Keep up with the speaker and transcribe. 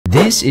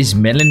This is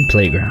Melon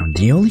Playground,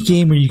 the only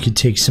game where you can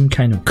take some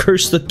kind of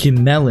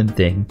cursed-looking melon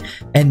thing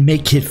and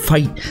make it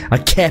fight a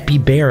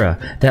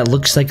capybara that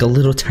looks like a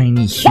little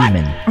tiny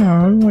human.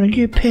 Oh, you wanna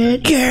get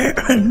pet? Yeah,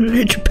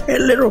 it's a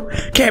pet little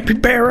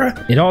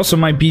capybara. It also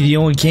might be the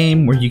only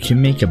game where you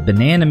can make a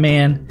banana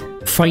man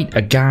fight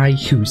a guy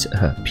who's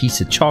a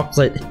piece of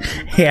chocolate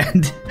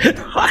and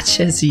watch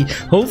as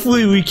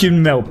hopefully we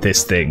can melt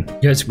this thing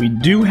because we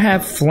do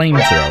have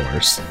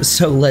flamethrowers.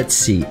 So let's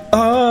see.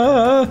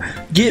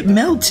 Get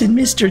melted,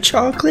 Mr.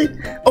 Chocolate.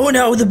 Oh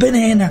no, the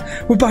banana.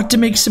 We're about to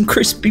make some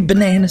crispy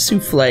banana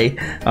souffle.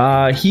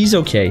 He's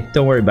okay.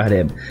 Don't worry about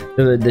him.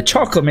 The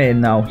chocolate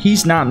man, though,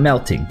 he's not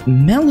melting.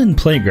 Melon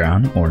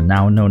Playground, or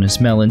now known as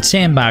Melon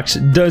Sandbox,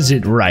 does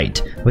it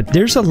right. But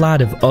there's a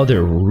lot of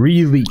other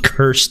really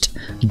cursed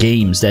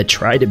games that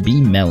try to be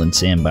Melon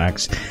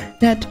Sandbox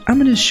that I'm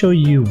going to show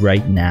you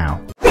right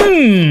now.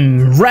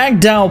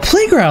 Ragdoll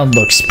Playground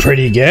looks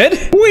pretty good.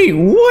 Wait,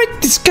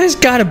 what? This guy's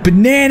got a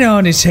banana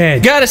on his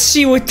head. Gotta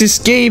see what this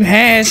game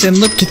has, and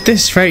look at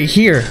this right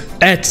here.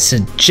 That's a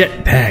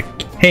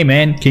jetpack. Hey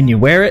man, can you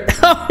wear it?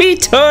 Oh, he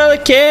totally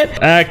can.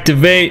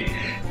 Activate.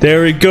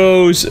 There he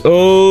goes.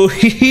 Oh,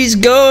 he's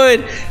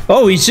going.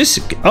 Oh, he's just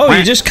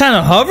kind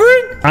of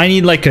hovering? I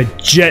need like a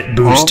jet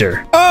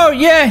booster. Oh,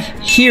 yeah.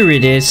 Here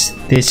it is.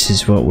 This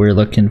is what we're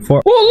looking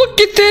for. Oh,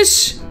 look at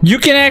this. You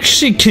can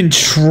actually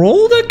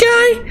control the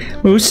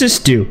guy? What's this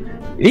do?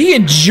 He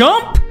can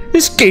jump?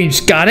 This game's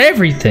got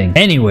everything.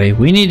 Anyway,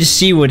 we need to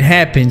see what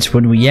happens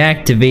when we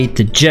activate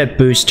the jet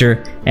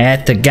booster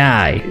at the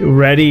guy.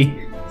 Ready?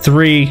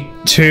 3,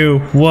 2,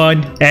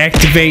 1,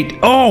 activate.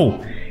 Oh,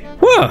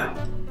 whoa.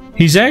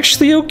 He's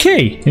actually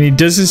okay, and he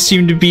doesn't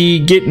seem to be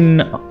getting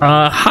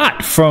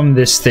hot from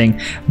this thing.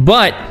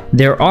 But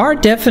there are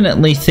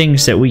definitely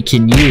things that we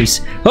can use,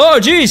 oh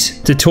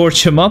geez, to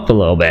torch him up a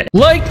little bit.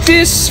 Like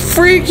this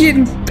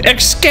freaking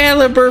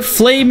Excalibur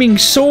flaming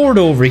sword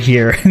over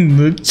here.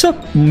 What's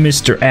up,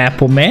 Mr.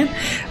 Appleman?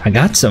 I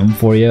got something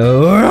for you.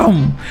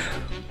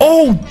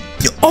 Oh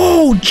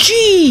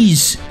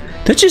jeez.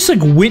 That just like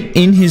went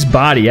in his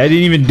body. I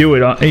didn't even do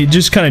it. It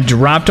just kind of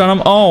dropped on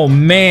him. Oh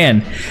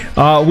man,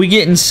 we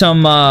getting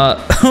some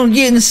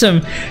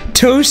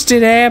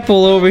toasted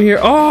apple over here.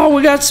 Oh,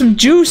 we got some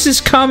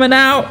juices coming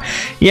out.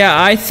 Yeah,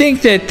 I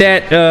think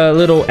that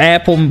little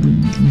apple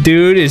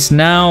dude is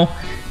now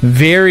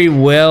very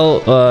well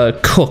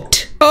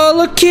cooked. Oh,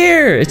 look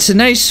here. It's a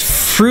nice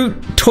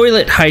fruit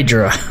toilet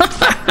hydra.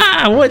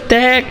 What the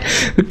heck?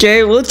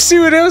 Okay, well, let's see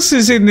what else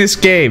is in this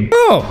game.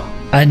 Oh.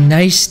 A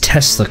nice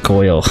Tesla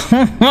coil.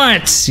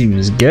 That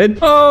seems good.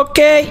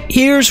 Okay,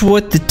 here's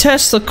what the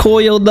Tesla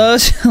coil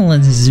does.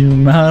 Let's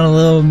zoom out a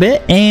little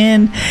bit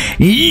and...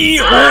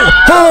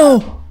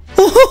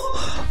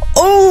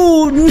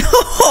 Oh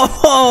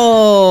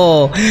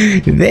no!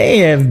 They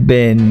have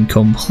been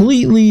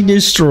completely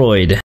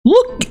destroyed.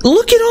 Look at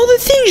all the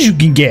things you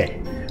can get.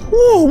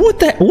 Whoa,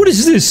 what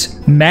is this?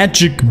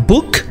 Magic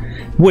book?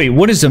 Wait,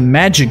 what does a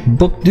magic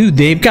book do?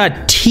 They've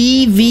got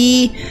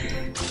TV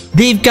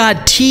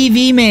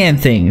man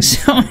things.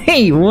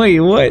 Hey,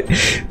 wait, what?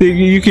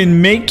 You can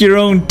make your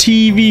own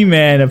TV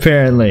man,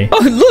 apparently.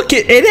 Oh, look,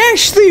 it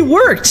actually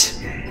worked.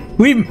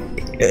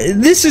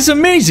 This is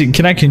amazing.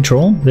 Can I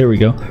control? There we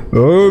go.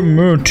 I'm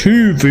a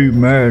TV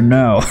man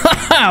now.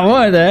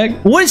 What the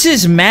heck? What's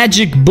this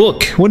magic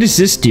book? What does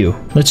this do?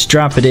 Let's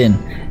drop it in.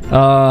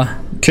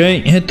 Okay,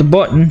 hit the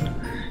button.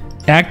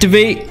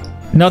 Activate.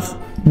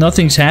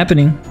 Nothing's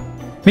happening.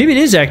 Maybe it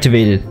is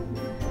activated.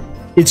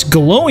 It's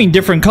glowing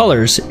different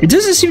colors. It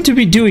doesn't seem to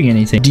be doing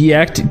anything.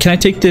 Can I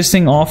take this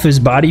thing off his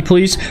body,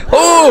 please?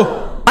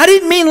 Oh! I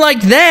didn't mean like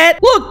that!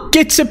 Look,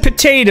 it's a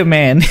potato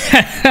man.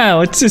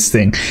 What's this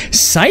thing?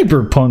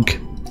 Cyberpunk.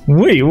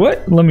 Wait,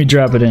 what? Let me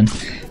drop it in.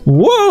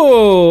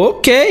 Whoa!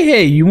 Okay,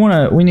 hey,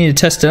 we need to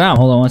test it out.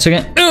 Hold on one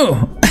second.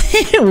 Oh!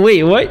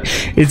 Wait, what?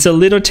 It's a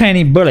little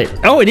tiny bullet.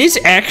 Oh, it is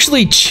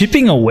actually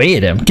chipping away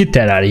at him. Get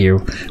that out of here.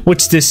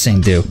 What's this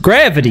thing do?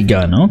 Gravity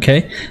gun.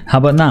 Okay. How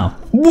about now?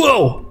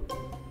 Whoa!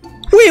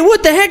 Wait,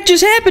 what the heck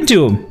just happened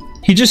to him?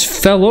 He just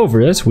fell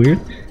over. That's weird.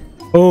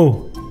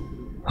 Oh.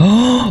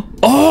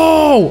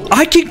 Oh,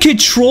 I can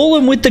control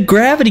him with the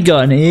gravity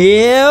gun.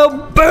 Yeah,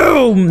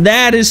 boom.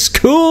 That is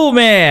cool,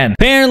 man.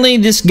 Apparently,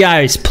 this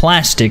guy is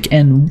plastic.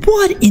 And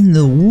what in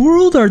the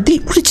world are they?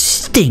 What is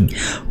this thing?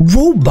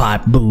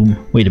 Robot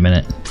boom. Wait a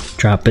minute.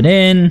 Drop it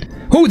in.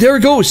 Oh, there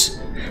it goes.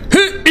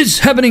 What is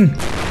happening?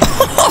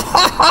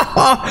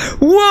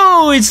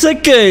 Whoa, it's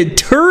like a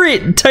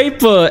turret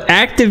type of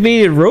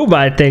activated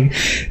robot thing.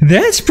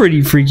 That's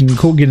pretty freaking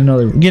cool. Get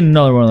another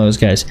one of those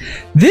guys.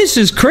 This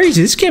is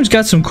crazy. This game's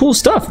got some cool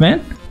stuff,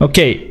 man.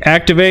 Okay,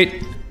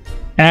 activate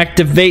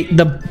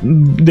the...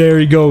 There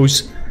he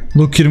goes.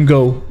 Look at him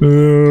go.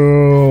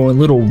 Oh, a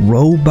little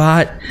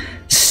robot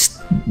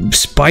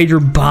spider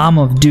bomb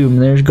of doom.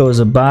 There goes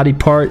a body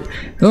part.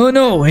 Oh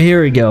no,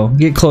 here we go.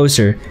 Get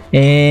closer.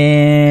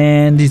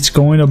 And it's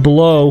going to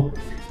blow.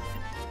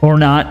 Or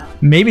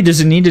not. Maybe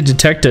does it need to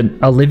detect a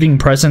living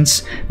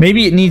presence?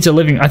 Maybe it needs a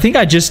living... I think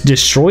I just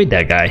destroyed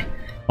that guy.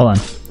 Hold on.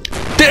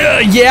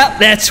 Yeah,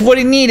 that's what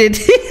he needed.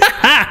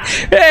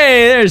 Hey,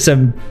 there's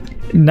some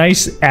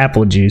nice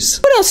apple juice.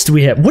 What else do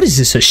we have? What is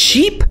this? A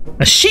sheep?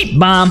 A sheep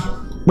bomb?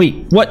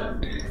 Wait, what?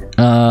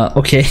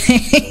 Okay.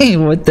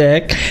 What the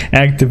heck?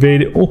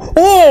 Activate it.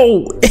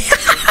 Oh!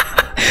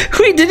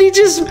 Wait, did he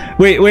just...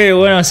 Wait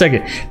on a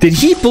second. Did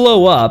he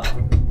blow up?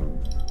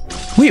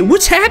 Wait,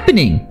 what's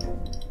happening?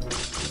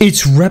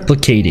 It's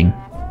replicating.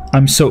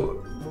 I'm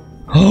so...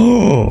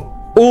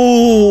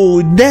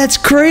 Oh, that's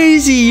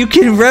crazy. You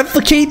can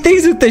replicate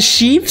things with the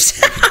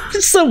sheeps?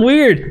 It's so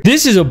weird.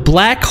 This is a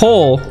black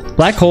hole.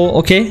 Black hole,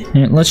 okay.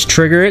 Let's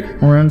trigger it.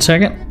 We're in a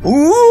second.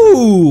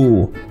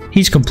 Ooh.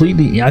 He's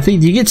completely... I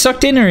think, did he get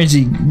sucked in or did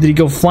he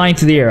go flying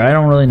through the air? I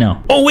don't really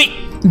know. Oh, wait.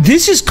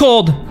 This is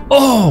called...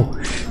 Oh,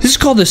 this is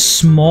called the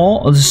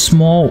small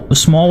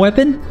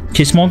weapon.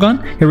 Okay, small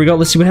gun. Here we go.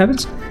 Let's see what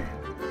happens.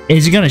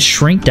 Is he gonna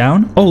shrink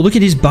down? Oh, look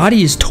at his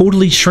body is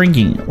totally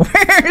shrinking.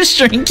 We're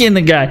shrinking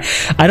the guy.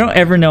 I don't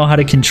ever know how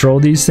to control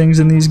these things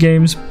in these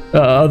games,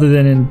 other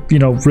than in, you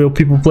know, Real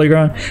People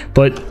Playground.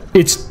 But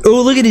it's...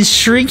 Oh, look at his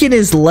shrinking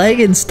his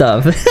leg and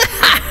stuff.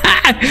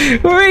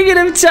 We're making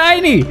him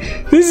tiny.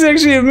 This is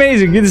actually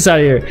amazing. Get this out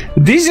of here.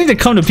 These need to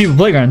come to People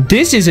Playground.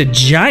 This is a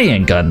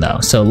giant gun though,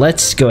 so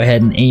let's go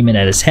ahead and aim it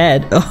at his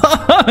head.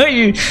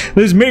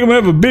 Let's make him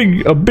have a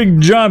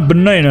big giant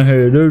banana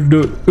head.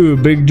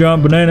 Big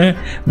giant banana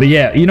head. But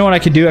yeah, you know what I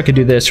could do? I could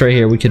do this right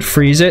here. We could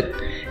freeze it,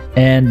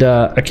 and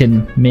I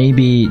can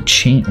maybe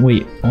change.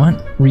 Wait, what?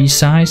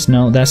 Resize?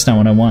 No, that's not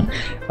what I want.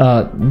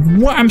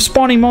 What? I'm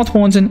spawning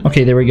multiple ones in.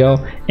 Okay, there we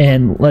go.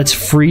 And let's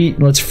freeze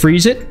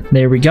it.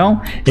 There we go.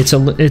 It's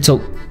a.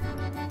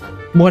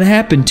 What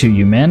happened to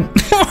you, man?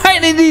 Why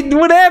did he?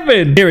 What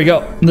happened? Here we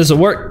go. This will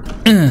work.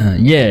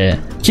 Yeah.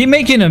 Keep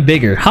making him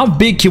bigger. How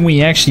big can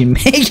we actually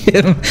make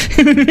him?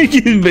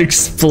 Make him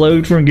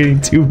explode from getting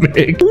too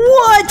big.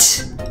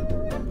 What?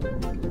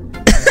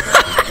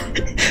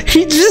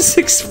 He just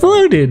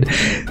exploded.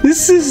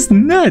 This is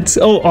nuts.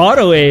 Oh,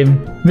 auto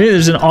aim. Maybe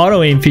there's an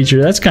auto aim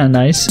feature. That's kind of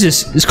nice.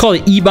 It's called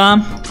an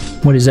E-bomb.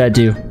 What does that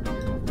do?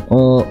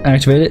 Oh,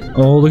 activate it.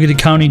 Oh, look at it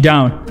counting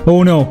down.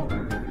 Oh no.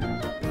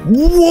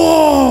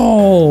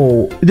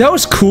 Whoa! That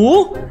was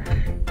cool.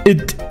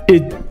 It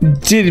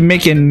didn't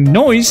make a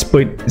noise,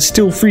 but it's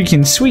still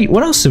freaking sweet.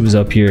 What else was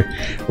up here?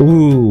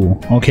 Ooh.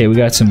 Okay, we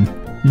got some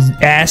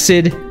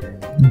acid,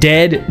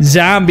 dead,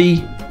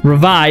 zombie,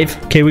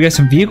 revive. Okay, we got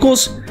some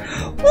vehicles.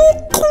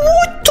 What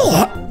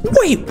the?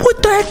 Wait,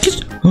 what the heck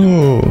is...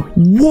 Oh,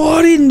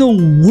 what in the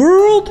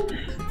world?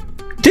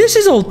 This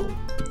is a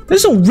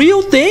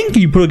real thing?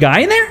 Can you put a guy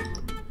in there?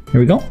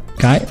 Here we go.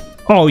 Guy.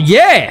 Oh,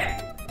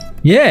 yeah.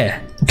 Yeah.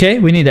 Okay,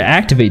 we need to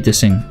activate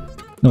this thing.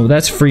 No,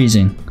 that's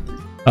freezing.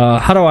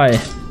 How do I...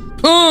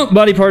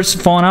 body parts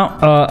falling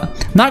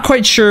out. Not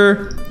quite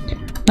sure.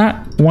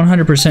 Not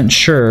 100%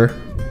 sure.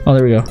 Oh,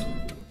 there we go.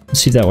 Let's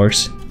see if that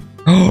works.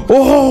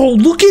 Oh,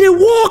 look at it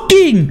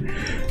walking!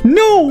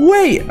 No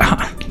way!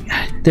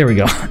 There we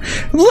go.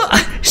 Look,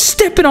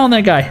 stepping on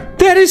that guy.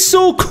 That is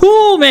so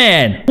cool,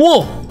 man!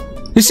 Whoa!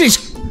 This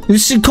is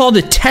called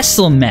the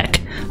Tesla mech.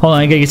 Hold on,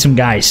 I gotta get some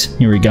guys.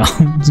 Here we go.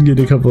 Let's get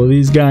a couple of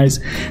these guys.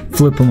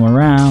 Flip them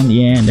around.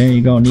 Yeah, there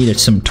you go. Needed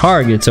some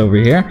targets over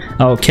here.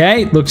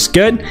 Okay, looks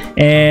good.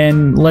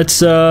 And let's,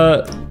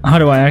 how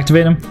do I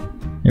activate them?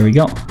 There we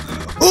go.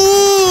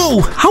 Ooh!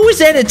 How is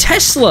that a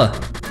Tesla?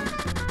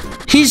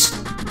 He's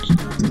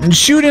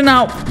shooting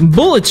out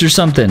bullets or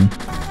something.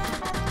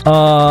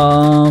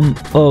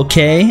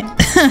 Okay.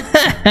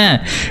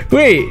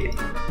 Wait,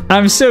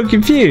 I'm so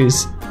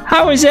confused.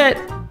 How is that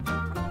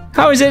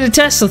a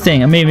Tesla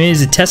thing? I mean,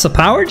 is it Tesla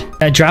powered?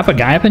 Did I drop a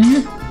guy up in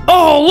here?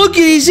 Oh, look,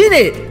 he's in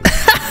it.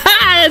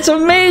 That's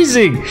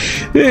amazing.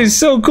 It is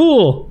so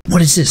cool.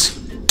 What is this?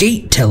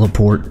 Gate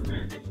teleport.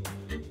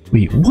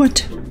 Wait, what?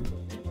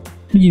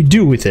 What do you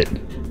do with it?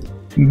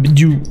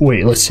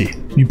 Wait, let's see.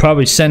 You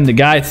probably send the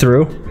guy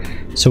through.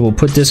 So we'll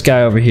put this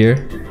guy over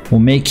here.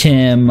 We'll make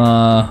him,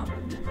 how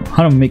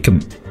do I make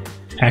him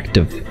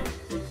active?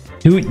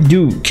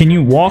 Can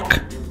you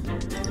walk?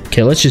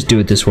 Okay, let's just do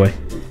it this way.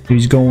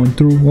 He's going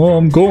through, oh,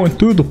 I'm going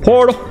through the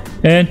portal.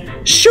 And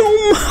shoom!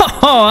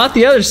 Oh, out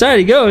the other side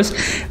he goes.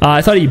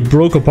 I thought he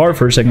broke apart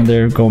for a second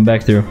there, going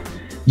back through.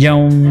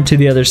 Yum, to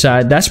the other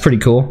side. That's pretty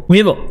cool. We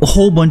have a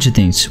whole bunch of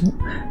things.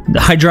 The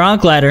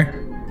hydraulic ladder.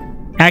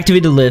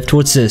 Activate the lift.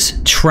 What's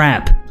this?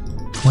 Trap.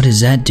 What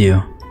does that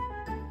do?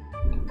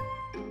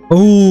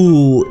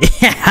 Ooh,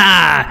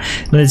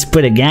 let's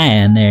put a guy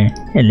on there.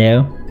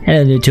 Hello.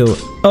 Hello, little.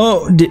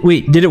 Oh,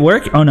 wait, did it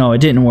work? Oh no, it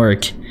didn't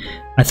work.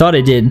 I thought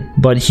it did,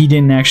 but he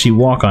didn't actually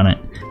walk on it.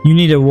 You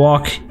need to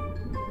walk,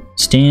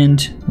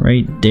 stand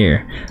right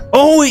there.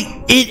 Oh,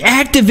 it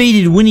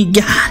activated when he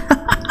got...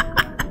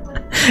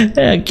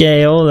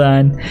 Okay, hold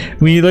on.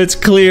 Let's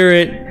clear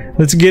it.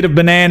 Let's get a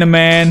banana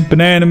man.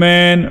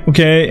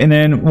 Okay, and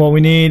then what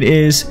we need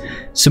is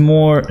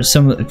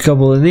a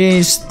couple of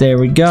these. There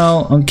we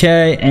go.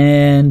 Okay,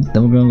 and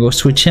then we're gonna go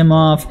switch him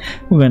off.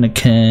 We're gonna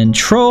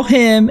control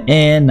him,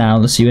 and now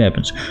let's see what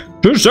happens.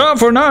 Just out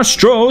for a nice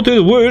stroll through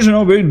the woods,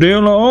 no big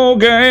deal.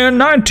 Okay,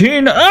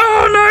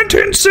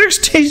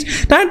 1960s,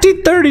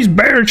 1930s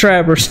bear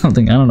trap or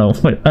something. I don't know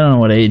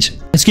what age.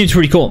 This game's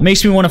pretty cool. It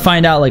makes me want to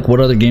find out like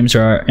what other games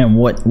there are and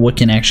what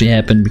can actually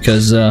happen,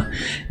 because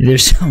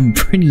there's some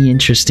pretty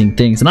interesting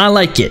things and I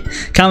like it.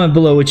 Comment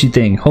below what you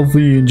think.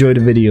 Hopefully you enjoyed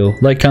the video.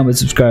 Like, comment,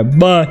 subscribe.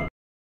 Bye.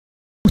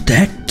 What the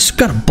heck? It's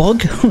got a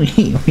bug?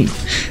 Wait.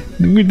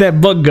 Where'd that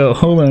bug go?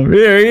 Hold on.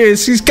 There he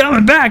is. He's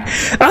coming back.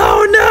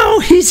 Oh no!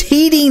 He's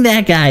eating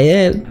that guy.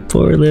 Yeah,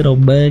 poor little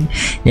bug.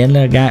 That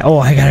little guy. Oh,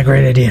 I got a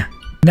great idea.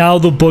 Now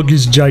the bug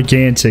is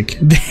gigantic.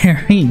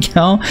 There we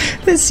go.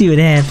 Let's see what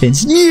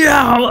happens.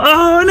 Yeah!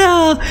 Oh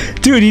no!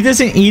 Dude, he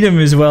doesn't eat him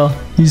as well.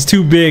 He's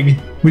too big.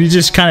 But he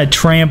just kind of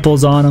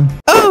tramples on him.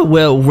 Oh,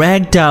 well,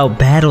 Ragdoll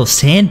Battle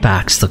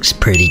Sandbox looks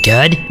pretty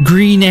good.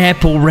 Green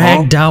apple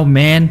Ragdoll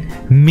man.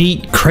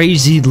 Meet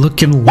crazy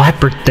looking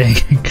leopard thing.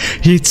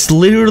 It's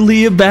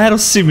literally a battle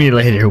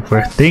simulator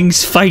where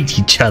things fight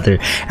each other.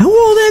 And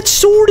whoa, that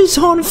sword is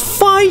on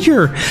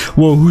fire.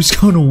 Whoa, who's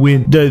gonna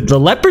win? The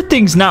leopard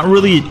thing's not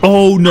really.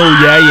 Oh no,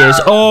 yeah, he is.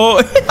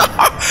 Oh,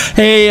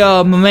 hey,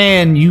 my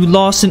man, you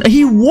lost and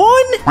he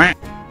won?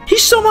 He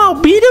somehow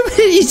beat him.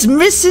 He's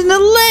missing a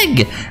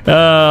leg.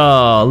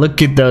 Oh,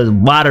 look at those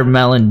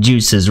watermelon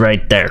juices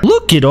right there.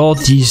 Look at all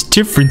these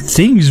different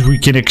things we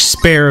can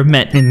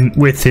experiment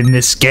with in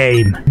this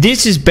game.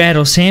 This is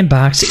Battle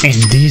Sandbox, and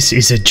this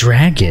is a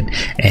dragon.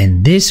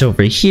 And this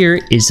over here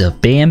is a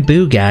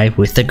bamboo guy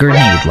with a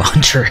grenade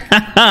launcher.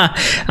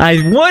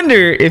 I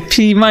wonder if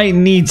he might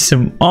need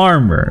some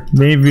armor.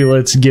 Maybe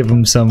let's give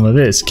him some of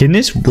this.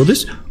 Will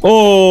this?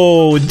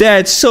 Oh,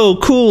 that's so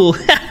cool.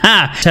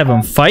 Let's have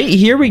him fight.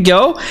 Here we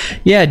go.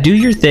 Yeah, do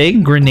your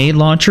thing. Grenade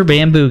launcher,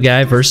 bamboo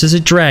guy versus a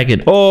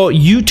dragon. Oh,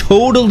 you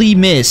totally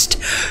missed.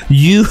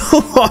 You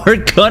are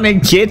gonna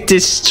get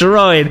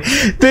destroyed.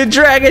 The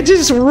dragon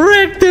just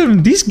wrecked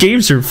him. These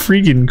games are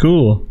freaking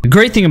cool. The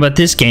great thing about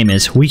this game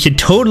is we could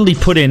totally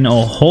put in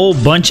a whole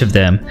bunch of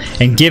them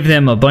and give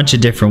them a bunch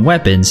of different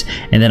weapons.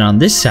 And then on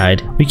this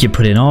side, we could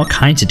put in all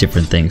kinds of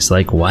different things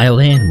like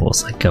wild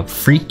animals, like a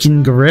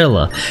freaking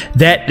gorilla.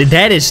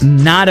 That is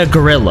not a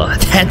gorilla.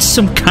 That's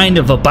some kind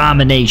of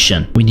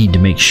abomination. We need to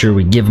make sure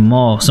we give them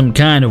all some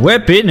kind of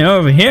weapon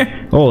over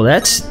here. Oh,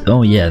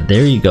 oh yeah,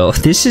 there you go.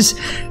 This is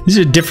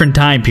a different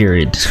time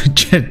period.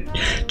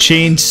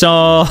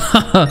 Chainsaw,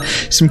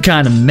 some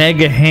kind of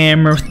mega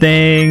hammer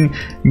thing.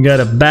 You got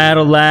a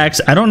battle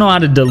axe. I don't know how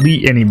to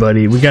delete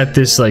anybody. We got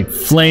this like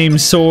flame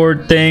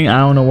sword thing. I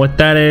don't know what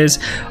that is.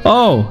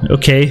 Oh,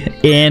 okay.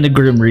 And a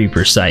Grim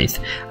Reaper scythe.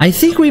 I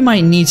think we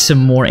might need some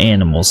more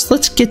animals.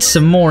 Let's get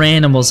some more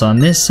animals on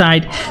this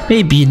side.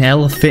 Maybe an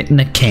elephant and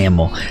a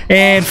camel.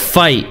 And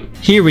fight.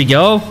 Here we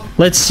go.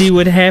 Let's see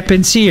what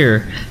happens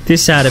here.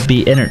 This ought to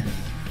be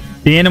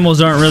the animals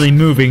aren't really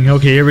moving.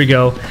 Okay, here we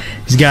go.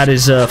 He's got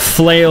his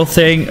flail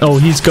thing. Oh,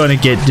 he's gonna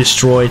get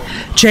destroyed.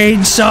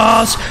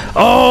 Chainsaws.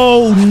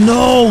 Oh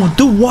no,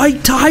 the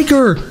white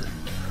tiger.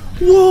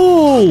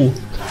 Whoa.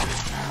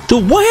 The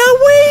way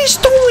he's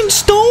throwing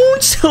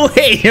stones?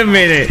 Wait a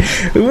minute.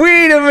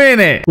 Wait a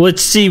minute.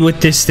 Let's see what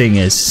this thing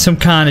is. Some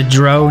kind of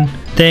drone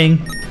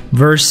thing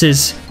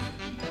versus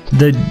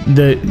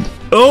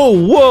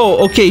oh, whoa.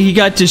 Okay, he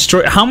got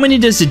destroyed. How many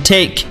does it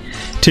take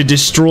to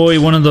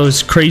destroy one of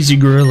those crazy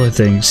gorilla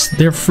things?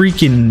 They're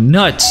freaking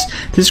nuts.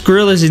 This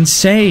gorilla's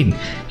insane.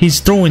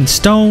 He's throwing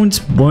stones.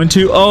 1,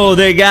 2. Oh,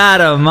 they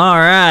got him. All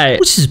right.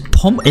 What's this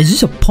is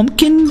this a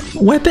pumpkin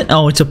weapon?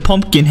 Oh, it's a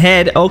pumpkin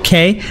head.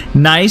 Okay,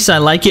 nice. I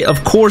like it.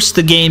 Of course,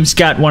 the game's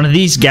got one of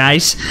these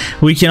guys.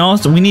 We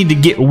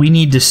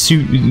need to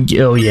suit.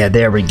 Oh yeah,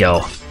 there we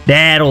go.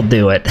 That'll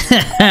do it.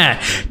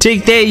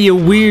 Take that, you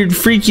weird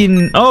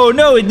freaking. Oh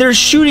no, they're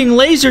shooting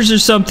lasers or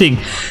something.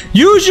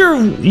 Use your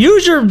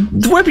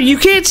weapon. You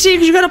can't see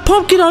because you got a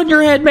pumpkin on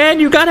your head, man.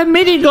 You got a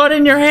minigun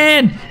in your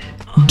hand.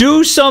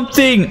 Do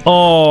something.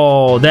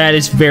 Oh, that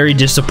is very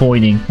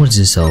disappointing. What is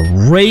this, a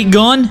ray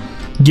gun?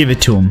 Give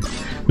it to him.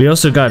 We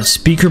also got a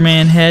speaker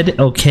man head.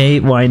 Okay,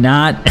 why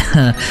not?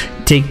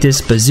 Take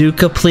this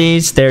bazooka,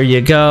 please. There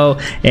you go.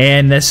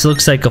 And this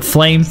looks like a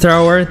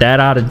flamethrower. That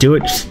ought to do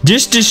it.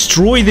 Just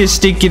destroy this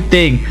stinking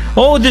thing.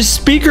 Oh, the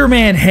speaker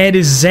man head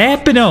is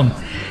zapping him.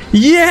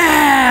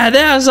 Yeah,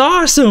 that was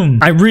awesome.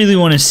 I really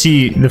want to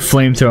see the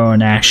flamethrower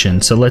in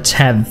action. So let's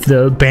have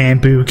the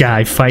bamboo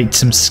guy fight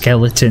some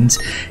skeletons.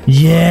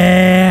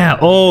 Yeah.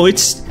 Oh,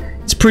 it's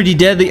pretty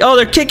deadly. Oh,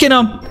 they're kicking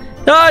him.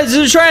 Oh,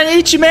 they're trying to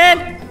eat you,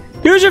 man.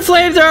 Use your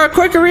flamethrower,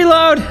 quicker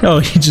reload. Oh,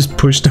 he just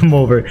pushed him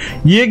over.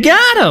 You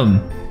got him.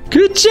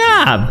 Good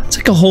job. It's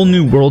like a whole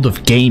new world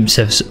of games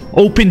has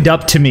opened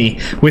up to me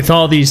with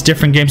all these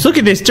different games. Look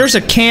at this. There's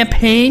a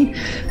campaign.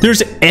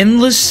 There's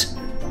endless.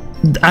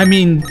 I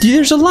mean,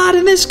 there's a lot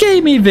in this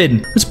game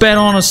even. Let's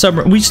battle on a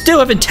submarine. We still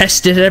haven't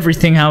tested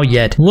everything out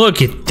yet.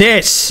 Look at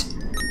this.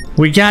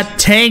 We got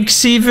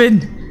tanks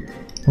even.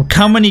 Well,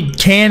 how many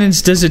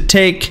cannons does it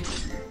take?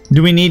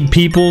 Do we need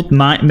people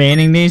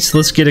manning these?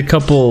 Let's get a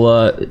couple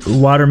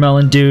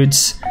watermelon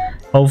dudes.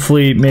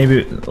 Hopefully,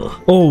 maybe.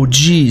 Oh,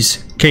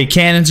 geez. Okay,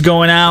 cannons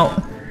going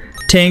out.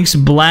 Tanks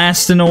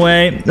blasting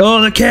away.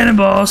 Oh, the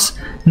cannonballs.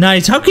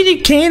 Nice. How can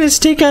you cannons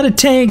take out a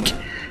tank?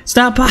 It's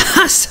not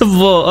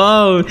possible.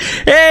 Oh,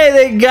 hey,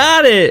 they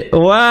got it.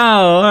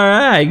 Wow. All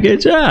right. Good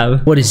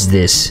job. What is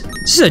this?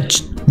 This is a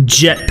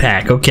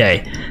jetpack.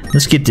 Okay.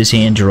 Let's get this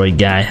android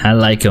guy. I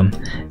like him.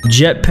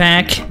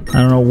 Jetpack.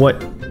 I don't know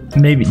what.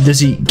 Maybe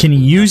can he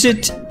use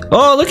it?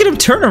 Oh, look at him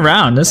turn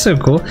around. That's so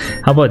cool.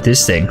 How about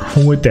this thing?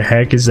 What the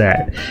heck is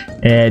that?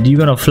 And you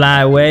gonna fly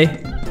away?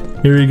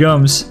 Here he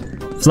comes.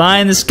 Fly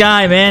in the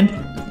sky, man.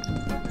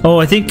 Oh,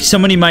 I think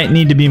somebody might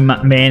need to be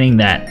manning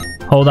that.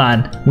 Hold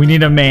on. We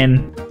need a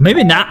man.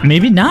 Maybe not.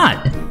 Maybe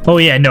not. Oh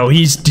yeah, no,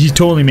 he's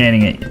totally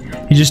manning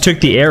it. He just took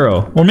the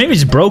arrow. Or maybe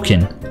it's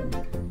broken.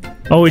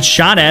 Oh, it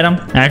shot at him,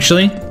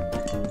 actually.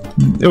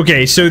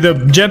 Okay, so the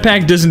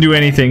jetpack doesn't do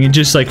anything. It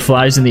just like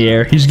flies in the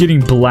air. He's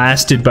getting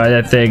blasted by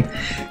that thing.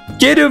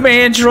 Get him,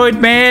 android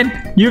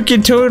man. You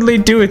can totally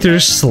do it. They're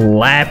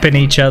slapping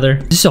each other.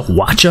 Is this a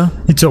watcha?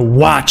 It's a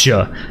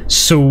watcha.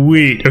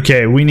 Sweet.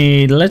 Okay,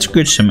 let's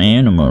get some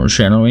animals,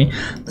 shall we?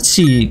 Let's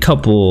see a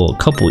couple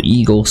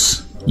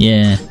eagles.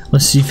 Yeah,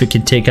 let's see if it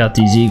can take out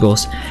these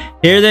eagles.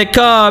 Here they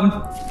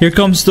come. Here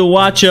comes the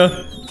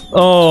watcha.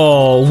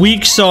 Oh,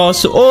 weak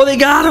sauce. Oh, they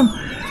got him.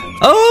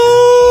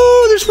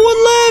 Oh, there's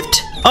one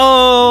left.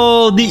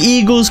 Oh, the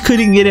eagles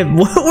couldn't get him.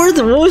 What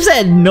was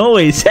that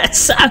noise?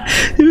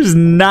 It was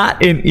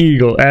not an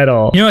eagle at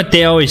all. You know what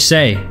they always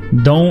say?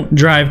 Don't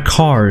drive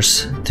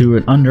cars through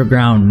an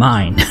underground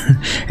mine.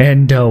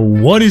 And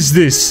what is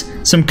this?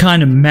 Some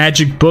kind of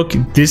magic book?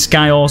 This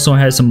guy also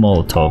has a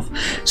Molotov.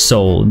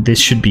 So this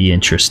should be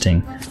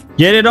interesting.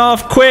 Get it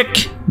off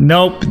quick.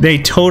 Nope, they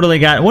totally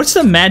got it. What's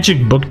the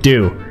magic book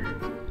do?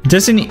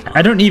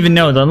 I don't even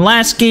know. The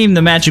last game,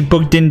 the magic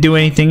book didn't do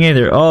anything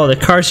either. Oh, the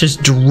cars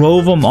just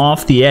drove them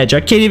off the edge. I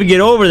can't even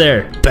get over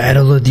there.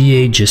 Battle of the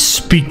Ages.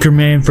 Speaker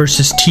Man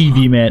versus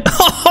TV Man.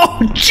 Oh,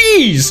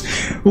 jeez.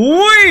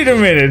 Wait a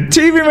minute.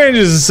 TV Man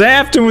just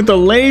zapped him with a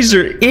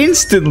laser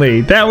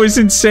instantly. That was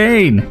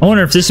insane. I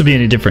wonder if this will be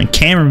any different.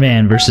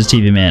 Cameraman versus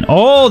TV Man.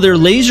 Oh, they're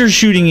laser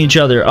shooting each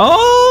other.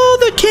 Oh,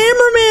 the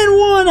cameraman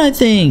won, I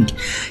think.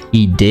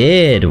 He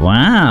did.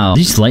 Wow.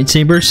 These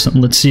lightsabers?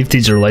 Let's see if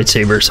these are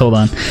lightsabers. Hold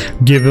on.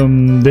 Give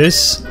him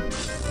this.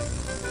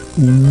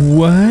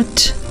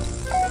 What?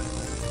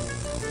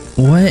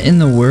 What in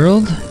the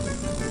world?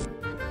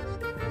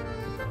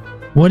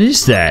 What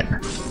is that?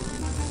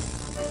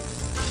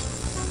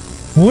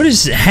 What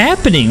is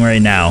happening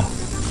right now?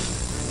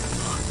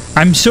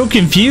 I'm so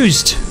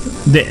confused.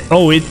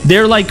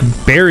 They're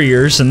like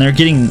barriers and they're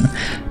getting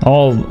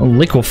all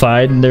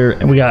liquefied.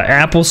 We got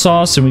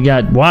applesauce and we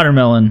got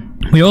watermelon.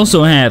 We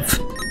also have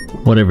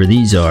whatever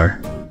these are,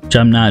 which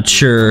I'm not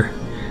sure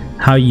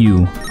how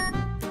you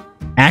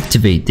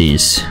activate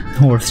these,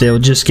 or if they'll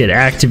just get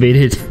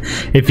activated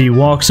if he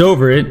walks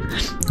over it.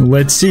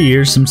 Let's see.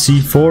 Here's some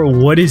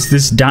C4. What is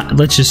this?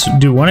 Let's just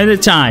do one at a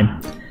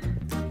time.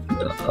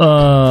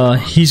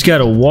 He's got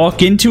to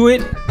walk into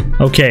it.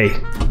 Okay,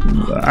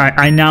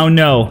 I now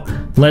know.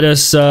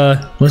 Let's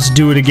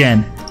do it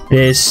again.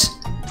 This,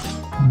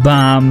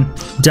 bomb,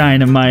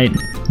 dynamite,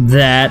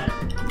 that,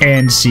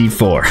 and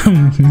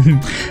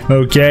C4.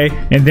 Okay,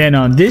 and then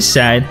on this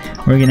side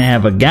we're gonna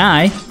have a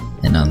guy,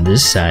 and on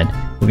this side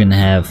we're gonna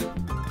have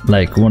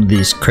like one of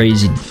these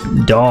crazy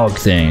dog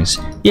things.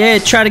 Yeah,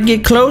 try to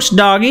get close,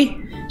 doggy.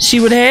 See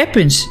what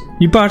happens.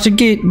 You're about to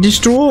get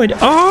destroyed.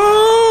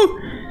 Oh,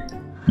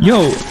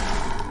 yo,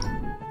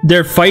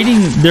 they're fighting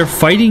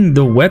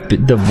the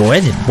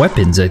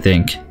weapons, I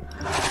think,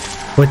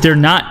 but they're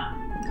not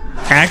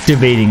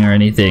activating or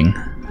anything.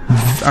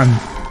 I'm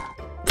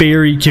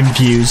very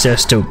confused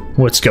as to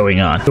what's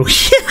going on. Oh,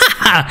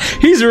 yeah,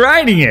 he's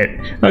riding it.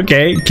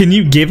 Okay, can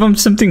you give him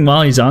something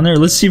while he's on there?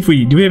 Let's see if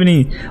do we have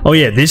any. Oh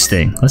yeah, this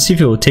thing. Let's see if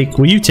it will take.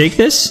 Will you take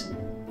this?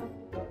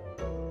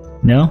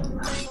 No,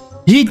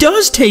 he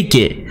does take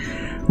it.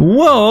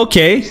 Whoa,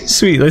 okay,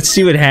 sweet. Let's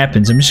see what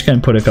happens. I'm just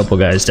gonna put a couple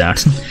guys down.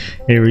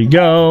 Here we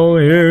go.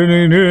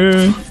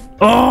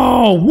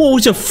 Oh, whoa,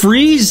 it's a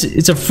freeze.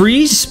 It's a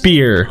freeze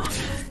spear.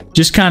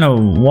 Just kind of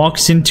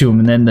walks into him,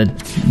 and then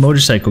the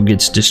motorcycle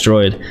gets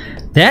destroyed.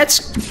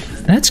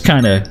 That's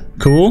kind of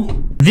cool.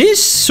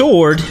 This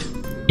sword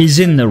is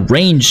in the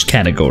ranged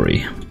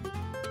category.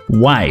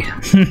 Why?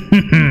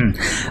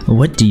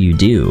 What do you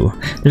do?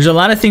 There's a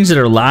lot of things that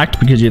are locked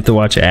because you have to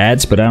watch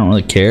ads, but I don't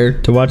really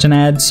care to watch an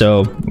ad,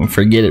 so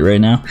forget it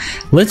right now.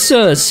 Let's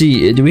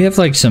see. Do we have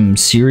like some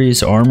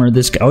serious armor?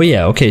 This guy. Oh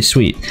yeah. Okay,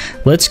 sweet.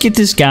 Let's get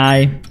this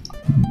guy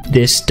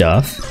this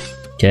stuff.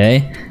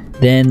 Okay.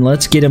 Then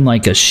let's get him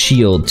like a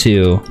shield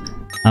too.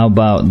 How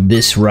about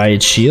this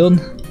riot shield?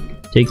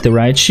 Take the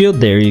riot shield.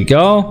 There you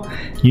go.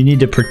 You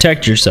need to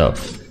protect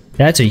yourself.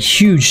 That's a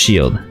huge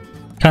shield.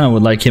 Kind of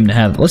would like him to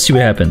have. Let's see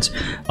what happens.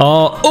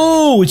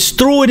 Oh, it's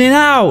throwing it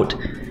out.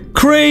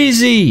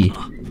 Crazy.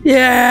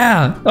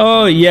 Yeah.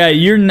 Oh yeah.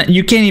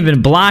 You can't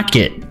even block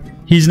it.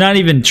 He's not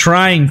even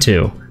trying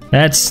to.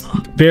 That's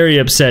very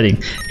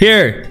upsetting.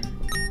 Here.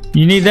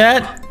 You need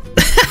that?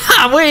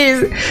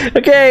 Wait.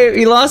 Okay,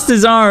 he lost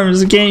his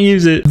arms. Can't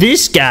use it.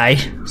 This guy,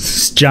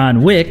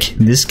 John Wick.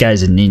 This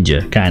guy's a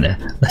ninja, kinda.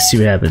 Let's see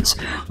what happens.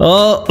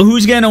 Oh,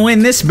 who's gonna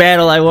win this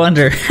battle? I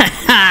wonder.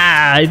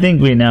 I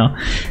think we know.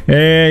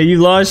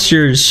 You lost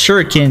your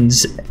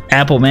shurikens,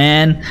 Apple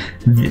Man.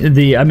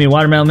 I mean,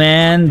 Watermelon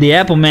Man. The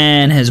Apple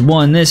Man has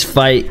won this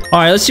fight. All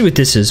right, let's see what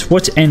this is.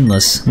 What's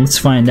endless? Let's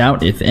find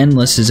out if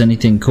endless is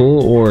anything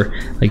cool or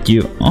like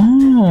you.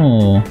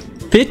 Oh,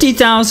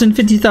 50,000,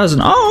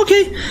 50,000. Oh,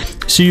 okay.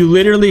 So you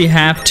literally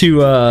have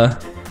to.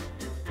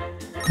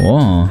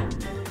 Whoa.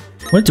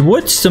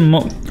 What's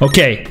the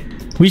okay?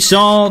 We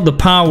saw the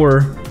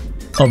power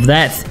of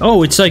that.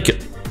 Oh, it's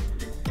like.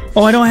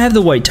 Oh, I don't have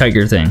the white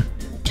tiger thing.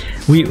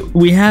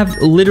 We have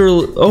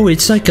literal. Oh,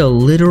 it's like a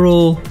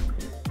literal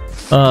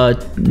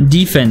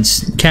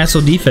defense,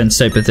 castle defense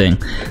type of thing.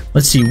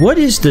 Let's see. What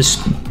is this?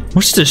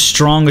 What's the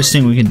strongest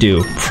thing we can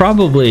do?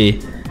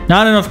 Probably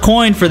not enough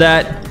coin for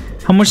that.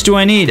 How much do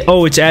I need?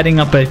 Oh, it's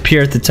adding up up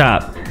here at the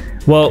top.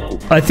 Well,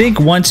 I think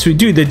once we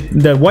do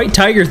the white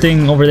tiger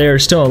thing over there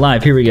is still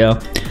alive. Here we go.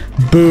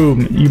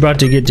 Boom! You're about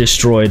to get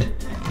destroyed.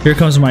 Here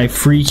comes my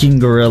freaking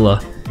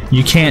gorilla.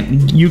 You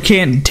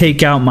can't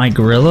take out my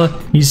gorilla.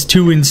 He's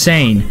too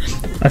insane.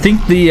 I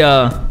think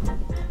the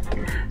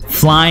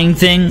flying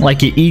thing,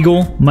 like an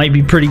eagle, might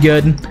be pretty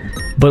good.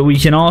 But we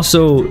can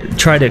also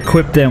try to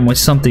equip them with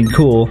something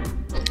cool.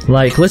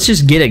 Like, let's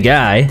just get a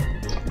guy.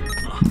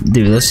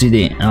 Dude, let's see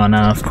the... Oh, not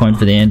enough coin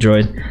for the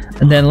android.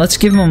 And then let's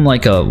give him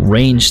like a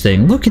range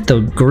thing. Look at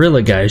the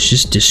gorilla guys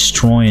just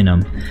destroying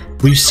them.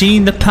 We've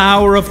seen the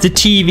power of the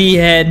TV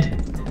head.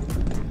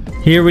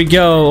 Here we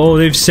go. Oh,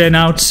 they've sent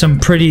out some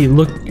pretty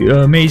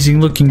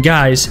amazing looking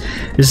guys.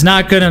 It's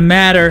not gonna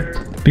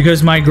matter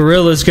because my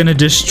gorilla is gonna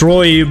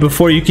destroy you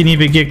before you can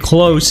even get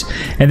close.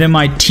 And then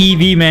my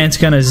TV man's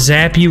gonna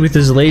zap you with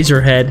his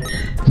laser head.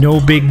 No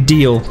big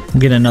deal.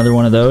 We'll get another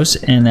one of those.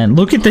 And then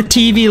look at the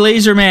TV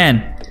laser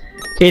man.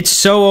 It's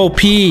so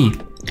OP.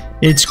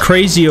 It's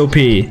crazy OP.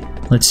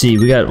 Let's see.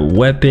 We got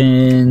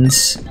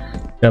weapons.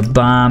 Got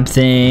bomb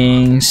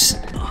things.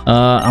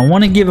 I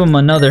want to give him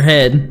another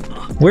head.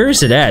 Where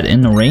is it at?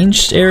 In the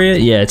ranged area?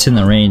 Yeah, it's in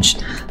the range.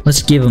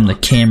 Let's give him the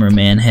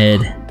cameraman head.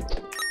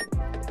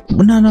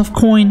 Not enough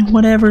coin,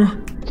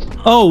 whatever.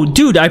 Oh,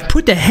 dude, I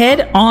put the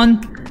head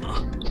on.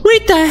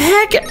 Wait, the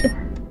heck?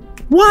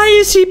 Why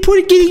is he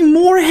getting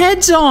more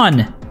heads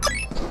on?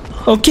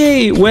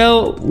 Okay,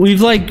 well,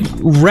 we've like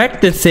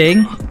wrecked the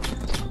thing.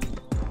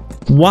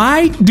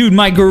 Why? Dude,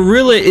 my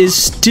gorilla is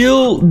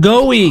still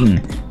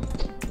going.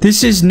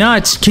 This is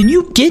nuts. Can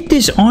you get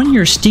this on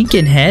your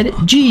stinking head?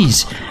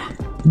 Jeez.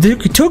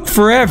 It took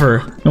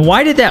forever. And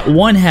why did that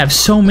one have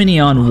so many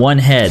on one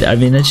head? I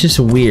mean, that's just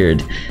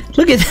weird.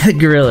 Look at that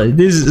gorilla.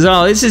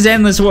 This is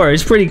Endless War.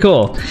 It's pretty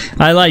cool.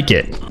 I like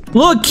it.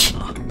 Look!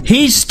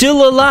 He's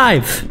still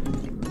alive.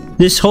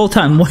 This whole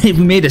time. We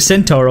made a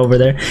centaur over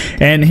there.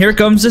 And here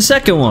comes the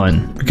second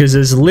one. Because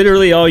it's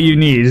literally all you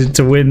need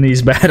to win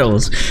these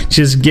battles.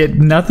 Just get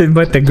nothing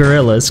but the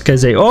gorillas.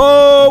 Because they...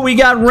 Oh, we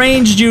got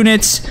ranged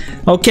units.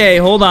 Okay,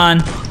 hold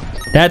on.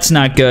 That's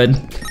not good.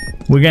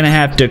 We're gonna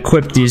have to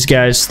equip these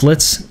guys.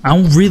 I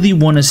really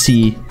want to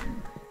see...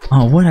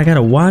 Oh, what? I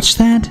gotta watch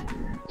that?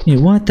 Hey,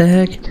 what the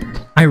heck?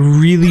 I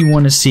really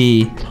want to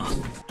see...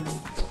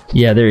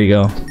 Yeah, there you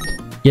go.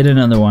 Get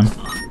another one.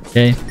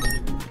 Okay.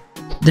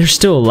 They're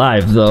still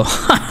alive, though.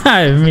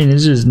 I mean,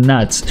 it's just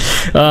nuts.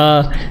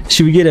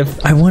 Should we get a...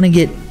 I want to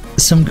get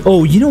some...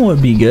 Oh, you know what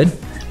would be good?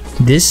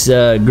 This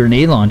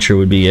grenade launcher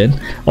would be good.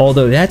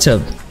 Although, that's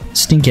a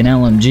stinking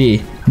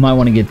LMG. I might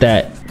want to get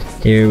that.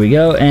 Here we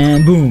go,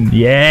 and boom.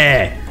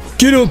 Yeah!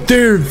 Get up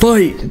there and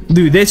fight!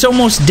 Dude, that's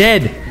almost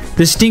dead.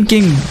 The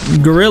stinking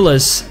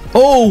gorillas.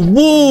 Oh,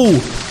 whoa!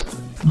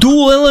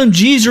 Dual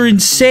LMGs are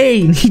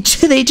insane.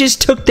 They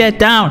just took that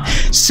down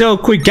so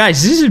quick.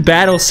 Guys, this is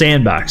Battle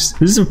Sandbox.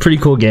 This is a pretty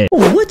cool game.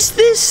 Oh, what's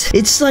this?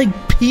 It's like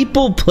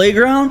People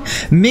Playground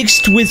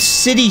mixed with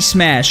City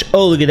Smash.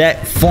 Oh, look at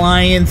that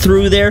flying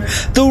through there.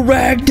 The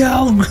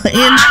ragdoll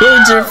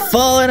androids are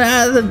falling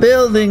out of the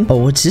building.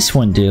 Oh, what's this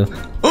one do?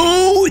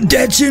 Oh,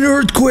 that's an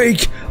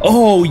earthquake.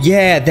 Oh,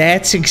 yeah,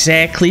 that's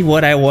exactly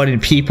what I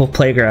wanted. People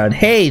Playground.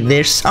 Hey,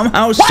 they're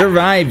somehow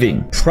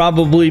surviving.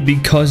 Probably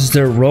because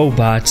they're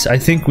robots. I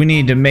think we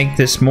need to make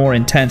this more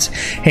intense.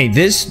 Hey,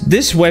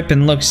 this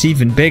weapon looks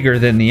even bigger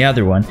than the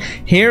other one.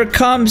 Here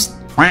comes...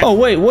 Oh,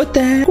 wait, what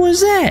the heck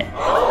was that?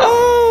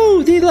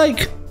 Oh, they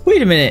like...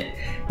 Wait a minute.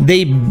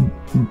 They...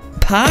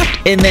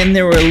 popped, and then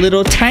there were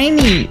little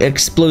tiny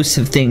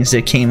explosive things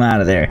that came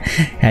out of there.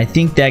 I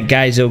think that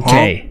guy's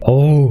okay.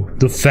 Oh,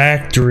 the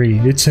factory.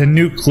 It's a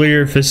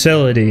nuclear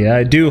facility.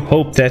 I do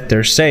hope that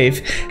they're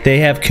safe. They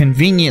have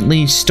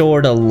conveniently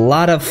stored a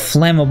lot of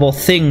flammable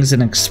things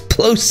and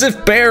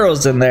explosive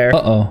barrels in there.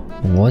 Uh-oh.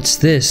 What's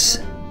this?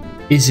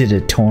 Is it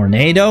a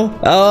tornado?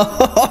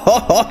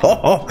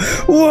 Oh,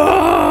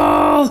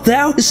 whoa!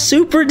 That was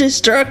super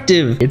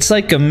destructive. It's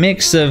like a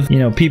mix of, you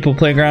know, People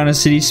Playground and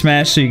City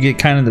Smash, so you get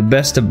kind of the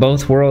best of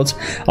both worlds.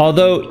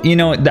 Although, you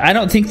know, I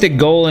don't think the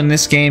goal in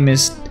this game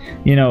is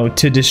you know,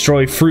 to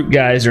destroy fruit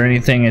guys or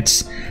anything.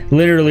 It's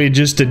literally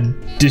just to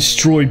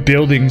destroy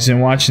buildings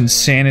and watch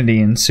insanity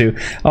ensue.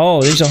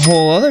 Oh, there's a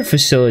whole other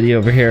facility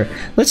over here.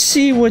 Let's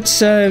see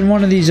what's in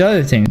one of these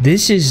other things.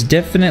 This is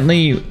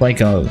definitely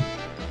like a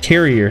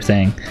carrier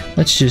thing.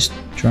 Let's just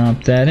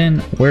drop that in.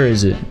 Where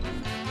is it?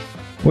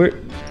 Where?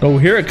 Oh,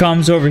 here it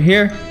comes over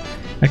here.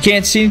 I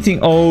can't see anything.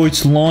 Oh,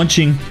 it's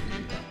launching.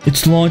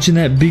 It's launching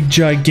that big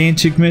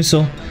gigantic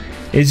missile.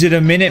 Is it a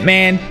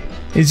Minuteman?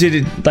 Is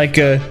it like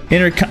a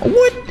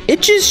What?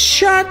 It just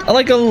shot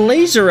like a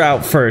laser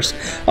out first.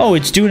 Oh,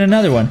 it's doing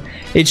another one.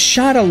 It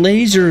shot a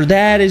laser.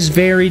 That is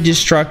very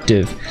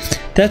destructive.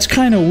 That's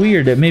kind of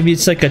weird. Maybe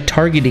it's like a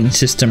targeting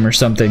system or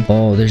something.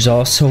 Oh, there's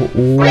also...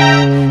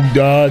 Oh,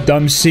 God.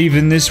 I'm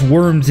saving this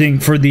worm thing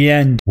for the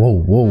end. Whoa,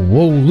 whoa,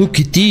 whoa. Look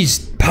at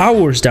these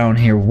powers down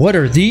here. What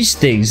are these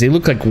things? They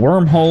look like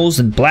wormholes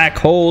and black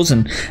holes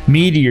and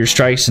meteor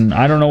strikes, and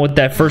I don't know what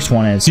that first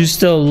one is.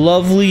 Just a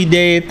lovely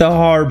day at the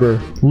harbor,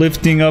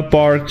 lifting up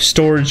our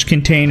storage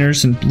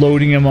containers and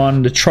loading them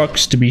onto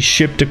trucks to be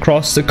shipped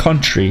across the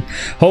country.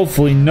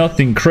 Hopefully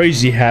nothing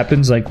crazy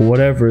happens like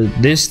whatever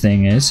this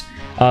thing is.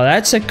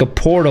 That's like a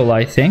portal,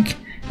 I think.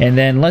 And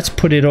then let's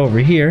put it over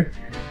here.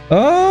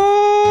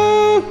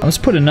 Oh, let's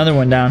put another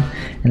one down.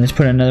 And let's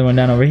put another one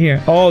down over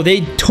here. Oh,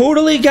 they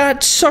totally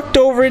got sucked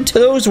over into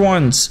those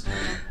ones.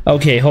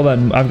 Okay, hold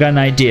on. I've got an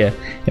idea.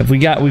 If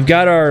we've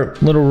got our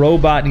little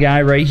robot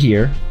guy right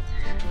here.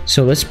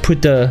 So let's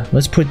put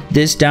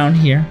this down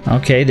here.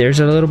 Okay, there's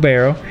our little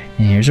barrel.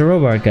 And here's a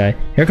robot guy.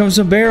 Here comes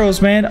some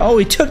barrels, man. Oh,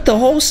 he took the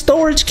whole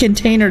storage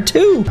container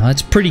too. Oh,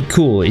 that's pretty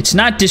cool. It's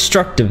not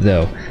destructive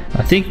though.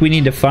 I think we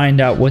need to find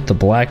out what the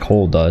black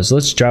hole does.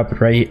 Let's drop it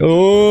right here.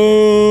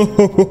 Oh,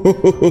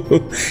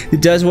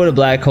 it does what a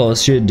black hole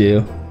should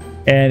do.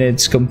 And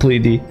it's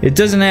completely... It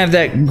doesn't have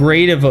that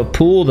great of a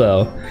pool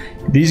though.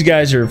 These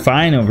guys are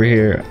fine over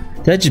here.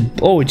 That just...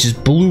 Oh, it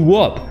just blew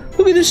up.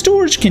 Look at the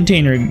storage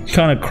container,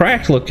 kind of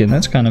cracked looking.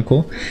 That's kind of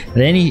cool.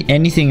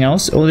 Anything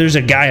else? Oh, there's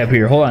a guy up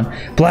here. Hold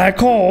on. Black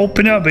hole,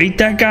 open up. Ain't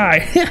that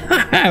guy?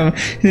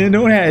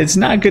 It's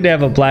not good to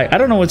have a black... I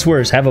don't know what's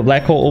worse. Have a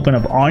black hole open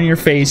up on your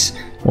face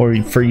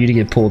or for you to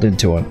get pulled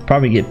into one.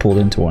 Probably get pulled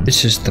into one.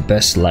 It's just the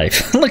best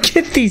life. Look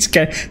at these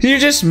guys. You're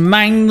just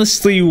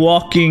mindlessly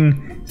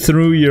walking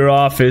through your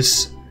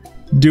office,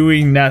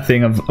 doing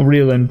nothing of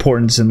real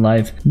importance in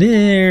life.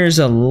 There's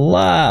a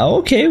lot.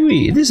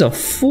 Okay, this is a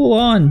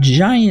full-on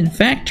giant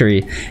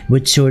factory.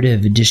 What sort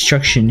of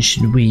destruction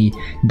should we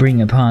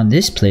bring upon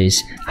this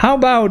place? How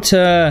about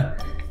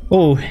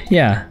oh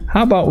yeah,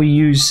 how about we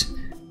use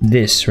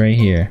this right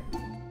here?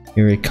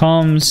 Here it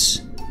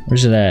comes.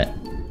 Where's it at?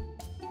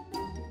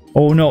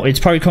 Oh no, it's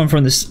probably coming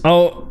from this.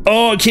 Oh,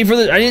 it came from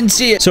the... I didn't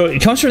see it. So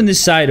it comes from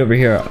this side over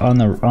here on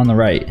the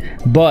right.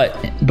 But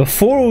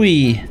before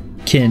we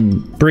can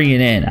bring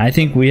it in, I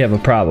think we have a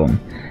problem.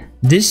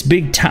 This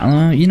big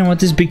tower, you know what,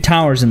 this big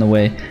tower's in the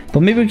way, but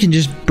maybe we can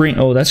just bring...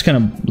 Oh, that's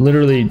gonna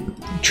literally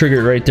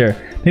trigger it right there.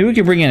 Maybe we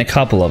can bring in a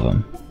couple of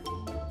them.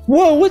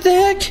 Whoa, what the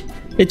heck?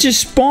 It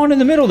just spawned in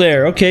the middle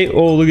there. Okay.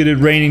 Oh, look at it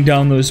raining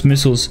down those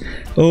missiles.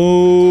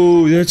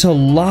 Oh, that's a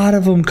lot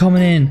of them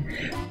coming in.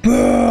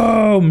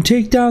 Boom!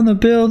 Take down the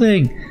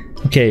building.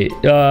 Okay,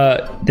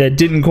 that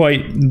didn't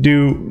quite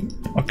do...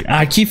 Okay,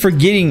 I keep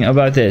forgetting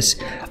about this.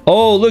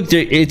 Oh, look,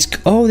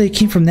 oh, they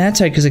came from that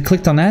side because I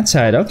clicked on that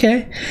side.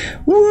 Okay.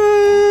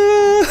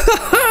 Whoa!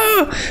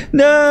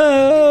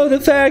 No, the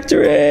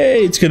factory.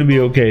 It's gonna be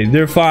okay.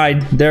 They're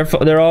fine.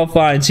 They're all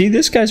fine. See,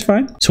 this guy's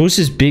fine. So what's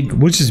this big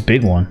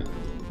one?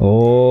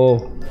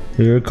 Oh,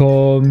 here it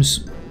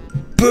comes.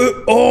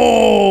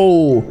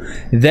 Oh,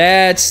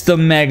 that's the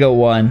mega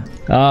one.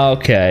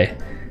 Okay,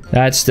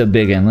 that's the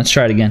big one. Let's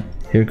try it again.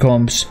 Here it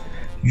comes.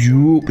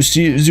 You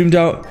see it zoomed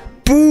out.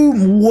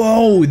 Boom!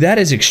 Whoa, that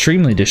is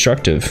extremely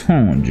destructive.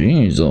 Oh,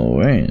 jeez,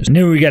 always.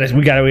 No, we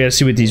gotta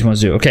see what these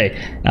ones do. Okay,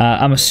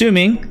 I'm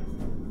assuming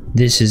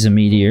this is a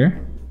meteor.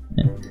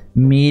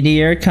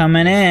 Meteor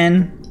coming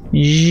in.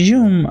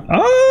 Zoom.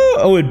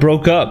 Oh, it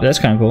broke up. That's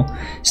kind of cool.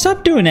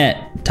 Stop doing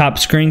that top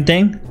screen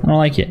thing. I don't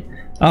like it.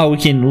 Oh, we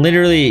can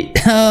literally...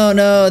 Oh,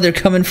 no, they're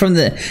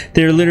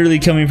literally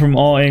coming from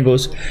all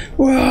angles.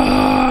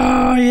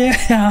 Whoa,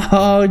 yeah.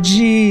 Oh,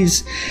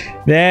 jeez.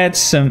 That's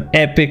some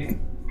epic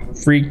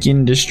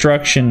freaking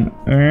destruction.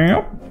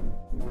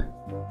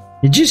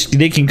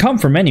 They can come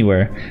from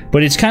anywhere,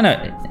 but it's kind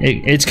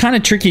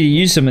of tricky to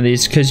use some of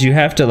these because you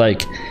have to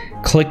like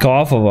click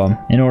off of them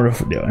in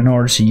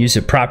order to use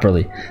it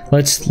properly.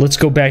 Let's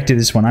go back to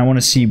this one. I want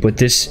to see what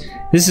this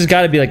has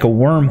got to be like a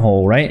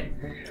wormhole, right?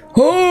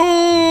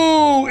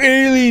 Oh,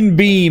 alien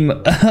beam.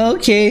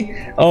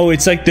 Okay. Oh,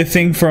 it's like the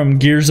thing from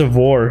Gears of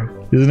War,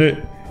 isn't it?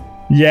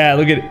 Yeah,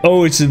 look at it.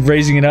 Oh, it's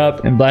raising it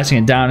up and blasting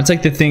it down. It's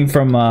like the thing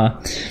from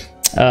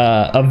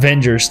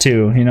Avengers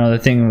too. You know, the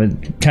thing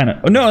with kind of...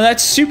 Oh, no,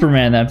 that's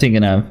Superman that I'm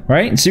thinking of,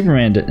 right?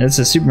 Superman, that's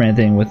a Superman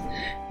thing with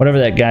whatever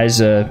that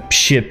guy's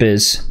ship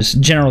is.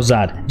 General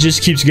Zod. It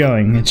just keeps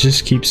going. It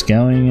just keeps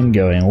going and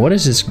going. What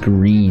is this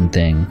green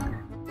thing?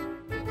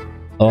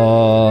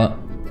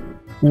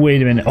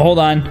 Wait a minute. Hold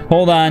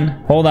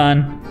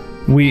on.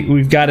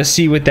 we've got to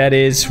see what that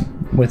is.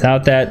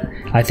 Without that,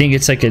 I think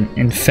it's like an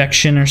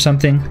infection or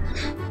something.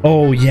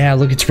 Oh yeah,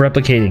 look, it's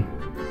replicating.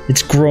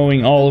 It's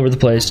growing all over the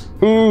place.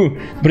 Ooh,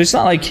 but it's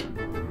not like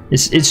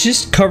it's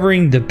just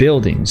covering the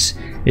buildings.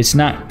 It's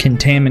not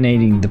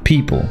contaminating the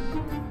people.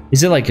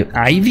 Is it like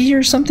ivy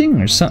or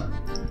something, or some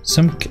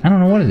I don't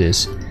know what it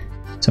is.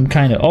 Some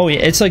kind of, oh yeah,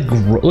 it's like,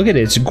 look at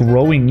it, it's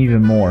growing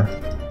even more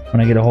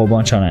when I get a whole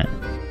bunch on it.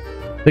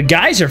 The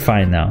guys are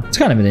fine though. It's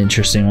kind of an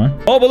interesting one.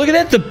 Oh, but look at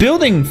that, the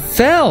building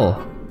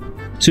fell.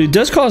 So it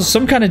does cause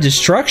some kind of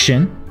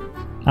destruction.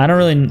 I don't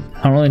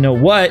really know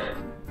what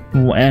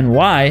and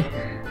why,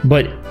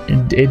 but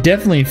it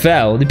definitely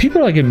fell. The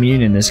people are like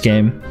immune in this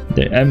game.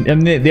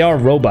 They are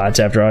robots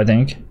after all, I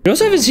think. We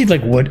also haven't seen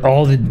like what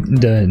all the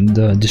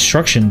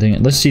destruction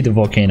thing. Let's see the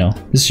volcano.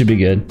 This should be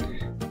good.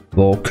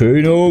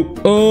 Volcano.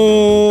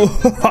 Oh,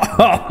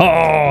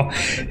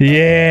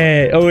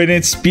 yeah. Oh, and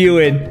it's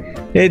spewing.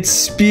 It's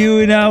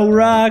spewing out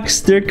rocks.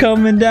 They're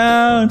coming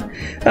down.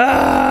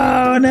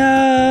 Oh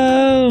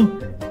no!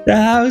 The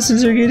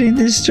houses are getting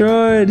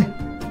destroyed.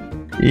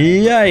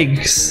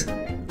 Yikes!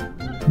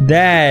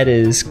 That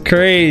is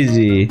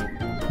crazy.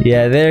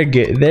 Yeah, they're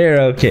good.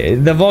 They're okay.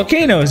 The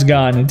volcano is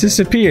gone. It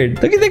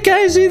disappeared. Look at the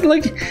guys.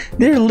 Like,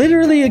 they're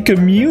literally a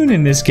commune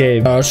in this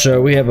game. Oh, sir,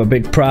 we have a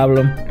big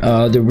problem.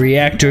 The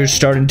reactor's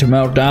starting to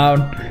melt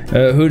down.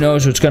 Who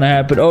knows what's gonna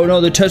happen? Oh no,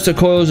 the Tesla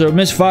coils are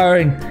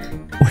misfiring.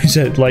 What is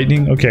that?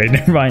 Lightning? Okay,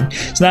 never mind.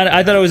 It's not.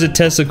 I thought it was a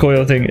Tesla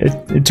coil thing.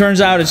 It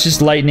turns out it's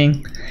just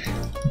lightning.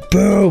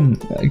 Boom.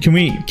 Can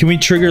we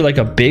trigger like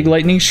a big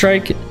lightning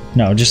strike?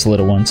 No, just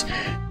little ones.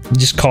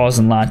 Just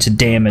causing lots of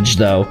damage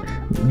though.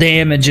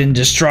 Damage and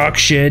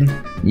destruction.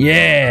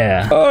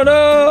 Yeah. Oh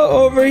no,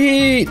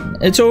 overheat.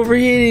 It's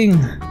overheating.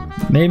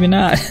 Maybe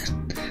not.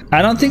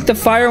 I don't think the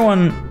fire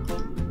one.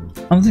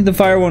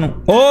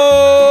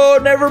 Oh,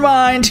 never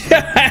mind.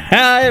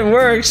 It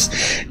works.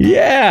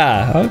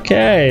 Yeah.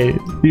 Okay.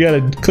 You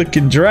gotta click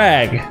and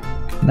drag.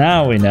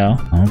 Now we know.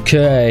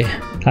 Okay.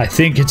 I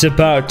think it's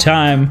about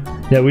time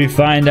that we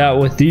find out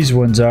what these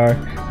ones are.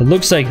 It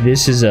looks like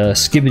this is a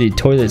skibbity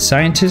toilet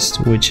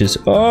scientist, which is,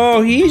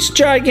 oh, he's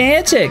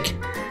gigantic.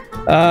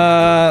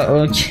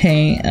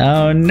 Okay.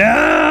 Oh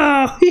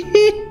no.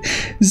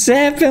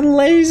 Zapping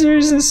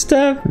lasers and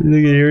stuff. Look,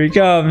 here he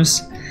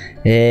comes.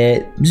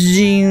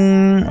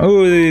 Zing.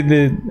 Oh,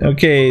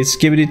 okay,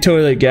 skibbity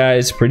toilet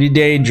guys, pretty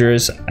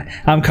dangerous.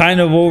 I'm kind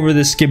of over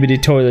the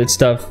skibbity toilet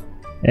stuff.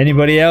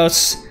 Anybody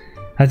else?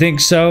 I think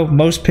so.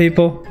 Most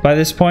people by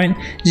this point.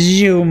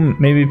 Zoom.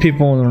 Maybe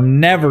people are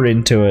never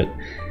into it.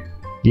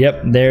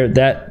 Yep, there.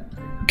 That.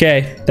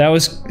 Okay, that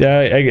was.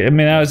 I mean,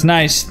 that was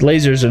nice.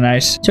 Lasers are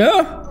nice.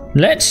 So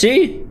let's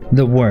see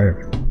the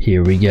worm.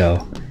 Here we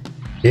go.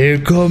 Here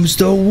comes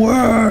the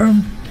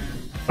worm.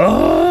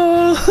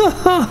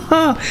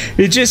 Oh,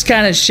 it just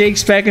kind of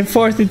shakes back and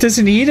forth. It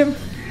doesn't eat him.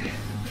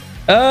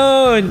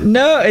 Oh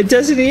no, it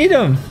doesn't eat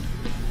him.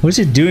 What's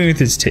it doing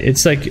with its tail?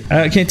 It's like,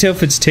 I can't tell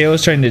if its tail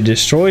is trying to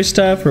destroy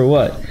stuff or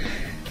what.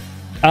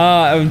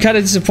 I'm kind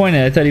of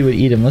disappointed. I thought he would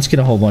eat him. Let's get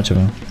a whole bunch of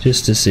them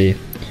just to see.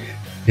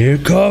 Here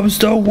comes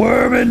the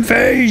worm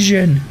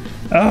invasion.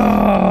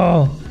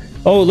 Oh,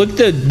 look,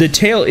 the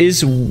tail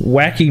is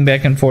whacking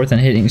back and forth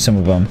and hitting some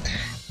of them.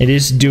 It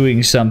is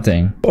doing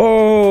something.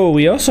 Oh,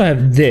 we also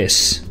have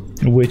this,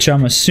 which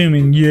I'm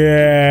assuming,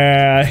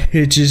 yeah,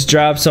 it just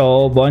drops a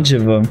whole bunch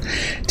of them.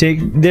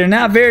 They're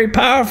not very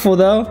powerful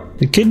though.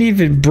 They couldn't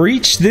even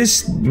breach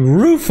this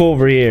roof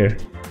over here.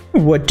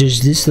 What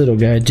does this little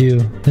guy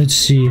do? Let's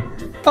see.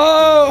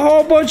 Oh, a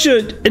whole bunch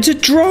of, it's a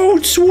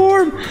drone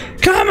swarm.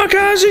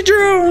 Kamikaze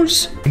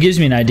drones. It gives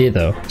me an idea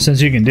though,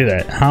 since you can do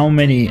that. How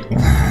many?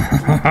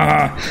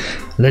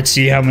 Let's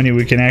see how many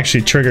we can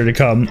actually trigger to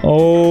come.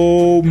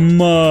 Oh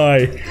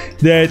my,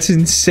 that's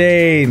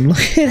insane.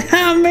 Look at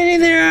how many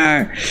there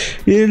are.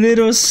 A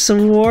little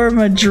swarm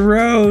of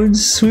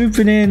drones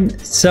swooping in.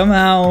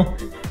 Somehow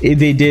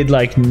they did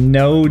like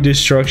no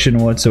destruction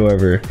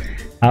whatsoever.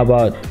 How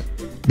about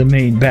the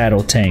main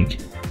battle tank?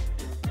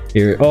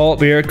 Here, oh,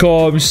 here it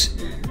comes.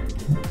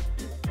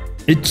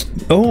 It's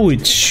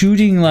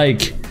shooting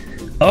like,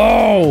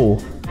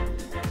 oh,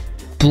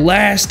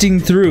 blasting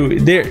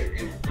through.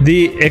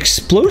 The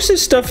explosive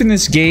stuff in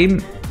this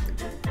game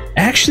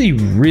actually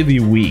really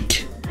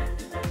weak.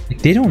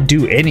 Like, they don't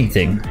do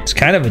anything. It's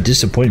kind of a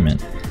disappointment.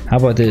 How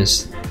about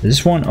this?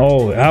 This one,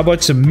 oh, how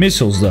about some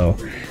missiles though?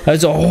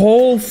 That's a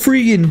whole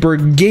freaking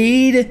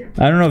brigade.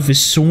 I don't know if it's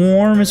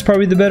swarm is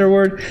probably the better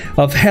word,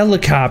 of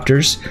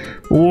helicopters.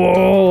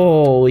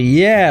 Whoa,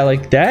 yeah,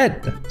 like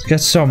that. It's got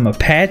some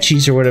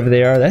Apaches or whatever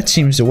they are. That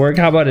seems to work.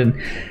 How about a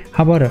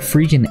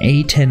freaking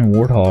A-10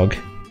 Warthog?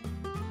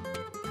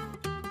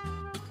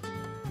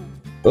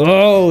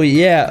 Oh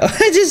yeah,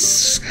 I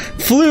just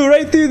flew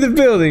right through the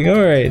building.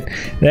 All right,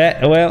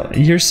 well,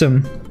 here's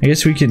some. I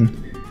guess we can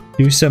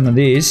do some of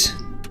these.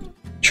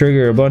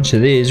 Trigger a bunch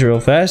of these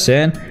real fast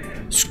and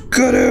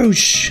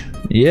skadoosh.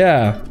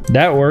 Yeah,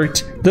 that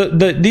worked.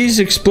 These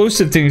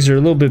explosive things are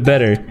a little bit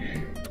better.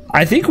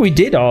 I think we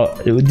did all.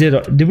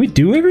 Did we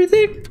do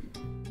everything?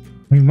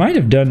 We might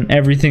have done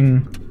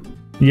everything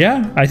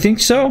Yeah, I think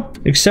so.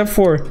 Except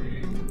for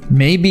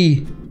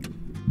maybe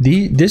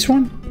this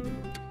one.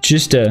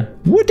 Just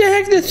what the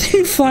heck? The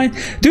thing flying,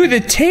 dude.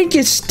 The tank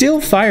is still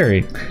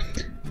firing.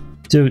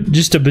 So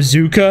just a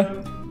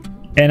bazooka,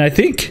 and I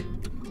think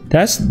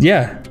that's I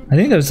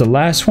think that was the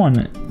last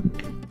one.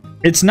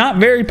 It's not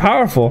very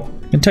powerful.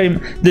 I can tell you,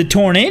 the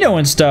tornado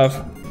and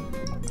stuff.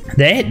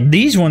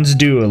 These ones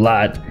do a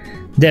lot.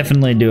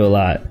 Definitely do a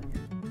lot.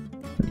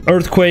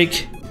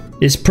 Earthquake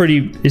is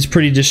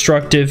pretty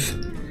destructive.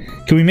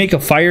 Can we make a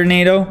fire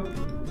NATO?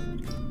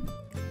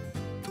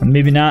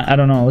 Maybe not. I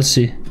don't know. Let's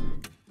see.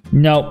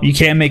 No, you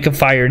can't make a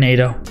fire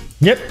NATO.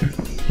 Yep,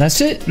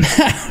 that's it.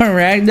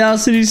 Ragdoll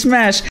City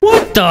Smash.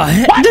 What the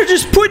heck? They're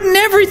just putting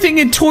everything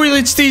in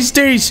toilets these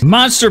days.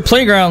 Monster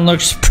Playground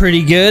looks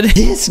pretty good.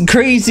 This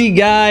crazy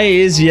guy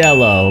is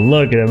yellow.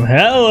 Look at him.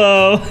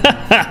 Hello.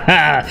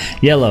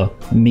 Yellow.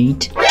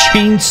 Meat.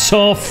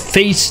 Chainsaw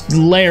faced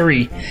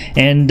Larry.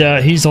 And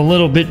he's a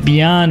little bit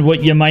beyond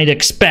what you might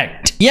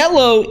expect.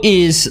 Yellow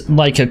is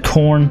like a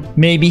corn.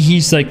 Maybe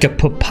he's like a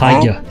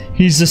papaya.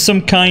 He's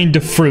some kind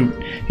of fruit.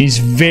 He's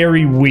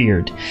very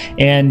weird.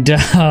 And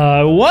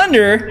I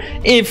wonder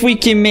if we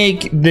can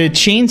make the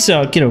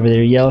chainsaw. Get over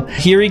there, Yellow.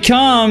 Here he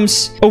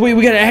comes. Oh, wait,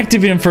 we gotta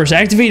activate him first.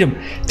 Activate him.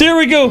 There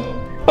we go.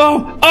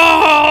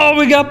 Oh,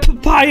 we got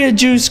papaya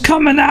juice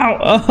coming out.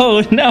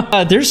 Oh,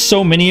 no. There's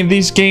so many of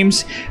these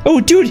games. Oh,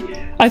 dude.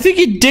 I think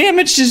he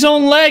damaged his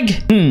own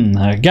leg.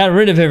 I got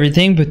rid of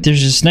everything, but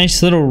there's this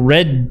nice little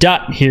red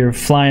dot here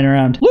flying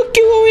around. Look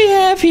at what we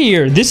have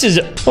here. This is...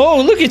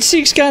 Oh, look at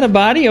Seek's got a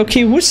body.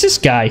 Okay, what's this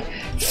guy?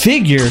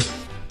 Figure.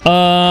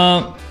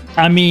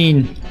 I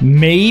mean,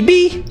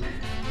 maybe?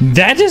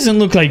 That doesn't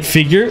look like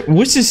Figure.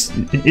 What's this?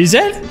 Is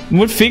that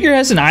what Figure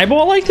has an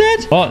eyeball like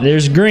that? Oh,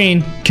 there's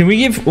green. Can we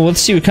give... Well,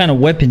 let's see what kind of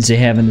weapons they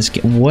have in this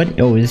game. What?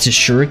 Oh, it's a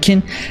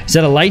shuriken? Is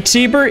that a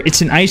lightsaber?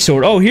 It's an ice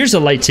sword. Oh, here's a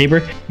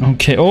lightsaber.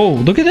 Okay. Oh,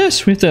 look at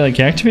this. We have to,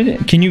 like, activate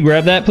it. Can you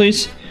grab that,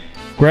 please?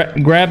 Grab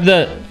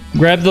the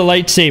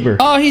lightsaber.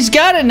 Oh, he's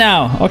got it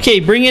now.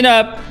 Okay, bring it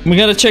up. We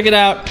gotta check it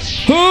out.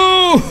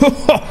 Ooh!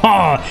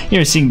 You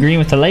ever seen green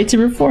with a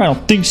lightsaber before? I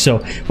don't think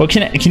so. Well,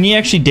 can he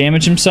actually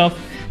damage himself?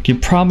 Could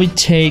probably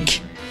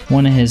take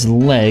one of his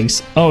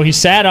legs. Oh, he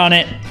sat on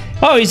it.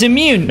 Oh, he's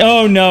immune.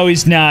 Oh, no,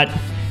 he's not.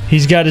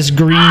 He's got his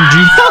green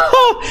juice.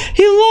 Oh,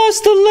 he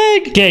lost the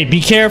leg. Okay, be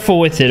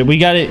careful with it.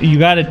 You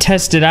gotta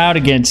test it out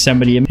against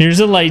somebody. Here's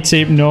a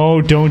lightsaber.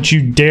 No, don't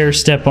you dare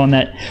step on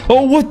that.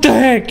 Oh, what the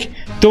heck?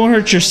 Don't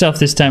hurt yourself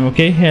this time,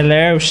 okay?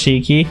 Hello,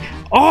 Shiki.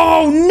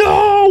 Oh,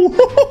 no!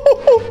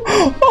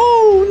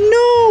 Oh,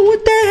 no!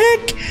 What the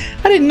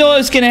heck? I didn't know it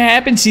was gonna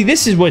happen. See,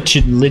 this is what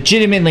should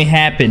legitimately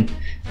happen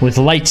with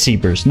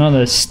lightsabers. None of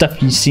the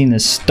stuff you see in the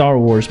Star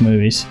Wars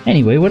movies.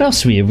 Anyway, what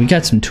else do we have? We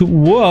got some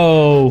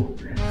Whoa!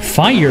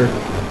 Fire!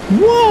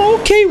 Whoa!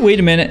 Okay,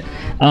 wait a minute.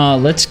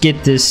 Let's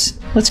get this.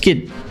 Let's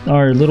get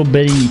our little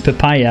bitty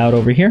papaya out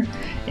over here.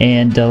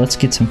 And let's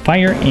get some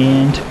fire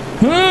and...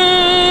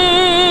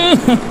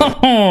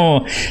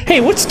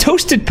 Hey, what's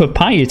toasted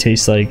papaya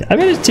taste like? I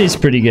bet it tastes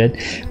pretty good.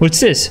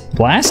 What's this?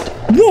 Blast?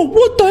 Whoa,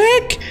 what the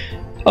heck?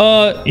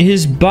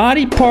 His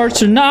body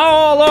parts are now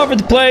all over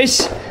the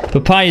place.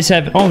 Papayas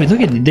have... Oh,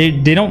 look at it.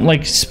 They don't,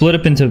 like, split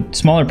up into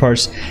smaller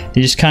parts.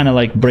 They just kind of,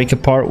 like, break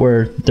apart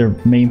where their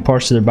main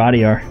parts of their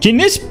body are. Can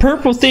this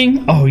purple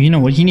thing... Oh, you know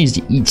what? He needs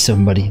to eat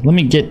somebody.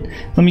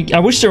 I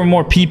wish there were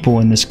more people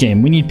in this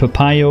game. We need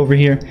papaya over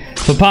here.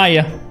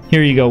 Papaya.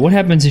 Here you go. What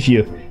happens if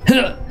you...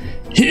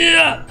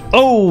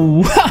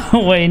 Oh,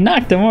 wait,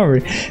 knocked him over.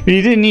 But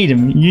you didn't need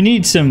him. You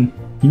need some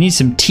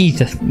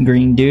teeth,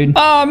 green dude.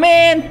 Oh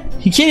man,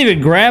 he can't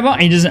even grab on.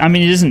 He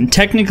doesn't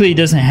technically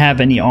have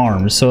any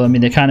arms. So I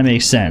mean, that kind of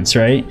makes sense,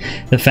 right?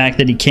 The fact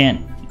that he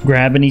can't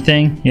grab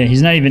anything. Yeah,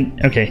 he's not even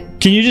okay.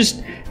 Can you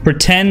just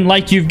pretend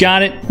like you've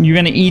got it? You're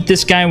gonna eat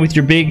this guy with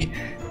your big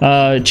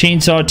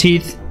chainsaw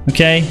teeth.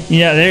 Okay.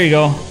 Yeah, there you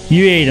go.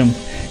 You ate him.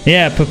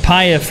 Yeah,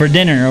 papaya for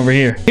dinner over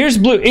here. Here's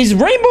Blue. Is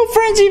Rainbow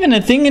Friends even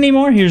a thing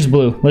anymore? Here's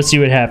Blue. Let's see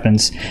what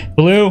happens.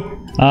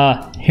 Blue,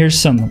 here's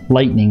some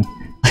lightning.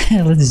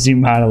 Let's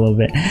zoom out a little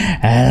bit.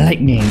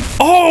 Lightning.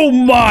 Oh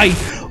my!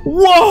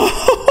 Whoa!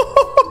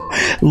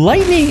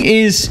 Lightning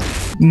is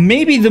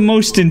maybe the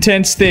most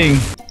intense thing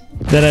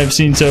that I've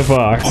seen so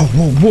far. Oh,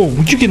 whoa,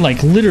 whoa. You can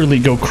like literally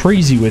go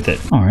crazy with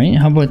it. All right,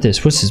 how about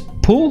this? What's this?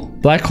 Pool?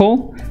 Black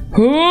hole?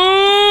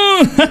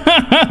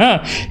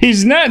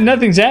 He's not,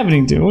 nothing's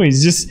happening to him.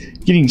 He's just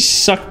getting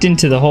sucked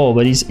into the hole,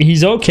 but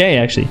he's okay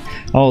actually.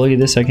 Oh, look at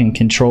this. I can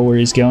control where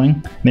he's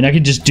going. I mean, I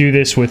could just do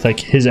this with like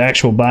his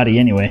actual body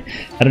anyway.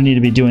 I don't need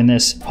to be doing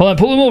this. Hold on,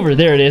 pull him over.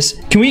 There it is.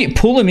 Can we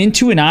pull him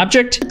into an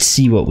object? Let's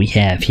see what we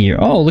have here.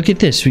 Oh, look at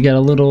this. We got a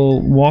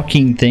little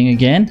walking thing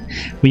again.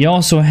 We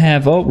also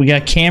have, oh, we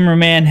got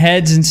cameraman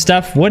heads and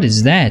stuff. What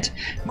is that?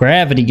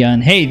 Gravity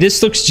gun. Hey,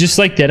 this looks just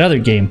like that other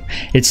game.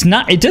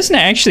 It doesn't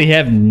actually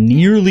have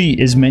nearly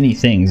as many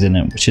things in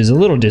it, which is a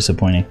little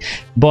disappointing.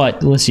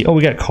 But let's see. Oh,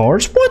 we got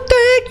cars. What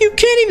the heck? You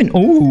can't even.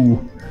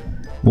 Ooh.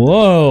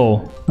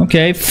 Whoa.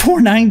 Okay,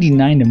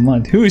 $4.99 a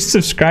month. Who is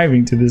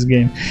subscribing to this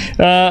game?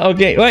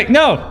 Okay, wait,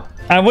 no.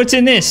 What's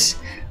in this?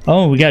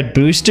 Oh, we got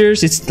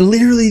boosters. It's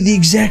literally the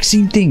exact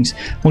same things.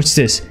 What's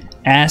this?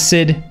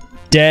 Acid,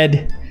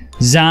 dead,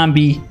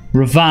 zombie,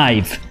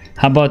 revive.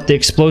 How about the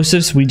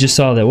explosives? We just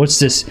saw that. What's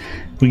this?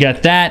 We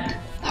got that.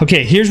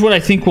 Okay, here's what I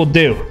think we'll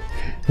do.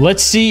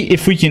 Let's see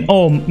if we can...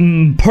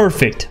 Oh,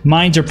 perfect.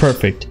 Mines are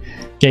perfect.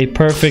 Okay,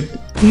 perfect.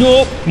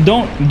 Nope.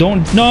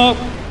 Don't. Nope.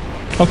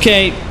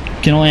 Okay,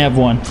 can only have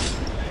one.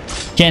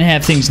 Can't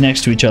have things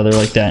next to each other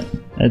like that.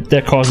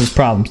 That causes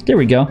problems. There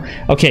we go.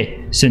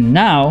 Okay, so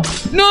now...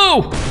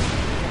 No!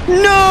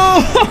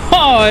 No!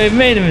 I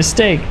made a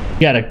mistake.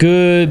 Got a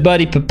good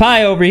buddy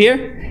Papaya over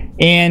here.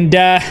 And,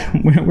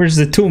 where's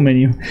the tool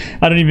menu?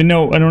 I don't even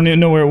know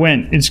where it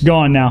went. It's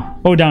gone now.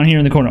 Oh, down here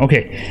in the corner.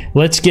 Okay,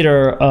 let's get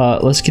our,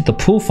 let's get the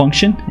pull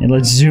function. And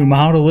let's zoom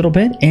out a little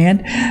bit.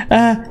 And,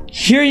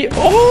 here you...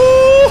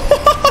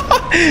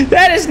 Oh!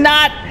 That is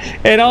not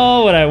at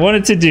all what I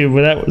wanted to do.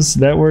 But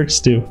that works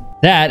too.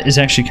 That is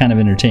actually kind of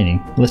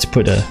entertaining. Let's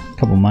put a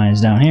couple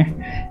mines down here.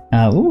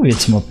 We'll get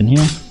some up in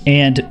here.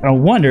 And I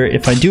wonder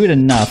if I do it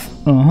enough.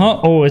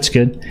 Oh, it's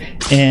good.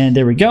 And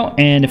there we go.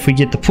 And if we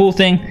get the pool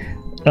thing,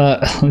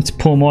 let's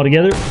pull them all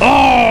together.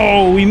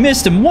 Oh, we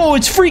missed him. Whoa,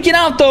 it's freaking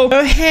out though.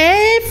 Oh,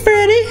 hey,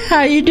 Freddy.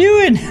 How you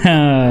doing?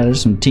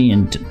 There's some tea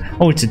and...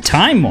 Oh, it's a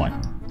time one.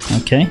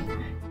 Okay.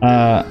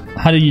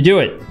 How do you do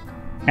it?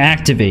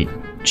 Activate.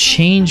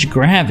 Change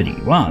gravity.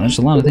 Wow, there's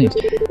a lot of things.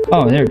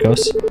 Oh, there it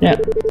goes. Yeah.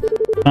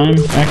 Time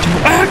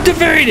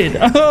activated.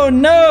 Oh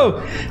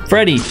no,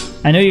 Freddy,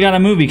 I know you got a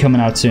movie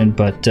coming out soon,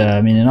 but I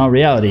mean, in all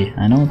reality,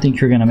 I don't think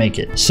you're gonna make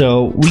it.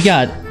 So we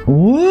got...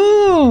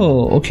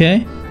 Whoa,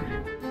 okay.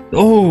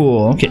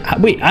 Oh, okay.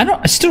 Wait,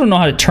 I still don't know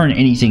how to turn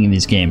anything in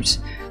these games.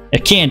 I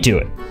can't do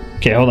it.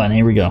 Okay, hold on.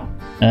 Here we go.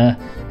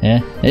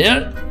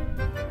 Yeah.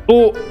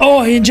 Oh,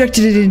 I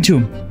injected it into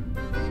him.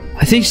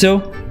 I think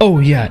so. Oh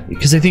yeah,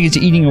 because I think it's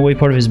eating away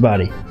part of his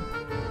body.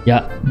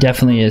 Yeah,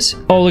 definitely is.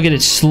 Oh, look at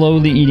it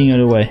slowly eating it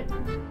away.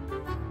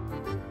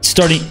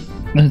 Starting.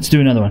 Let's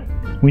do another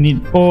one. We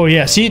need... Oh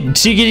yeah, see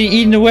getting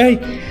eaten away?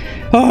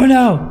 Oh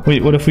no.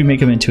 Wait, what if we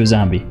make him into a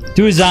zombie?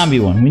 Do a zombie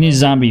one. We need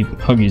zombie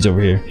huggies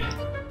over here.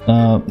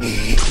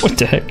 What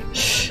the heck?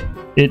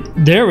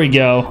 There we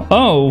go.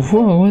 Oh,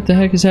 whoa, what the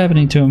heck is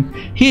happening to him?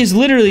 He is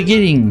literally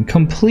getting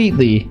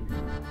completely...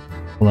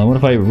 Hold on, what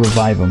if I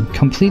revive him?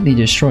 Completely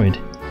destroyed.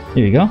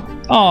 There you go.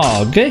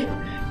 Oh, good.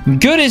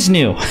 Good as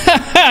new.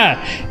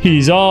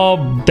 He's all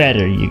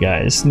better, you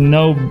guys.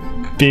 No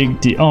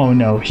big deal. Oh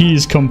no,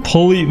 he's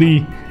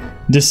completely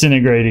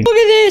disintegrating. Look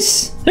at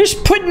this. They're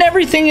just putting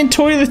everything in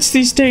toilets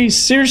these days.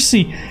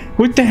 Seriously,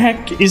 what the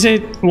heck is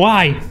it?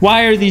 Why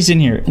are these in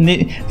here? And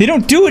they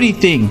don't do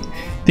anything.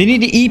 They need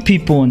to eat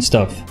people and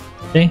stuff.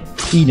 Okay,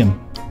 eat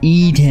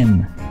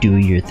him. Do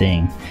your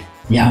thing.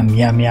 Yum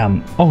yum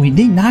yum. Oh,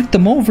 they knocked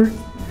him over.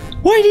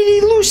 Why did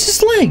he lose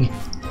his leg?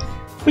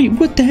 Wait,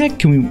 what the heck?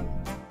 Can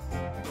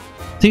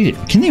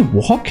they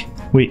walk?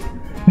 Wait,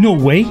 no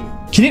way.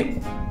 Can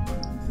it?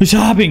 It's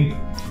hopping.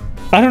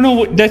 I don't know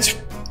what. That's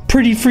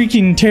pretty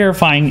freaking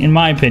terrifying, in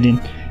my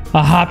opinion.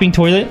 A hopping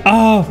toilet.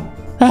 Oh,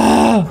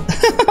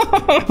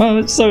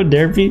 it's so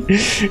derpy.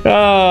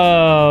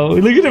 Oh,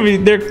 look at him.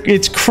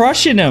 It's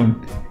crushing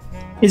him.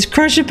 It's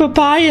crushing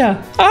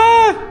Papaya.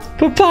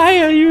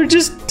 Papaya, you're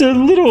just a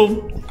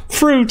little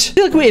fruit. I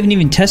feel like we haven't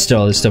even tested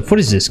all this stuff. What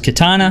is this?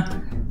 Katana.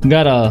 We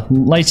got a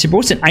lightsaber.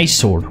 What's an ice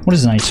sword? What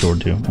does an ice sword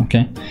do?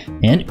 Okay.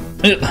 And...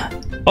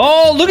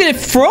 oh, look at it.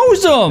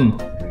 Froze him.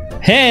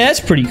 Hey, that's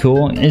pretty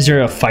cool. Is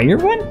there a fire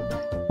one?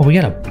 Oh, we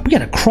got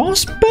a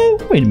crossbow?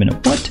 Wait a minute.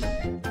 What?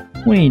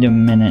 Wait a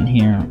minute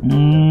here.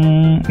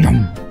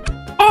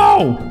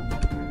 Oh!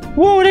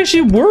 Whoa, it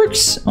actually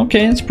works.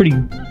 Okay, that's pretty...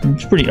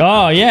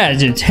 Oh, yeah.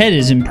 Its head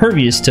is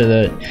impervious to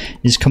the...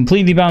 Is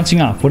completely bouncing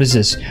off. What is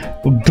this?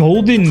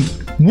 Golden...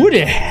 What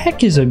the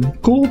heck is a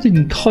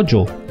golden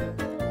cudgel?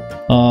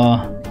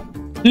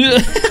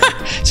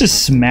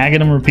 Just smacking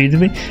them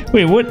repeatedly.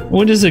 Wait,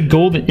 what is a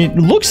golden? It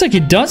looks like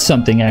it does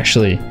something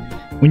actually.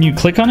 When you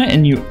click on it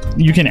and you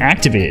can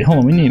activate it.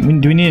 Hold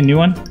on, do we need a new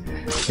one?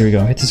 Here we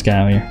go. Hit this guy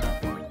out here.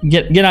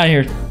 Get out of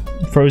here,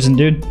 frozen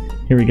dude.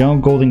 Here we go.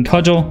 Golden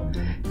cudgel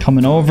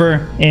coming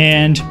over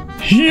and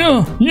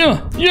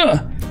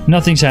yeah.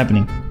 Nothing's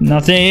happening.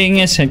 Nothing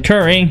is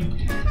occurring.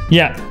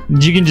 Yeah,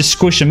 you can just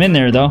squish them in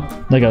there though,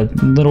 like a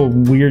little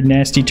weird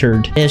nasty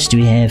turd. What else do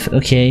we have?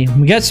 Okay,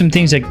 we got some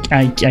things that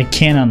I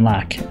can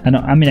unlock.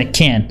 I mean I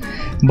can,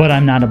 but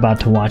I'm not about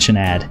to watch an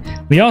ad.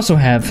 We also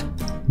have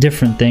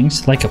different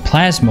things like a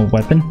plasma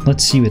weapon.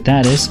 Let's see what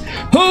that is.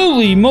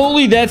 Holy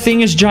moly, that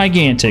thing is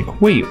gigantic.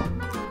 Wait,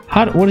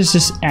 what is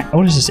this?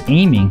 What is this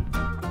aiming?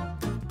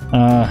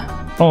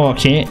 Oh,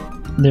 okay.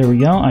 There we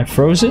go. I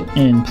froze it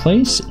in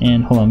place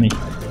and hold on me.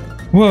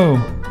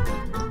 Whoa.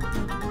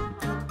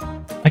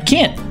 I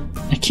can't,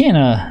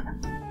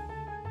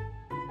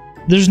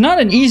 there's not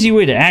an easy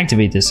way to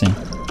activate this thing.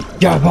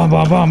 Yeah, boom.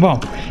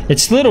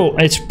 It's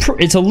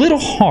a little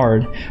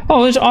hard.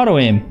 Oh, there's auto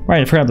aim.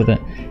 Right, I forgot about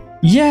that.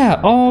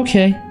 Yeah, oh,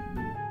 okay.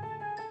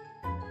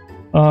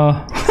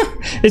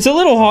 It's a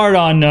little hard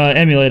on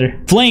emulator.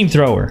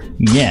 Flamethrower.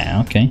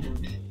 Yeah, okay.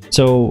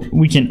 So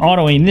we can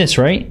auto aim this,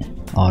 right?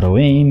 Auto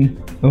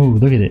aim. Oh,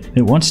 look at it.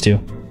 It wants to.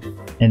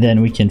 And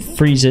then we can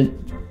freeze it.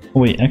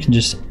 Oh, wait, I can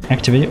just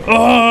activate it.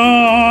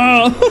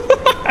 Oh!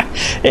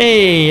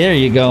 Hey, there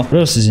you go. What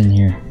else is in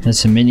here?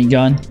 That's a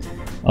minigun.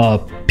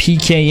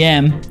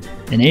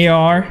 PKM. An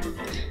AR.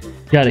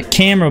 Got a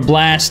camera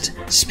blast.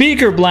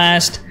 Speaker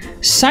blast.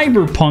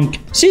 Cyberpunk.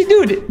 See,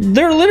 dude,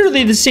 they're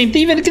literally the same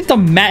thing. Even get the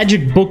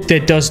magic book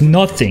that does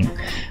nothing.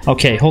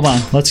 Okay, hold on.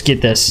 Let's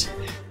get this.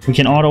 We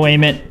can auto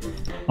aim it.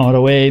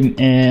 Auto aim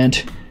and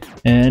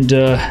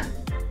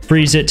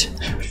freeze it.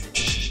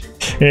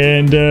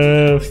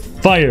 And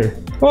fire.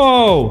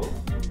 Oh,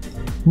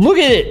 look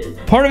at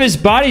it. Part of his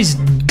body's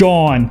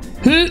gone.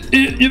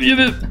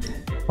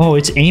 Oh,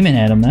 it's aiming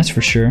at him, that's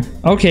for sure.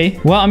 Okay,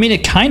 well, I mean,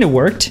 it kind of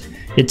worked.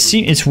 It's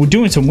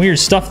doing some weird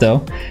stuff,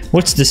 though.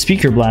 What's the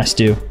speaker blast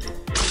do?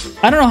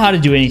 I don't know how to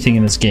do anything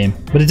in this game,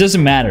 but it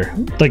doesn't matter.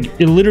 Like,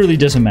 it literally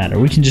doesn't matter.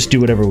 We can just do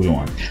whatever we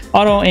want.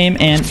 Auto aim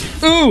and...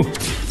 Ooh!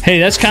 Hey,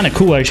 that's kind of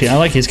cool, actually. I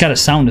like it. It's got a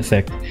sound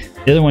effect.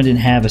 The other one didn't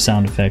have a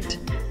sound effect.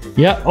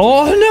 Yeah.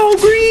 Oh, no!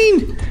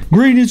 Green!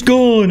 Green is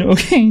gone.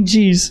 Okay,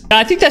 jeez.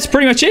 I think that's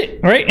pretty much it,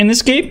 right? In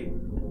this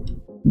game?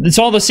 It's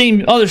all the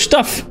same other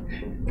stuff,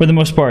 for the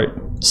most part.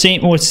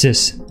 Same... What's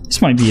this?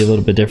 This might be a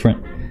little bit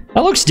different.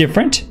 That looks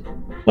different.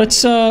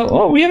 Let's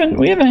oh, we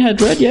haven't had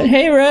Red yet.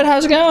 Hey Red,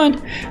 how's it going?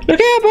 Look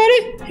out,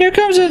 buddy. Here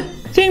comes a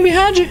thing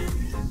behind you.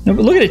 No,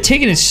 but look at it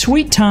taking its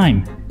sweet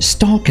time.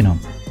 Stalking him.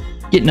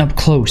 Getting up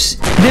close.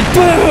 And then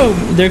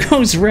boom! There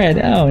goes Red.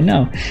 Oh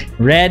no.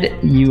 Red,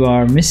 you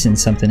are missing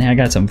something. Hey, I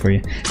got something for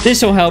you.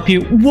 This will help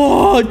you.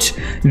 What?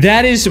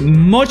 That is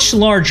much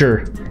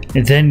larger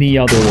than the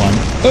other one.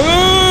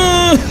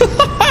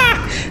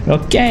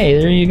 Okay,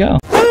 there you go.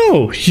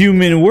 Oh,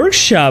 Human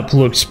Workshop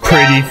looks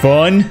pretty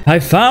fun. I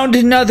found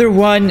another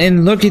one,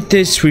 and look at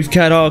this. We've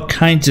got all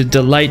kinds of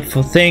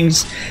delightful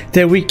things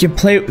that we can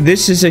play.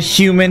 This is a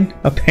human,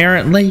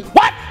 apparently.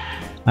 What?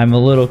 I'm a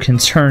little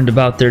concerned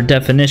about their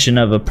definition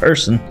of a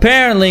person.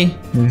 Apparently,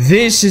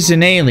 this is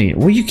an alien.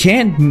 Well, you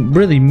can't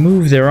really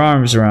move their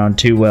arms around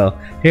too well.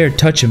 Here,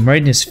 touch him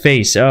right in his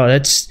face. Oh,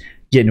 that's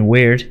getting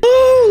weird.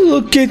 Oh,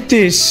 look at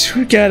this.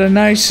 We got a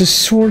nice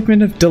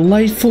assortment of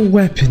delightful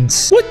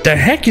weapons. What the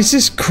heck is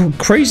this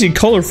crazy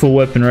colorful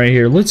weapon right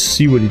here? Let's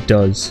see what it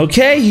does.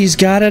 Okay, he's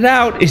got it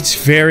out.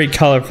 It's very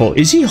colorful.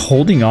 Is he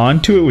holding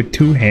on to it with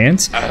two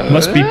hands?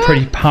 Must be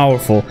pretty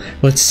powerful.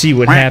 Let's see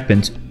what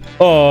happens.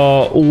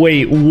 Oh,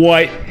 wait,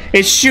 what?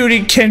 It's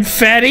shooting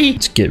confetti?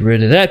 Let's get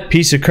rid of that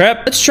piece of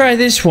crap. Let's try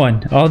this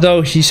one.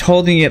 Although he's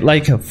holding it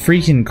like a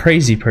freaking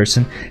crazy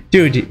person.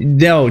 Dude,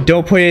 no,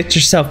 don't point it at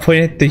yourself. Point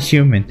it at the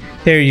human.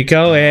 There you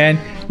go, and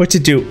what's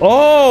it do?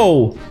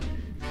 Oh!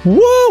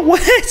 Whoa,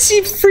 what is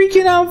he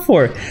freaking out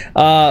for?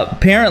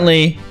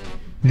 Apparently,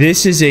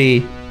 this is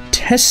a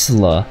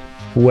Tesla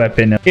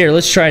weapon. Here,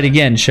 let's try it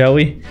again, shall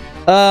we?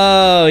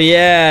 Oh,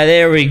 yeah,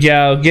 there we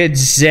go. Get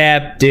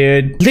zapped,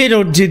 dude.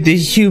 Little did the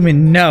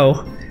human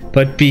know,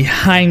 but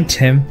behind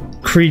him,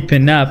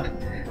 creeping up,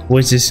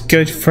 was his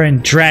good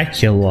friend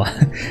Dracula.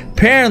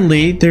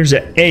 Apparently, there's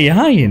an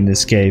AI in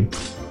this game.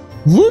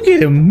 Look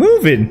at him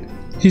moving.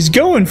 He's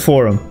going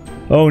for him.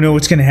 Oh, no,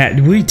 what's gonna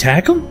happen? Will he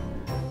attack him?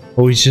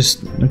 Oh, he's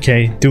just,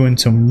 okay, doing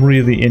some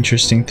really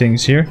interesting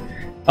things here.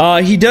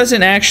 He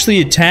doesn't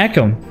actually attack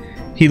him.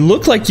 He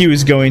looked like he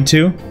was going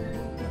to.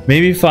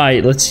 Maybe if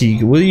I, let's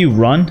see, will you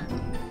run?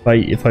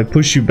 If I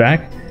push you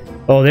back?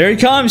 Oh, there he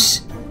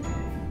comes!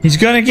 He's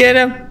gonna get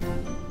him!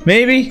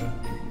 Maybe?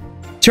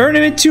 Turn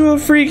him into a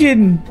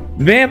freaking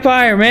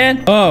vampire,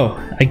 man! Oh,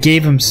 I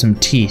gave him some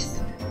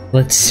teeth.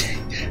 Let's see.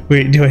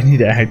 Wait, do I need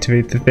to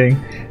activate the thing?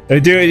 Oh,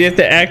 do you have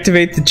to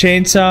activate the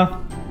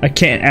chainsaw? I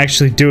can't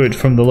actually do it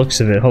from the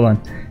looks of it. Hold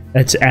on.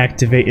 Let's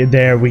activate it.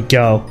 There we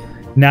go.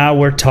 Now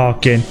we're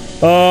talking.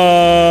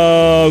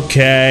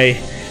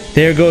 Okay.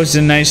 There goes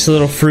the nice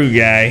little fruit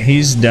guy.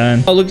 He's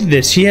done. Oh, look at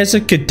this. He has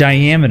like a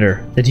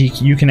diameter that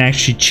you can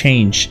actually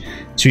change,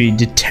 so he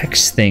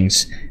detects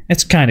things.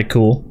 That's kind of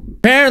cool.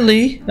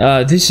 Apparently,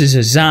 this is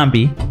a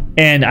zombie,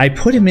 and I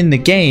put him in the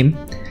game,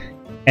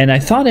 and I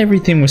thought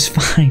everything was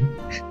fine,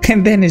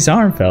 and then his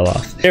arm fell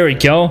off. There we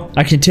go.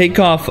 I can take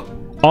off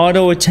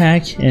auto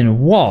attack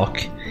and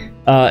walk,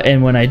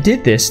 and when I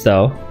did this,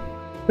 though,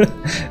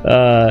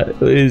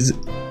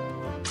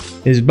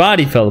 his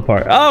body fell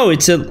apart. Oh,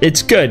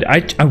 it's good.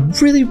 I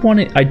really want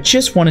to. I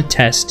just want to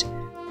test.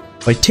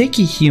 If I take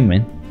a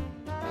human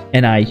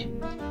and I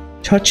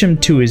touch him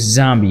to his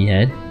zombie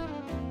head,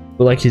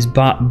 but like his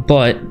butt,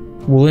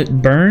 will it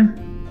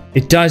burn?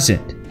 It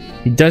doesn't.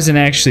 It doesn't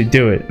actually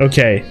do it.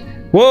 Okay.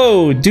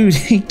 Whoa, dude,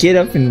 get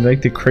up in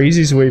like the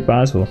craziest way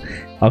possible.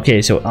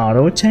 Okay, so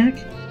auto attack,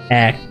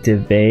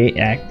 activate,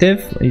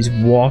 active. He's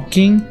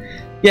walking.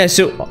 Yeah,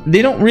 so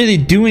they don't really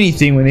do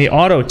anything when they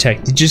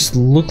auto-attack. They just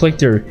look like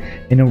they're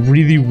in a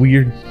really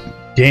weird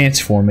dance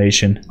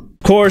formation.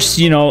 Of course,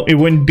 you know, it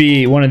wouldn't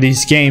be one of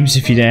these games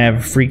if you didn't have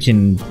a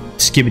freaking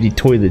skibbity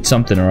toilet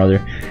something or other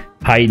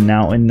hiding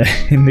out in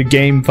the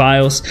game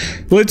files.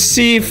 Let's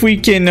see if we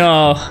can,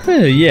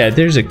 yeah,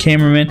 there's a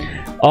cameraman.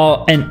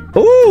 And,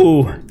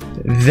 ooh,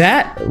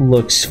 that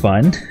looks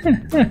fun.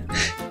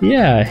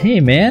 Yeah, hey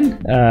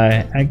man,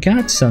 I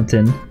got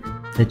something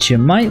that you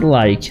might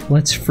like.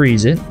 Let's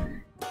freeze it.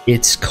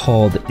 It's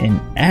called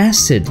an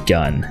acid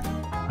gun.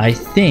 I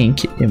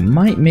think it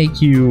might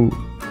make you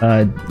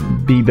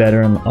be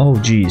better. Oh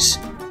geez.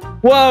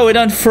 Whoa, it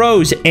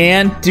unfroze.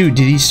 And dude,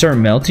 did he start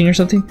melting or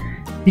something?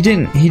 He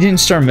didn't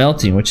start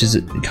melting, which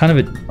is kind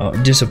of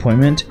a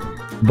disappointment.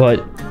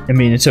 But I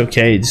mean, it's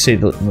okay to say.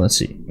 Let's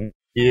see.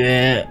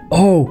 Yeah.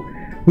 Oh,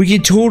 we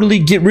can totally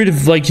get rid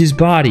of like his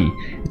body.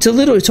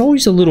 It's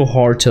always a little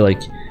hard to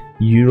like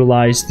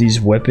utilize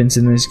these weapons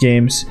in these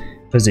games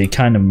because they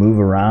kind of move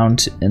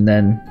around and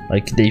then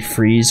like they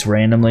freeze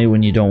randomly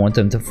when you don't want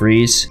them to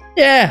freeze.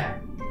 Yeah,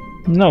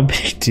 no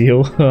big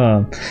deal.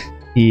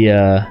 He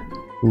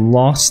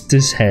lost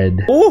his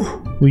head.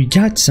 Oh, we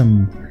got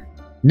some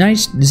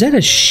nice. Is that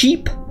a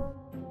sheep?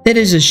 That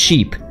is a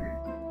sheep.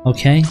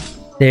 Okay,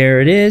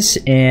 there it is,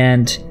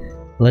 and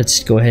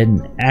let's go ahead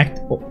and act.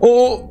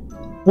 Oh,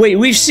 wait,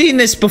 we've seen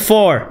this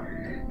before.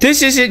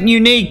 This isn't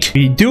unique.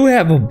 We do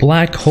have a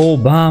black hole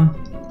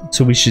bomb,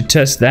 so we should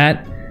test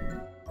that.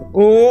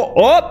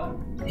 Oh,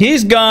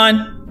 he's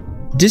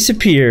gone.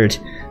 Disappeared.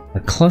 A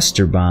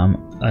cluster bomb,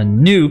 a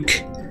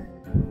nuke,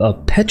 a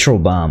petrol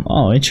bomb.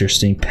 Oh,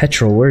 interesting.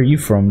 Petrol, where are you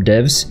from,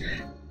 devs?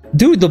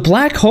 Dude, the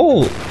black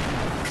hole.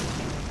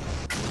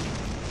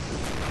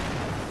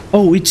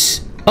 Oh,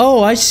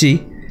 oh, I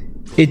see.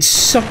 It's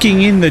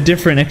sucking in the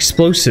different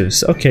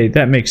explosives. Okay,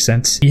 that makes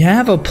sense. We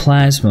have a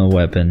plasma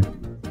weapon,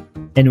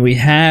 and we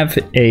have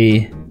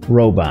a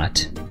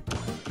robot.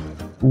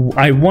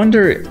 I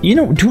wonder, you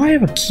know, do I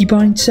have a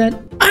keybind set?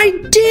 I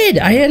did!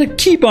 I had a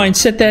keybind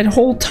set that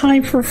whole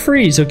time for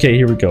freeze. Okay,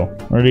 here we go.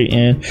 Ready,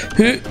 and...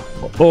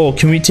 Oh,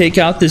 can we take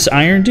out this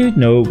iron dude?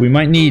 No, we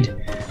might need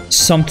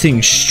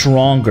something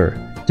stronger.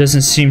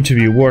 Doesn't seem to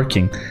be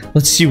working.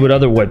 Let's see what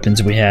other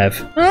weapons we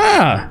have.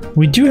 Ah!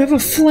 We do have a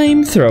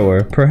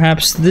flamethrower.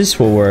 Perhaps this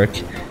will work.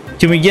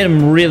 Can we get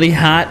him really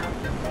hot?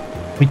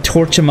 We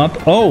torch him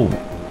up. Oh!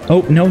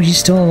 Oh, no, he's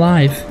still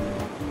alive.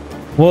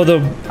 Well,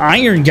 the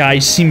iron guy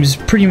seems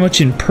pretty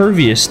much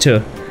impervious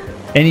to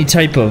any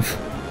type of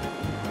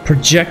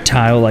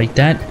projectile like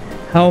that.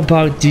 How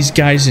about these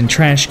guys in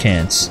trash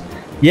cans?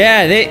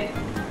 Yeah,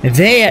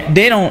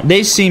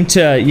 they seem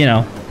to, you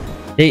know,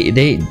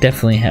 they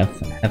definitely have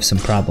some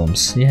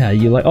problems. Yeah,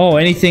 you like, oh,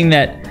 anything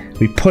that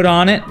we put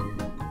on it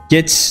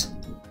gets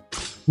a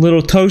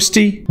little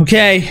toasty.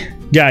 Okay,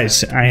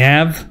 guys, I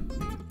have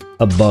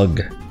a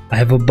bug. I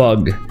have a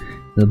bug.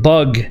 The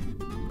bug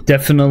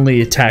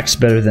definitely attacks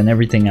better than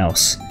everything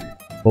else.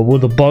 But will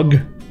the bug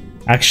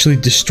actually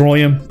destroy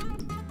him?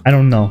 I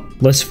don't know.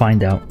 Let's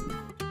find out.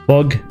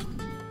 Bug,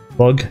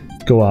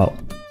 go out.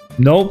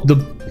 Nope,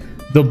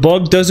 the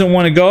bug doesn't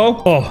want to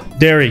go. Oh,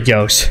 there he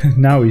goes.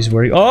 Now he's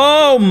worried.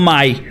 Oh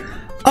my.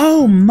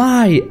 Oh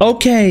my.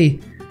 Okay.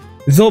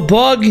 The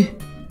bug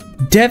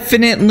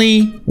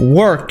definitely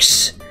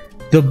works.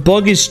 The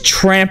bug is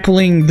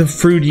trampling the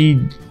fruity,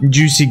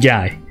 juicy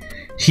guy.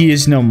 He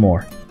is no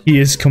more. He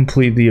is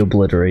completely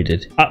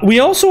obliterated. We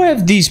also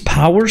have these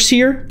powers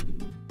here.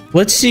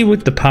 Let's see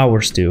what the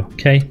powers do,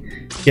 okay?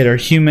 Get our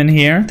human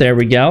here. There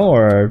we go.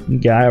 Or our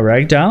guy,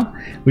 Ragdoll.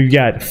 We've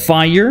got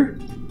fire,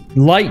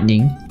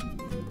 lightning,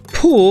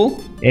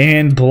 pool,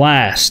 and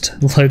blast.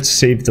 Let's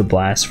save the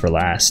blast for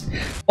last.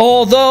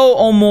 Although,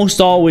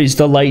 almost always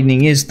the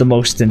lightning is the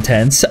most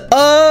intense.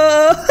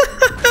 Oh,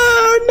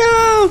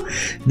 no!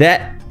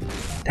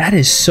 That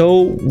is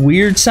so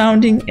weird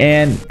sounding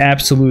and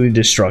absolutely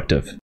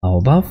destructive. How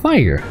about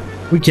fire?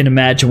 We can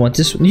imagine what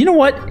this... You know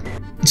what?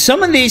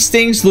 Some of these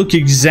things look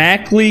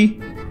exactly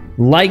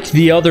like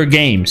the other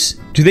games.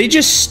 Do they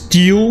just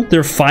steal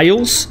their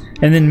files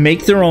and then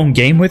make their own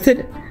game with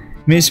it?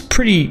 I mean, it's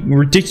pretty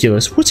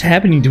ridiculous. What's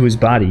happening to his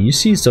body? You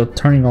see it's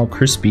turning all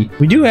crispy.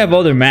 We do have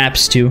other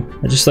maps too.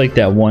 I just like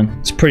that one.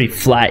 It's pretty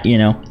flat, you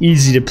know.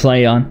 Easy to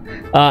play on.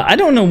 I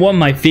don't know what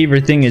my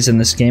favorite thing is in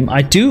this game.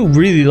 I do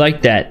really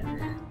like that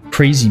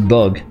crazy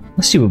bug.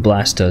 Let's see what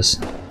Blast does.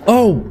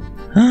 Oh!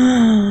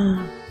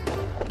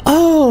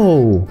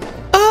 Oh!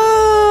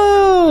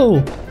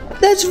 Oh!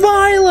 That's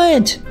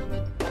violent!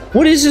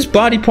 What is this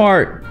body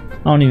part?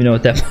 I don't even know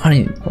what that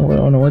body... I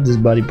don't know what this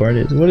body part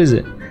is. What is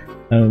it?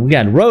 We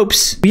got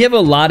ropes. We have a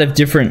lot of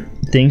different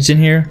things in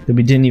here that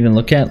we didn't even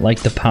look at, like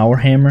the power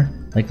hammer.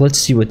 Like, let's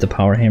see what the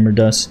power hammer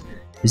does.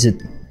 Is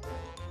it...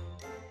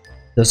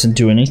 Doesn't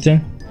do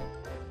anything?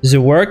 Does it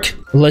work?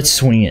 Let's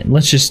swing it.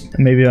 Let's just...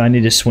 Maybe I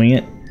need to swing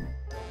it.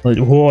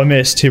 Whoa, I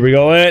missed. Here we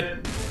go.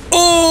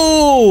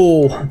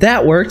 Oh!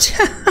 That worked.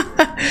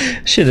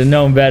 Should have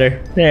known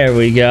better. There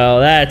we go.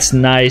 That's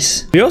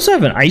nice. We also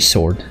have an ice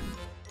sword.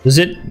 Does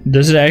it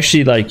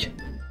actually, like,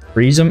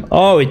 freeze him?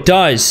 Oh, it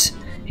does.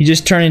 He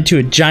just turned into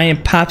a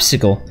giant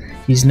popsicle.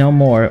 He's no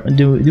more.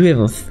 Do we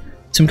have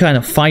some kind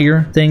of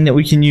fire thing that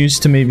we can use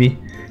to maybe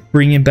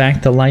bring him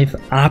back to life?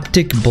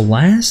 Optic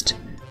blast?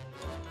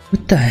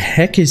 What the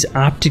heck is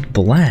optic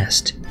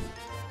blast?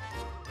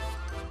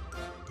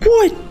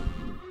 What?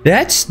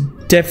 That's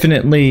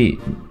definitely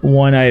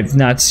one I've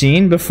not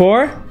seen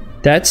before.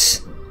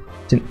 That's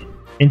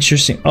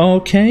Interesting.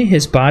 Okay,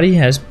 his body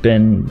has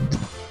been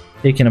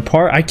taken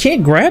apart. I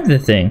can't grab the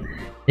thing.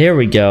 There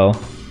we go.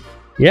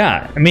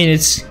 Yeah, I mean,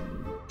 it's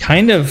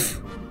kind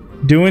of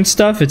doing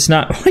stuff. It's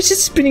not... Why is it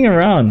spinning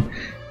around?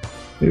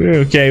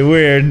 Okay,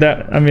 weird.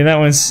 That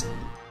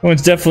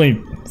one's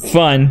definitely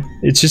fun.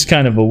 It's just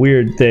kind of a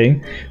weird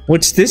thing.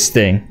 What's this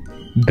thing?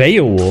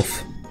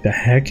 Beowulf. The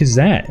heck is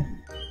that?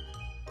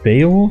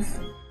 Beowulf?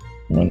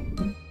 What?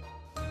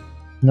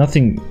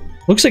 Nothing.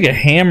 Looks like a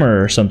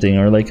hammer or something,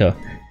 or like a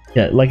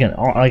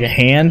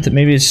hand.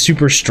 Maybe it's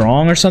super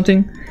strong or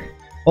something.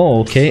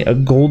 Oh, okay. A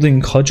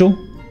golden cudgel.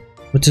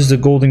 What does the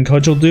golden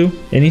cudgel do?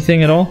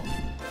 Anything at all?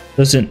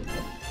 Doesn't.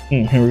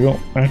 Here we go.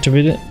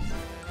 Activate it.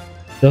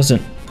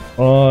 Doesn't.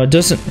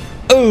 Doesn't.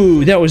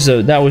 Oh, that was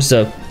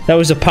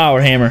a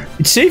power hammer.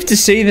 It's safe to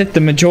say that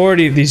the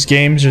majority of these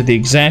games are the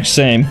exact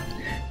same.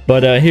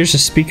 But here's a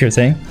speaker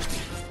thing.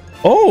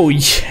 Oh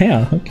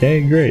yeah.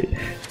 Okay, great.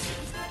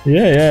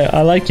 Yeah,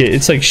 I like it.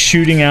 It's like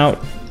shooting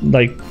out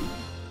like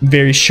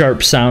very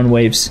sharp sound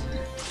waves.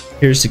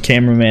 Here's the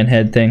cameraman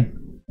head thing.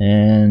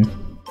 And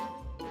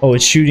oh,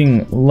 it's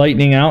shooting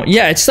lightning out.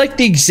 Yeah, it's like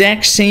the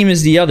exact same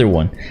as the other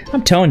one.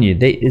 I'm telling you,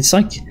 it's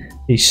like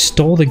they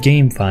stole the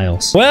game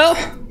files. Well,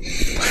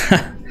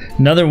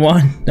 another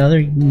one,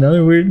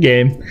 another weird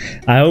game.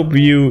 I hope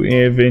you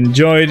have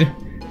enjoyed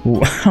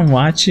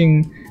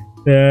watching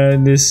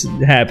this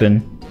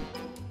happen.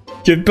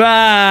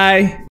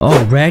 Goodbye!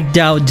 Oh,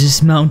 Ragdoll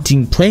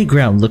Dismounting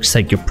Playground looks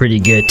like a pretty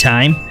good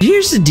time.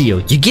 Here's the deal.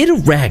 You get a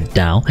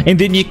Ragdoll, and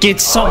then you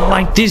get something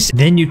like this.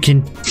 Then you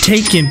can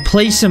take and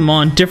place them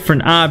on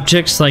different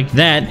objects like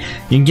that.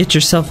 You can get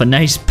yourself a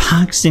nice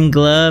boxing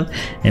glove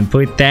and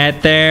put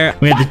that there.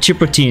 We have the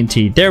chipper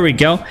TNT. There we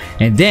go.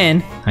 And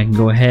then I can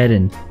go ahead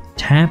and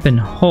tap and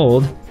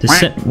hold to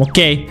set.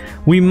 Okay,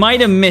 we might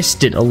have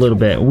missed it a little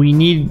bit. We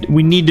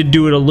need to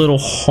do it a little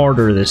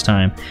harder this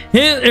time.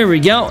 There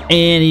we go,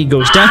 and he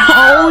goes down.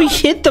 Oh, he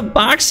hit the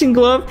boxing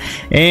glove,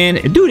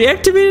 and dude,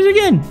 activated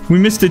again. We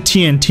missed the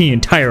TNT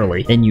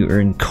entirely. And you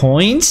earn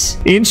coins,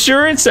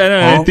 insurance. I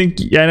don't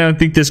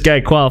think this guy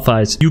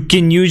qualifies. You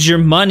can use your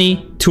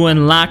money to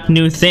unlock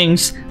new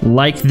things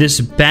like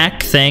this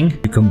back thing.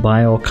 You can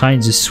buy all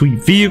kinds of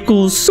sweet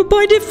vehicles. So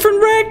buy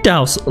different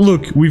ragdolls.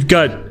 Look, we've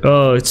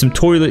got some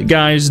toilet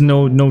guys.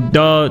 No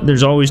duh.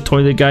 There's always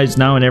toilet guys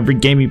now in every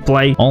game you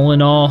play. All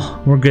in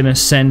all, we're gonna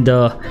send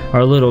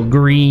our little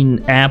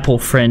green apple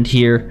friend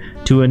here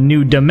to a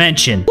new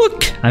dimension.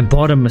 Look, I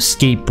bought him a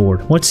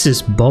skateboard. What's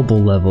this bubble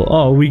level?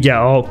 Oh,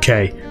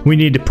 okay. We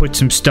need to put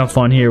some stuff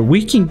on here.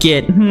 We can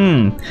get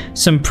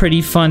some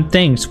pretty fun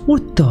things.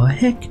 What the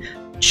heck?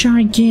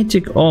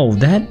 Gigantic. Oh,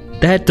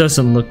 that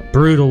doesn't look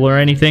brutal or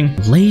anything.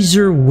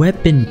 Laser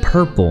weapon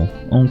purple.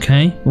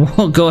 Okay,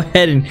 we'll go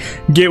ahead and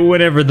get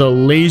whatever the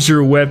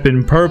laser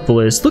weapon purple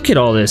is. Look at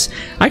all this.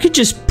 I could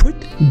just put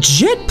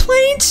jet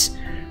planes.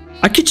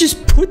 I could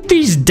just put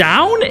these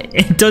down.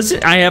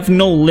 I have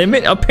no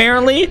limit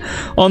apparently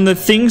on the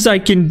things I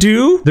can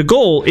do. The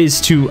goal is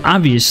to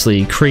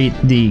obviously create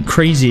the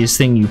craziest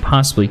thing you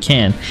possibly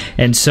can.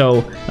 And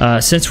so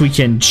since we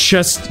can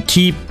just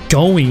keep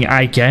going,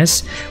 I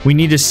guess we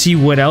need to see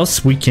what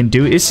else we can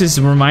do. This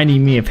is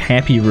reminding me of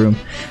Happy Room,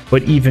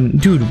 but even,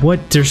 dude,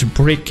 what? There's a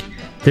brick.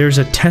 There's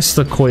a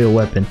Tesla coil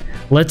weapon.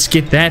 Let's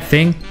get that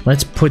thing.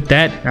 Let's put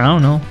that, I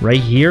don't know, right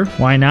here.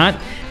 Why not?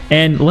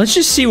 And let's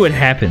just see what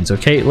happens,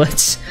 okay?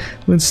 Let's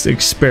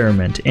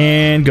experiment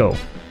and go.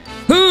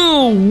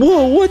 Oh,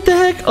 whoa, what the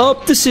heck?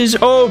 Up the scissors.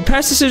 Oh,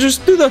 past the scissors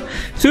through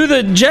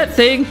the jet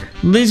thing.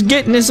 He's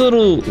getting his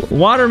little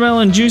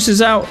watermelon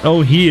juices out.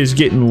 Oh, he is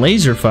getting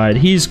laserfied.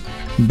 He's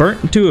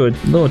burnt to a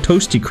little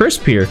toasty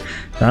crisp here.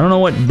 I don't know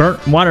what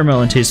burnt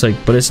watermelon tastes like,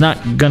 but it's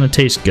not gonna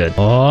taste good.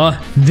 Oh,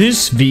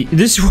 this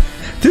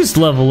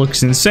level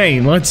looks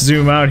insane. Let's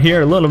zoom out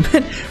here a little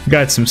bit. We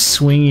got some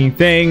swinging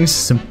things,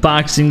 some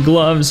boxing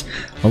gloves,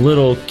 a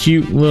little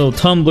cute little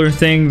tumbler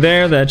thing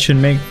there that should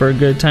make for a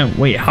good time.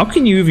 Wait, how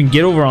can you even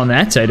get over on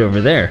that side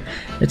over there?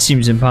 That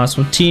seems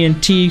impossible.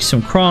 TNT,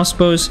 some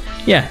crossbows.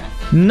 Yeah,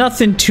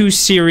 nothing too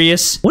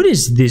serious. What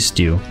does this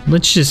do?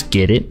 Let's just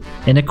get it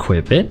and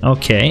equip it.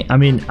 Okay, I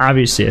mean,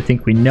 obviously I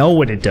think we know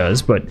what it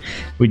does, but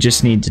we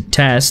just need to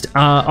test.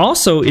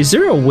 Also, is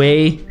there a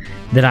way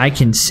that I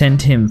can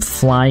send him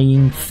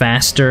flying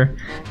faster?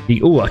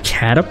 Oh, a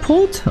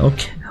catapult?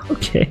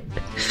 Okay.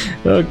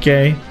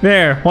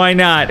 There, why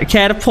not? A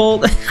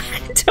catapult?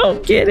 I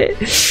don't get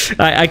it.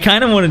 I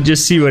kind of want to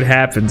just see what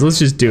happens. Let's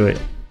just do it.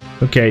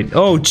 Okay.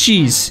 Oh,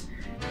 jeez.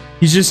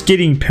 He's just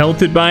getting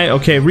pelted by it.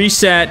 Okay,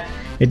 reset.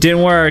 It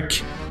didn't work.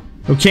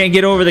 We can't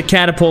get over the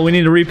catapult. We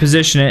need to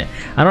reposition it.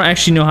 I don't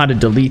actually know how to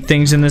delete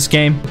things in this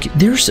game. Okay,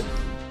 there's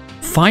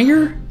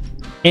fire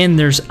and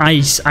there's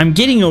ice. I'm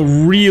getting a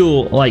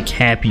real, like,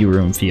 Happy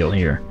Room feel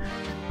here.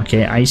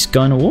 Okay, ice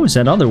gun. What was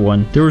that other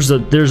one? There's a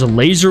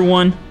laser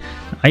one.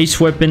 Ice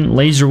weapon,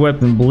 laser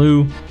weapon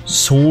blue,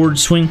 sword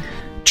swing,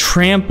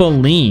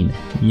 trampoline.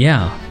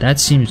 Yeah, that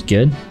seems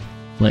good.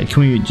 Like,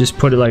 can we just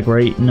put it like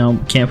right? No,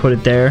 can't put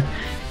it there.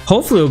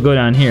 Hopefully we'll go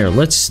down here.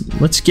 Let's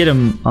get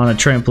him on a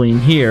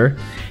trampoline here.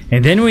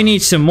 And then we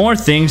need some more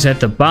things at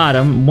the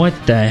bottom. What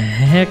the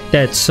heck?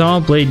 That saw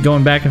blade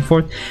going back and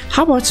forth.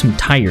 How about some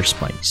tire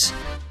spikes?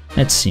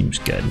 That seems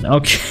good.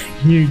 Okay,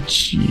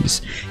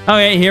 jeez.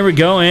 Okay, here we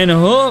go. And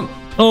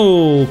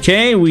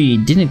okay, we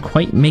didn't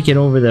quite make it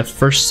over the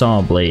first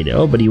saw blade.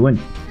 Oh, but he went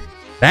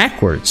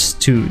backwards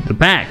to the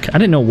back. I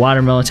didn't know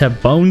watermelons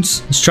have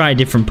bones. Let's try a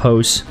different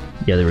pose.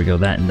 Yeah, there we go.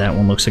 That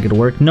one looks like it'll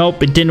work.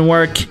 Nope, it didn't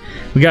work.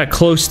 We got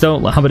close though.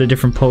 How about a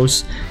different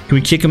pose? Can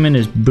we kick him in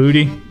his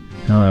booty?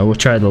 Alright, we'll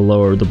try the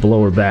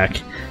blower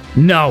back.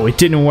 No, it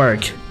didn't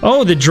work.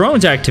 Oh, the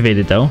drone's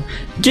activated though.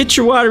 Get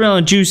your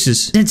watermelon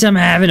juices. Since I'm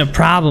having a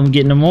problem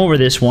getting him over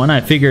this one,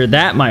 I figured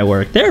that might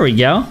work. There we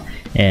go.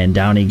 And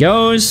down he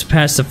goes,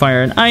 past the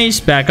fire and ice,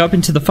 back up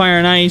into the fire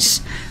and ice.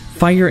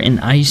 Fire and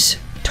ice,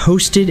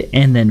 toasted,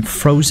 and then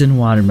frozen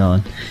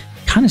watermelon.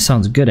 Kind of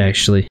sounds good,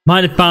 actually.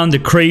 Might have found the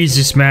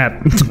craziest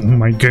map. Oh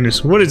my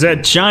goodness, what is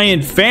that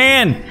giant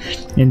fan?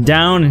 And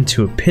down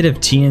into a pit of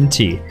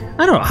TNT.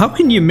 I don't know, how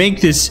can you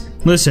make this?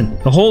 Listen,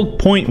 the whole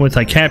point with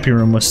like Happy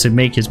Room was to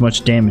make as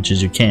much damage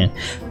as you can.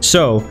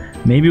 So,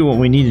 maybe what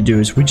we need to do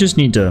is we just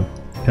need to,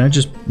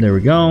 there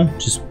we go,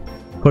 just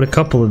put a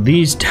couple of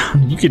these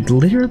down. You could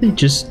literally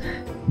just,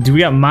 do we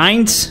got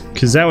mines?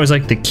 Because that was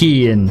like the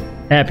key in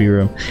Happy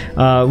Room.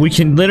 We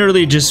can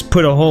literally just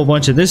put a whole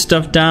bunch of this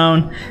stuff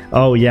down.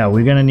 Oh yeah,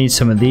 we're gonna need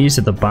some of these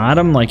at the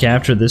bottom, like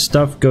after this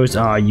stuff goes.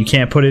 Oh, you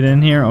can't put it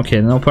in here? Okay,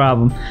 no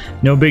problem.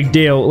 No big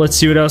deal. Let's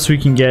see what else we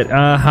can get.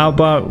 How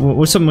about,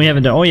 what's something we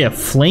haven't done? Oh yeah,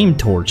 flame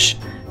torch.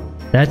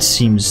 That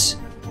seems,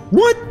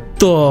 what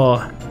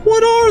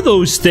are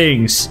those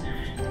things?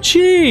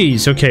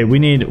 Jeez. Okay, we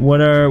need, what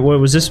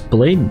was this?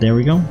 Blade? There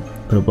we go.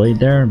 Put a blade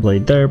there,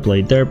 blade there,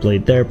 blade there,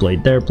 blade there,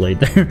 blade there, blade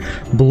there.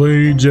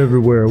 Blades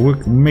everywhere. We're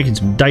making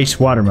some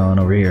diced watermelon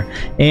over here.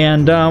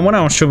 And what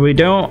else should we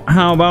do?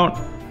 How about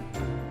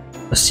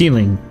a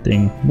ceiling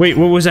thing? Wait,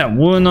 what was that?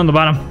 One on the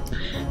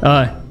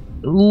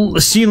bottom.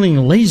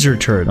 Ceiling laser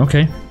turret.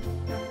 Okay.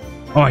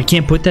 Oh, I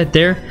can't put that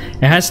there.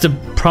 It has to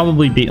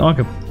probably be.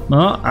 Okay.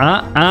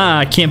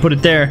 I can't put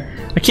it there.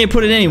 I can't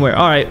put it anywhere.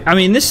 Alright, I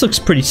mean, this looks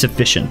pretty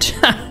sufficient.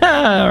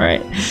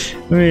 Alright.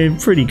 I mean,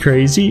 pretty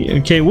crazy.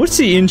 Okay, what's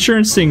the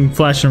insurance thing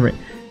flashing right?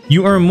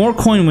 You earn more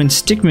coin when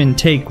stickmen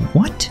take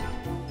what?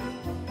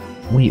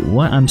 Wait,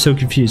 what? I'm so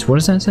confused. What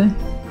does that say?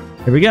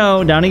 Here we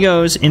go. Down he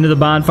goes. Into the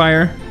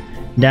bonfire.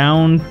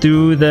 Down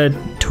through the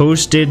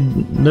toasted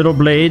little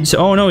blades.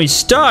 Oh no, he's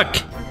stuck!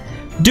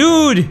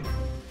 Dude!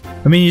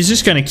 I mean, he's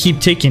just gonna keep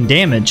taking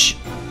damage.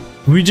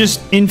 We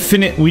just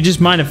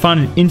might have found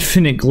an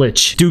infinite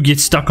glitch. Dude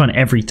gets stuck on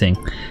everything.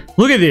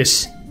 Look at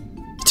this.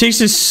 It takes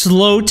a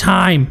slow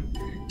time.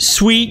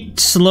 Sweet,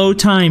 slow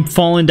time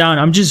falling down.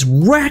 I'm just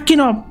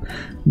racking up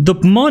the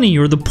money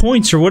or the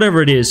points or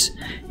whatever it is.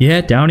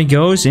 Yeah, down he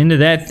goes into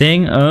that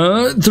thing.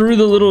 Through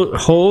the little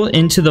hole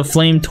into the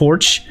flame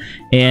torch.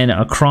 And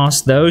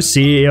across those.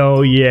 See,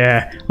 oh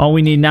yeah. All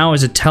we need now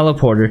is a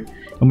teleporter.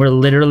 And we're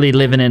literally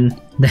living in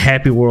the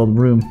happy world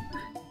room.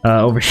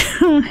 Over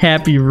here.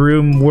 Happy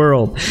room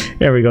world.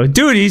 There we go.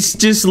 Dude, he's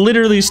just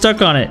literally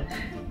stuck on it.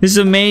 This is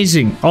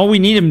amazing. All we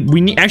need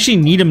him, actually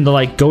need him to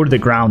like go to the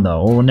ground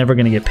though, or we're never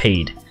gonna get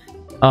paid.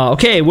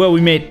 Okay, well we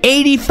made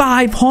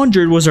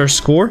 8,500 was our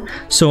score.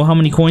 So how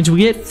many coins we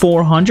get?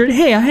 400.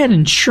 Hey, I had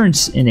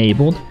insurance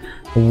enabled.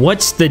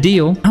 What's the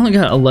deal? I only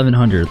got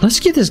 1,100.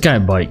 Let's get this guy a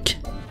bike.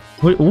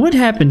 What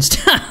happens to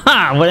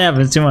what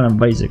happens to him on a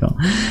bicycle?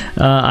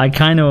 I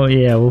kind of,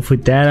 yeah, we'll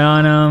put that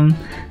on him.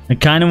 I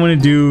kind of want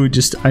to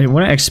do I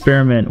want to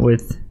experiment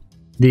with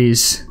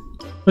these.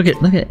 Look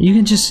at, you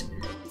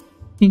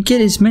can get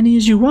as many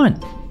as you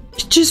want.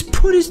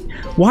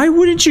 Why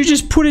wouldn't you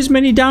just put as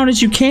many down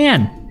as you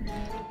can?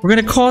 We're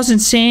gonna cause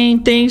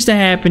insane things to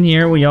happen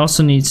here. We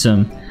also need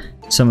some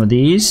of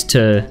these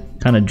to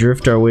kind of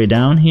drift our way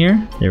down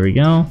here. There we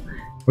go.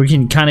 We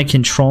can kind of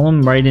control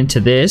him right into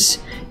this,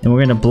 and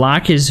we're gonna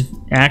block his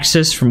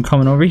access from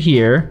coming over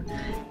here.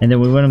 And then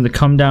we want him to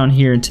come down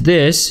here into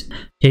this.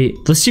 Okay,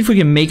 let's see if we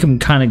can make him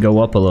kind of go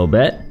up a little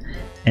bit.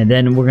 And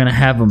then we're gonna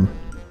have him.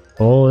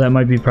 Oh, that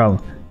might be a problem.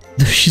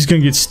 She's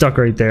gonna get stuck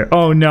right there.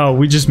 Oh no,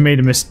 we just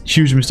made a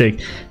huge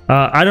mistake.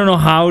 I don't know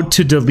how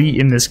to delete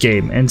in this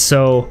game. And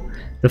so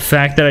the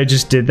fact that I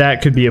just did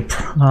that could be a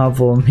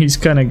problem. He's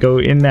gonna go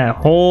in that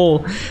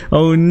hole.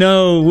 Oh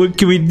no, what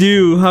can we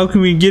do? How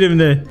can we get him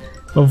to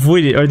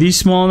avoid it? Are these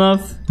small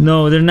enough?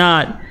 No, they're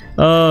not.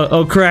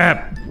 Oh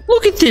crap.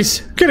 Look at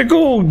this! Got a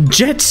go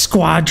jet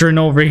squadron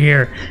over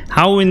here.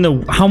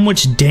 How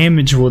much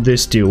damage will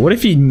this do? What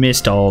if he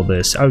missed all of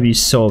this? I would be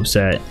so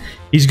upset.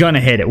 He's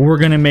gonna hit it. We're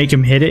gonna make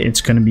him hit it. It's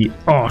gonna be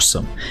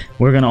awesome.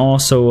 We're gonna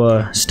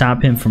also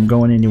stop him from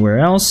going anywhere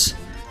else.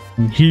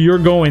 You're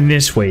going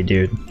this way,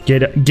 dude.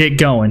 Get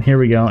going. Here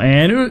we go.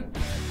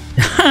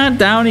 And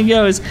down he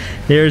goes.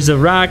 There's the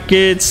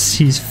rockets.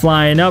 He's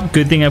flying up.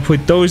 Good thing I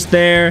put those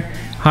there.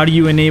 How do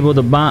you enable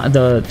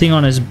the thing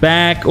on his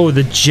back? Oh,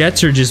 the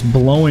jets are just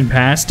blowing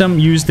past him.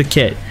 Use the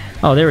kit.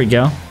 Oh, there we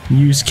go.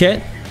 Use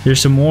kit.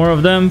 There's some more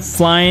of them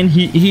flying.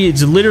 He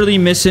is literally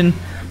missing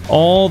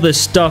all the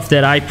stuff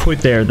that I put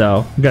there,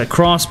 though. We got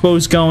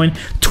crossbows going.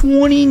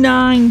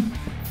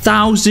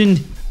 29,000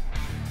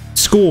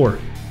 score.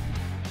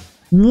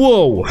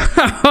 Whoa.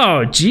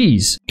 Oh,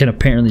 jeez. Can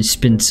apparently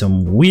spin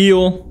some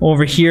wheel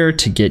over here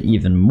to get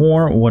even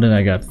more. What did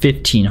I got?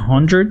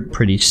 1,500.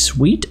 Pretty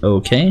sweet.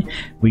 Okay.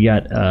 We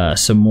got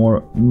some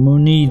more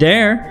money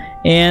there.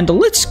 And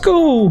let's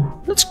go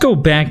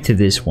back to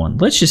this one.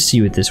 Let's just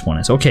see what this one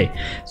is. Okay.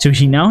 So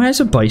he now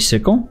has a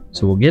bicycle.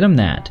 So we'll get him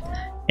that.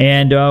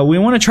 And we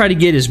want to try to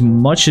get as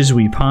much as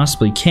we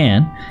possibly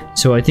can.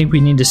 So I think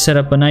we need to set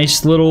up a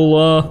nice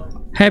little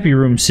happy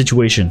room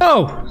situation.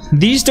 Oh,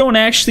 these don't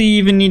actually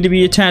even need to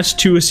be attached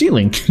to a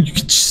ceiling. You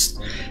can just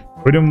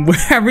put them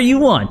wherever you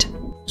want.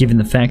 Given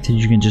the fact that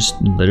you can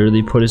just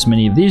literally put as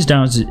many of these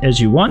down as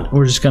you want,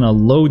 we're just gonna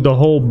load the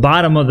whole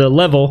bottom of the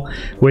level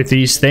with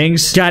these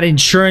things. Got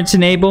insurance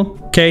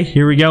enabled. Okay,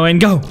 here we go and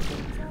go.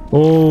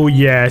 Oh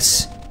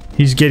yes,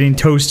 he's getting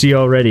toasty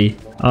already.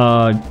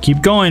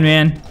 Keep going,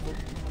 man.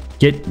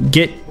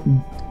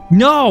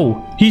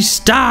 No, he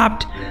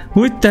stopped.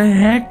 What the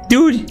heck,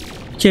 dude?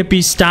 Can't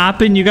be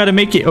stopping. You gotta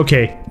make it.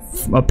 Okay,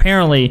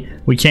 apparently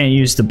we can't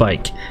use the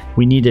bike.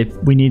 We need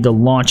to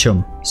launch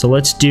them. So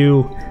let's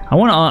do. I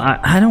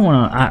kind of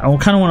want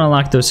to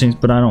unlock those things,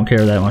 but I don't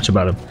care that much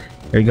about them.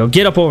 There you go.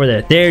 Get up over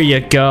there. There you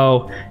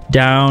go.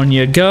 Down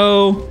you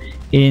go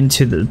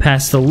into the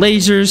past the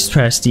lasers,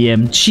 past the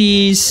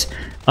MGs.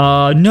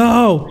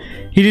 No,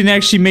 he didn't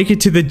actually make it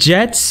to the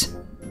jets.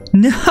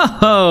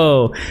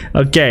 No.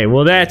 Okay,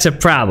 well that's a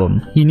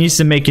problem. He needs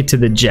to make it to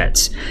the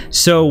jets.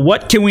 So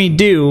what can we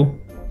do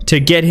to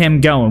get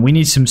him going? We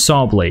need some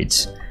saw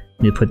blades.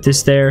 We need to put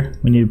this there.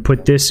 We need to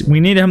put this.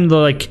 We need him to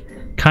like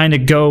kind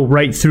of go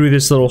right through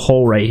this little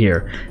hole right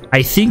here.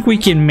 I think we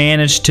can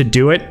manage to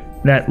do it.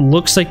 That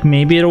looks like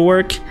maybe it'll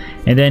work.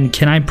 And then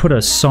can I put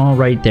a saw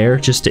right there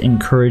just to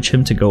encourage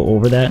him to go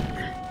over that?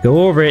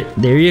 Go over it.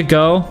 There you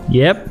go.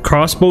 Yep,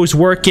 crossbow's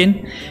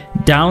working.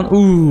 Down.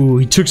 Ooh,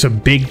 he took some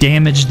big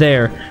damage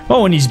there.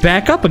 Oh, and he's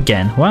back up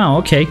again. Wow,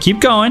 okay,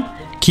 keep going.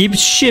 Keep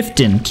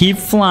shifting. Keep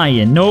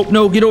flying. Nope,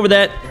 no, get over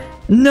that.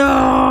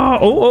 No!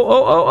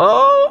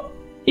 Oh.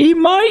 He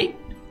might.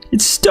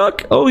 It's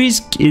stuck. Oh,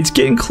 it's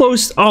getting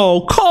close.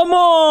 Oh, come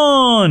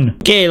on!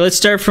 Okay, let's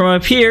start from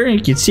up here.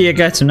 You can see I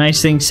got some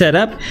nice things set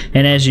up.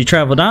 And as you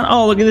travel down,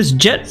 oh, look at this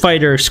jet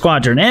fighter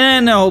squadron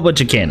and a whole bunch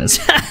of cannons.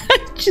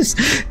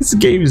 This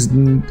game is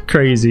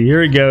crazy.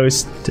 Here he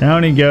goes.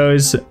 Down he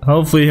goes.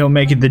 Hopefully he'll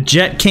make it. The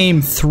jet came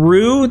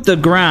through the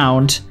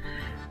ground.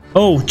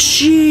 Oh,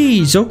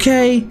 jeez.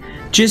 Okay.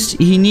 Just,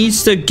 he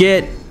needs to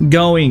get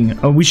going.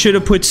 Oh, we should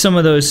have put some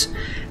of those.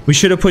 We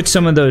should have put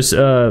some of those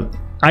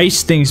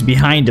ice things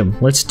behind him.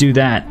 Let's do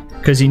that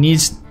because he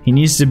needs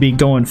to be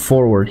going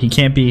forward. He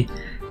can't be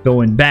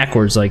going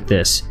backwards like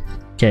this.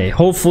 Okay.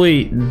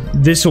 Hopefully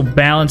this will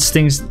balance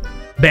things.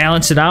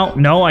 Balance it out.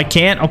 No, I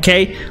can't.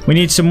 Okay. We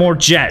need some more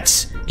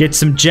jets. Get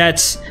some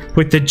jets.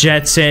 Put the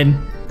jets in.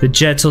 The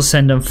jets will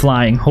send them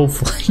flying.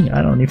 Hopefully.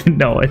 I don't even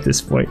know at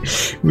this point.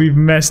 We've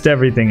messed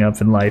everything up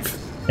in life.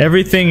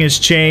 Everything has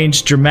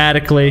changed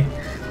dramatically.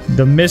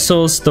 The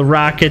missiles, the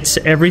rockets,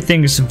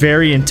 everything's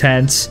very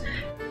intense.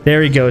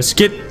 There he goes.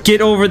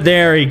 Get over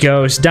there. He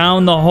goes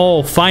down the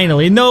hole.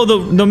 Finally, no,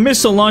 the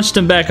missile launched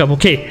him back up.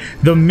 Okay,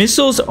 the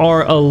missiles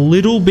are a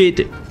little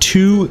bit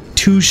too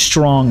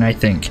strong, I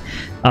think.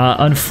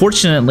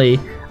 Unfortunately,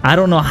 I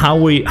don't know how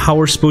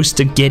we're supposed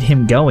to get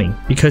him going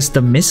because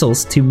the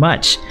missile's too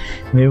much.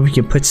 Maybe we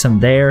can put some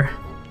there,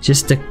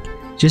 just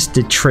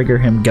to trigger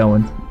him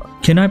going.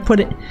 Can I put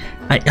it?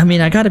 I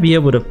mean, I got to be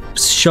able to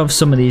shove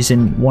some of these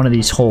in one of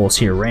these holes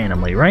here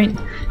randomly, right?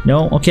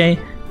 No, okay.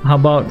 How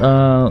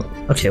about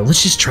okay,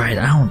 let's just try it.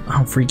 I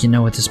don't freaking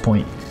know at this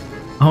point.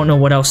 I don't know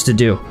what else to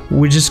do.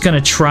 We're just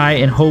gonna try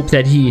and hope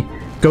that he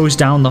goes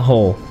down the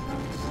hole.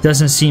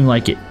 Doesn't seem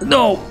like it.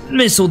 No,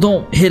 missile,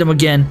 don't hit him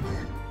again.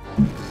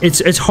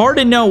 It's hard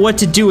to know what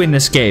to do in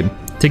this game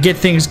to get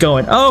things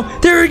going. Oh,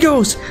 there he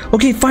goes.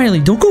 Okay, finally.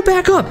 Don't go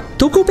back up.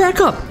 Don't go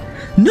back up.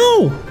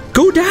 No,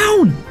 go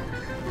down.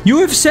 You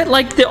have set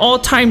like the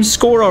all-time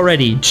score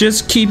already.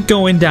 Just keep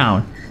going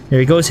down. There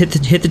he goes. Hit the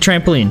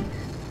trampoline.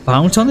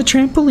 Bounce on the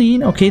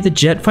trampoline. Okay, the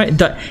jet fight.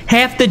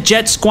 Half the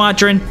jet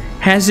squadron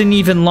hasn't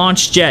even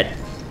launched yet.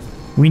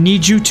 We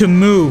need you to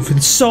move.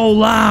 It's so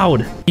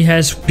loud. He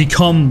has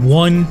become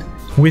one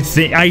with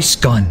the ice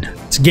gun.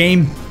 This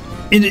game,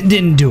 it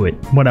didn't do it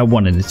what I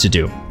wanted it to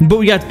do. But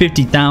we got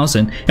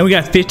 50,000 and we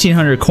got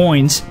 1,500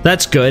 coins.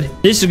 That's good.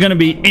 This is going to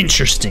be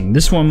interesting.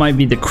 This one might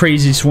be the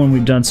craziest one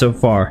we've done so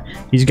far.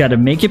 He's got to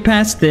make it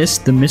past this.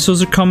 The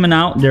missiles are coming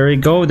out. There you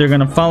go. They're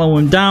going to follow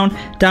him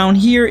down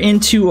here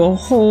into a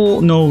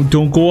hole. No,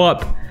 don't go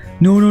up.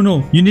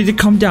 No. You need to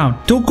come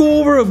down. Don't go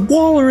over a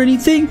wall or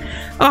anything.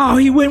 Oh,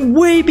 he went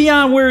way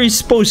beyond where he's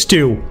supposed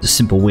to. The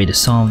simple way to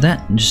solve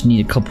that, you just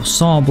need a couple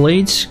saw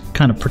blades,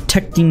 kind of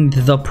protecting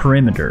the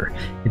perimeter.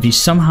 If he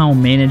somehow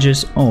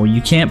manages, oh,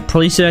 you can't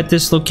place it at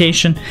this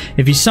location.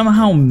 If he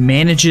somehow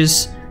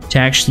manages to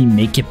actually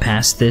make it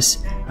past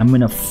this, I'm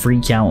gonna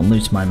freak out and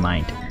lose my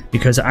mind.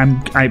 because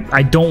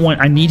I don't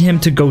want, I need him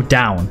to go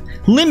down.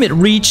 Limit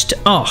reached.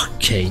 Oh,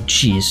 okay,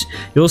 jeez.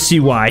 You'll see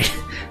why.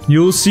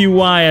 You'll see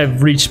why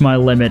I've reached my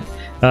limit.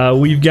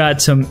 We've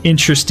got some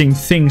interesting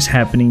things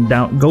happening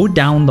down. Go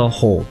down the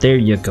hole. There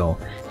you go.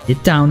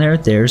 Get down there.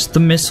 There's the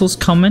missiles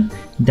coming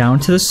down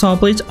to the saw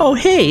blades. Oh,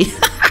 hey.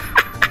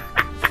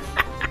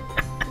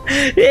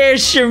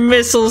 There's your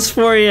missiles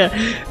for you.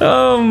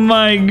 Oh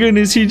my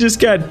goodness, he just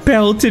got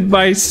pelted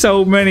by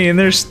so many and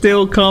they're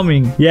still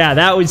coming. Yeah,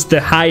 that was the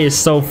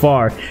highest so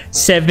far.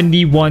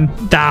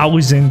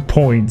 71,000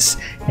 points.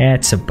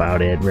 That's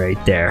about it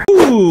right there.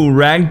 Ooh,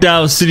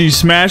 Ragdoll City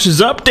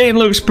Smashes update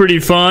looks pretty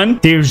fun.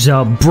 There's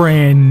a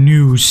brand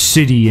new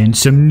city and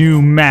some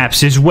new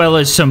maps, as well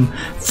as some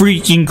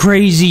freaking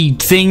crazy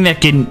thing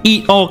that can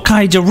eat all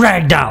kinds of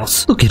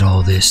ragdolls. Look at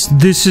all this.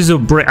 This is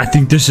I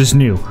think this is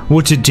new.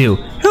 What's it do?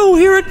 Oh,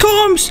 here it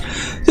comes.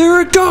 There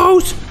it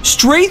goes.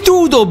 Straight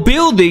through the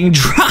building.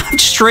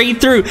 Dropped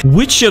straight through.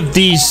 Which of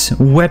these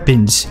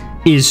weapons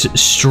is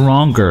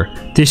stronger?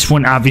 This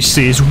one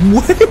obviously is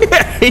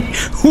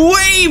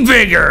way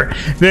bigger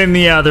than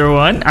the other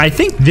one. I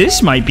think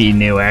this might be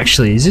new,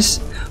 actually. Is this?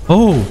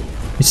 Oh,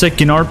 it's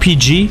like an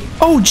RPG.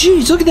 Oh,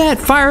 geez, look at that.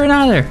 Firing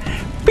out of there.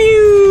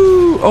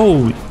 Pew!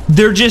 Oh,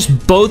 they're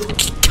just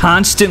both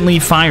constantly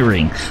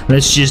firing.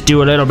 Let's just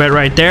do a little bit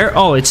right there.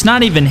 Oh, it's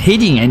not even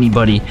hitting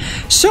anybody.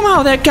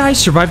 Somehow that guy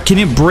survived. Can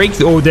it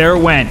break? Oh, there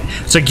it went.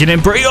 It's like, can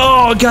it break?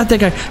 Oh, got that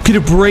guy. Could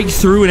it break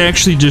through and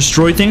actually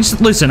destroy things?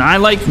 Listen, I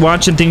like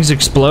watching things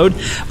explode,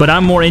 but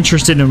I'm more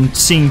interested in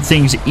seeing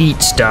things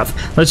eat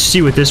stuff. Let's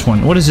see what this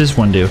one. What does this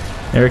one do?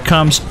 There it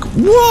comes.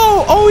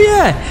 Whoa! Oh,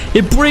 yeah.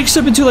 It breaks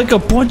up into like a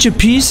bunch of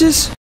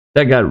pieces.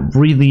 That got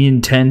really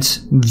intense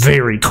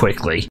very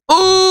quickly.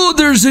 Oh,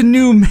 there's a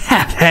new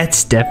map.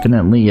 That's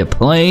definitely a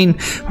plane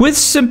with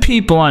some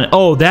people on it.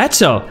 Oh,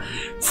 that's a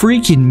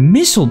freaking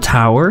missile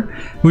tower.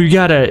 We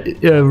got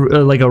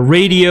like a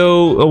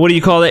radio, what do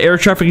you call that? Air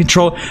traffic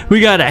control.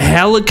 We got a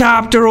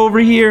helicopter over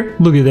here.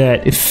 Look at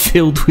that. It's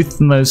filled with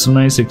some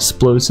nice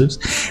explosives.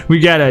 We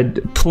got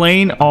a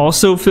plane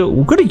also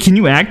filled. Can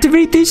you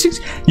activate these things?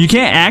 You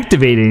can't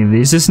activate any of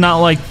these. It's not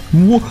like,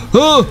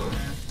 whoa.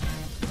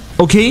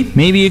 Okay,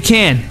 maybe you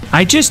can.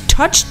 I just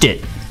touched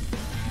it.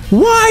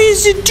 Why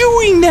is it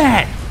doing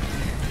that?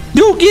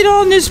 Don't get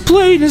on this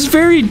plane. It's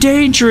very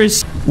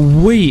dangerous.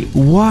 Wait,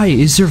 why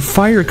is there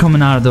fire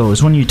coming out of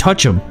those when you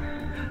touch them?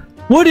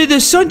 What did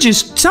the sound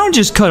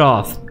just cut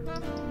off?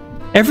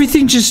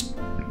 Everything just...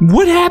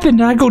 What happened?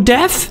 Did I go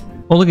deaf?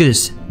 Oh, look at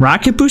this.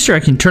 Rocket booster, I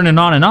can turn it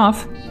on and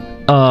off.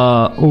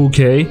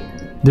 Okay.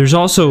 There's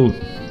also...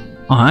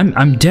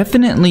 I'm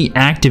definitely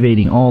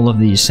activating all of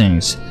these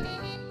things.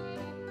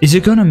 Is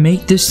it gonna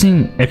make this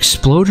thing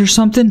explode or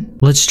something?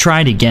 Let's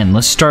try it again.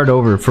 Let's start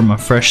over from a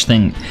fresh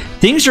thing.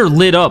 Things are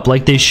lit up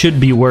like they should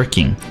be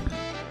working.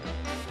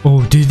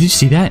 Oh, did you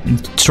see that?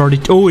 It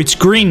started. Oh, it's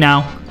green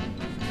now.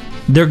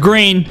 They're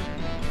green.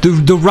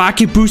 The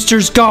rocket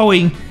booster's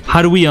going.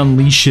 How do we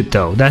unleash it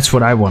though? That's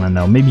what I want to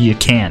know. Maybe you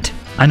can't.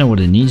 I know what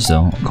it needs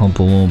though. A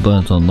couple little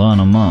bits of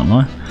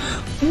dynamite.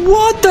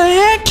 What the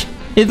heck?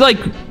 It like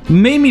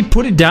made me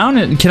put it down.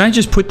 And can I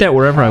just put that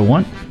wherever I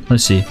want?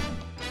 Let's see.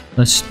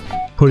 Let's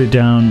put it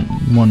down,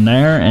 one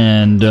there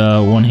and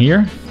one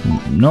here.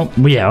 Nope.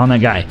 Yeah, on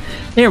that guy.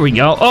 There we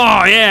go.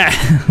 Oh yeah.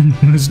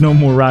 There's no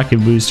more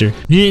rocket booster.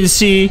 You can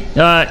see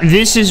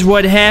this is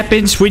what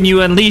happens when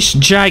you unleash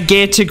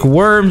gigantic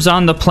worms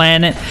on the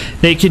planet.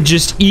 They can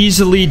just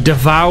easily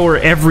devour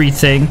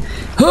everything.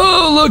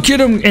 Oh, look at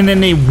them. And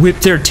then they whip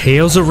their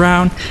tails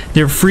around.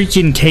 They're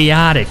freaking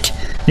chaotic.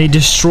 They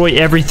destroy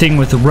everything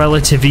with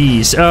relative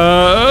ease.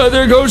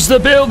 There goes the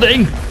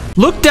building.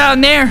 Look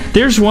down there.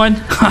 There's one.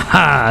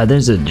 Haha,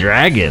 there's a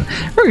dragon.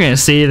 We're gonna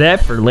save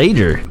that for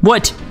later.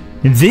 What?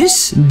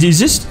 This? Is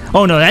this?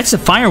 Oh no, that's the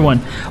fire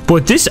one.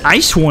 But this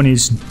ice one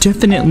is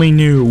definitely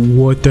new.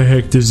 What the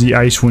heck does the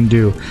ice one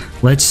do?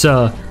 Let's,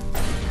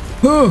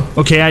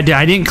 okay, I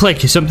didn't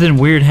click. Something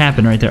weird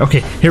happened right there. Okay,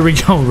 here we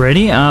go.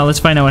 Ready? Let's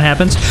find out what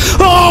happens.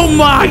 Oh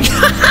my god!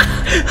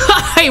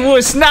 I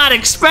was not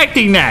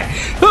expecting that.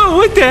 Oh,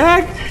 what the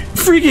heck?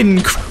 Freaking,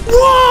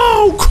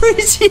 whoa,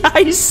 crazy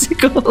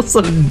icicles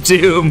of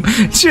doom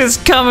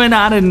just coming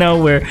out of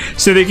nowhere.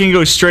 So they can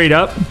go straight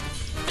up,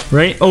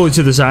 right? Oh,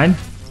 to the side.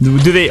 Do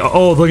they?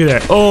 Oh, look at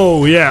that.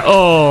 Oh, yeah.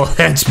 Oh,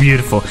 that's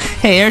beautiful.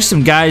 Hey, there's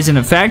some guys in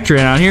a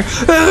factory out here.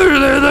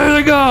 There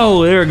they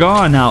go. They're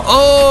gone now.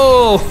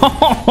 Oh,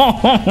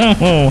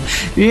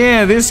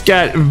 yeah, this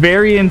got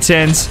very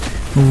intense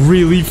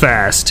really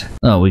fast.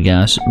 Oh, we've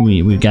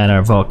got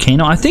our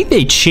volcano. I think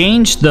they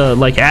changed the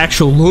like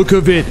actual look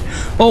of it.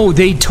 Oh,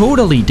 they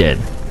totally did.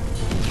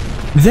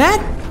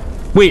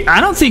 Wait, I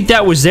don't think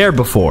that was there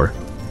before.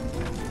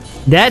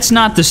 That's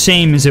not the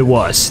same as it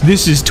was.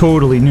 This is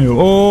totally new.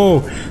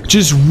 Oh,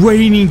 just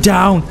raining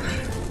down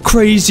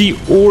crazy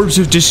orbs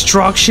of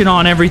destruction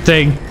on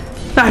everything.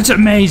 That's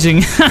amazing.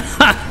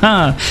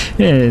 Yeah,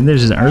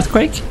 there's an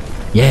earthquake.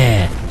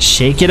 Yeah,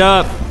 shake it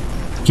up.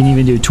 You can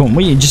even do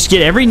you just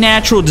get every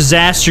natural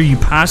disaster you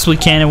possibly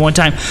can at one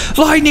time.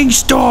 Lightning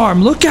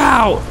storm, look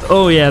out!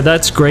 Oh yeah,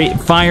 that's great.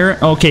 Fire.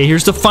 Okay,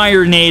 here's the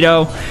fire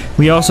NATO.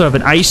 We also have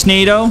an ice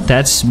NATO.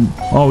 That's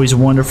always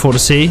wonderful to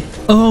see.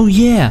 Oh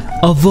yeah,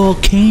 a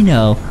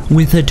volcano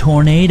with a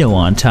tornado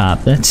on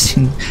top. That's.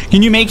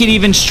 Can you make it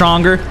even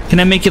stronger? Can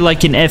I make it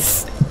like an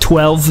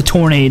F-12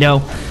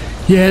 tornado?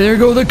 Yeah, there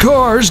go the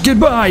cars.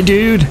 Goodbye,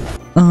 dude.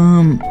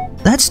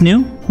 That's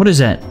new. What is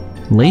that?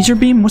 Laser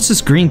beam? What's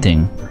this green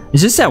thing?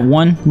 Is this that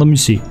one? Let me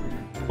see.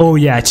 Oh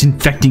yeah, it's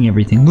infecting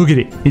everything. Look at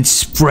it. It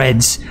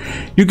spreads.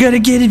 You're gonna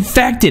get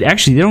infected.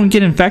 Actually, they don't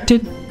get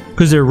infected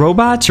because they're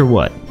robots or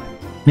what?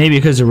 Maybe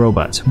because they're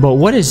robots. But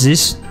what is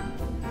this?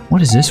 What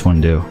does this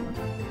one do?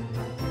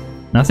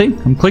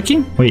 Nothing? I'm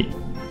clicking? Wait.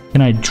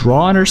 Can I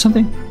draw it or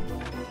something?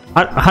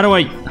 How do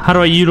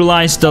I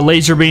utilize the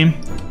laser beam?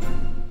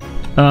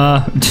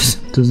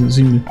 Doesn't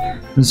seem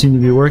to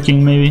be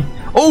working maybe.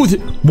 Oh,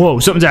 whoa,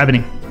 something's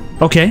happening.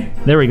 Okay,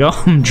 there we go.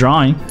 I'm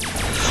drawing.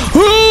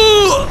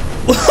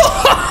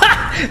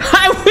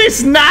 I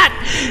was not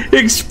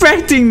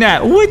expecting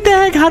that. What the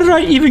heck? How did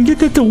I even get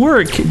that to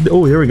work?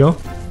 Oh, there we go.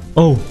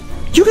 Oh,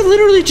 you can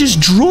literally just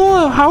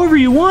draw however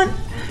you want.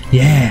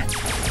 Yeah.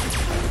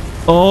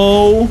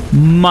 Oh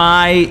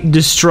my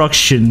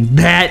destruction.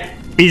 That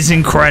is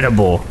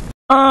incredible.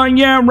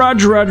 Yeah,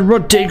 Roger,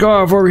 but take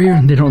off over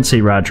here. They don't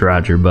say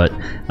Roger, but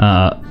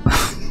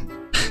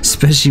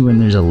especially when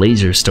there's a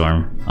laser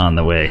storm on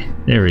the way.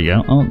 There we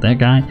go. Oh, that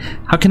guy.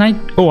 How can I?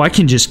 Oh, I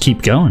can just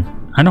keep going.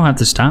 I don't have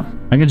to stop.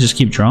 I can just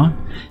keep drawing.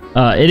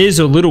 It is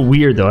a little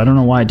weird though. I don't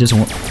know why it doesn't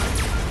work.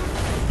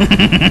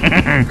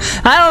 I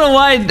don't know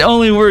why it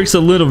only works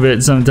a little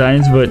bit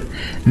sometimes, but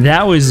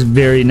that was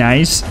very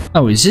nice.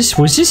 Oh, was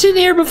this in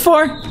here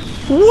before?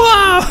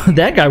 Whoa!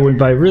 That guy went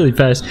by really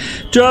fast.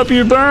 Drop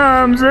your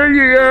bombs. There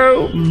you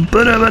go.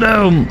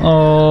 Ba-da-ba-dum.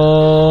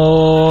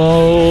 Oh,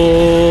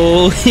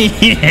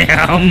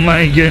 yeah. Oh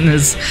my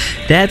goodness.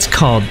 That's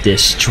called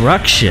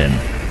destruction.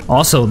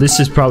 Also, this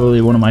is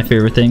probably one of my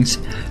favorite things.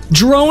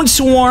 Drone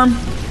swarm.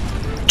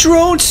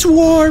 Drone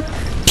swarm.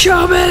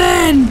 Coming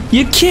in!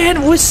 You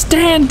can't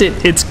withstand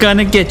it. It's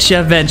gonna get you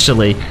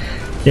eventually.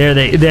 There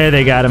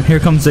they got him. Here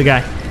comes the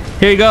guy.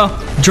 Here you go.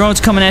 Drone's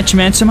coming at you,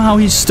 man. Somehow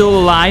he's still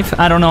alive.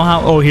 I don't know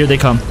how. Oh, here they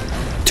come.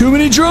 Too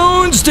many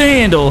drones to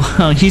handle.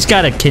 He's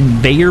got a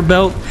conveyor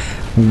belt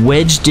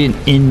wedged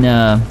in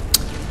a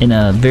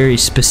very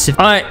specific.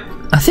 All right,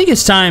 I think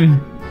it's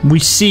time we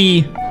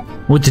see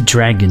what the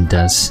dragon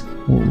does.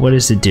 What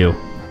does it do?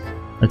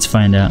 Let's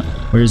find out.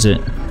 Where is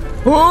it?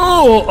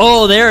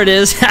 Oh, there it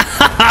is.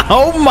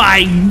 Oh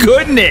my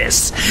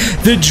goodness.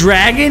 The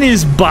dragon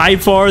is by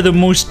far the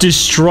most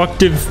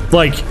destructive,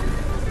 like,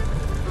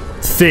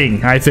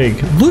 thing, I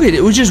think. Look at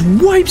it. It just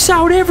wipes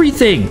out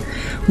everything.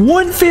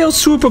 One failed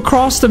swoop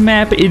across the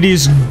map, it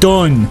is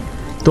done.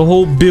 The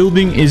whole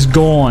building is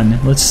gone.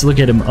 Let's look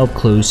at him up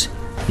close.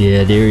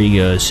 Yeah, there he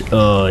goes.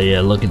 Oh,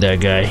 yeah, look at that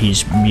guy.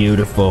 He's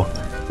beautiful.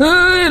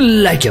 I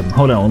like him.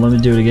 Hold on, let me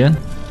do it again.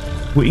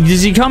 Wait,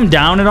 does he come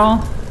down at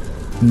all?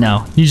 No,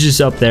 he's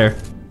just up there.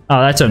 Oh,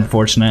 that's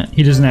unfortunate.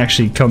 He doesn't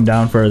actually come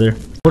down further.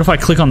 What if I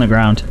click on the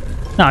ground?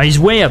 No, he's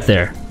way up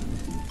there.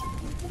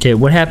 Okay,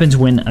 what happens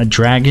when a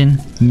dragon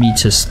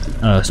meets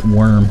a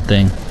worm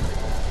thing?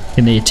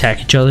 Can they attack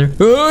each other?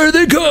 Oh, here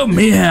they come!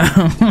 Yeah.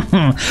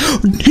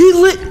 He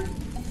lit...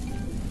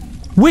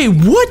 Wait,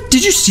 what?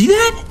 Did you see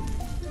that?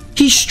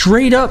 He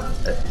straight up,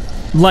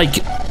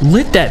 like,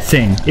 lit that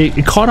thing.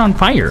 It caught on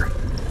fire.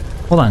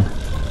 Hold on.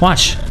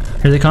 Watch.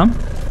 Here they come.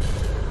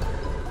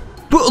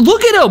 But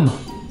look at him!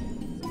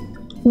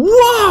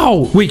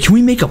 Wow! Wait, can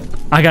we make a...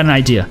 I got an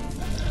idea.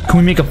 Can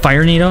we make a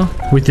fire NATO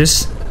with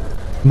this?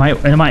 It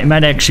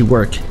might actually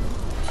work.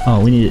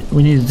 Oh, we need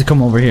it to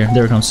come over here.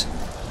 There it comes.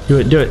 Do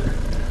it.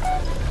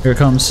 Here it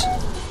comes.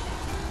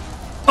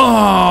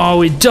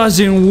 Oh, it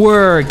doesn't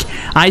work.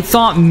 I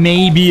thought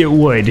maybe it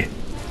would.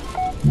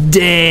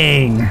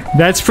 Dang.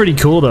 That's pretty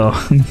cool, though.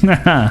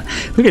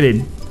 Look at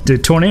it. The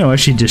tornado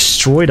actually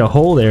destroyed a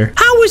hole there.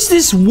 How is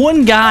this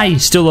one guy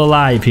still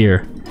alive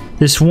here?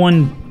 This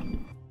one...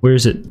 Where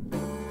is it?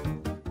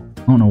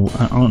 I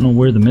don't know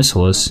where the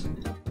missile is.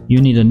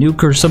 You need a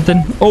nuke or something?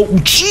 Oh,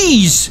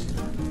 jeez!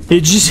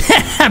 It just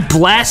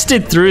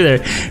blasted through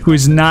there.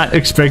 Was not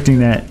expecting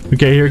that.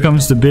 Okay, here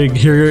comes the big...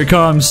 Here it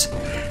comes.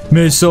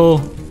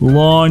 Missile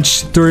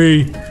launch.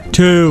 3,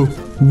 2,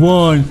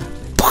 1.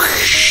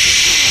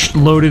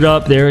 Loaded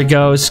up. There it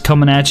goes.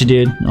 Coming at you,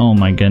 dude. Oh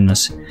my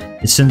goodness.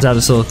 It sends out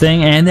this little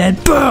thing, and then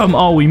boom!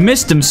 Oh, we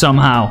missed him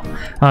somehow.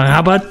 How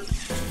about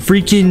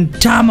freaking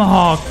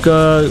tomahawk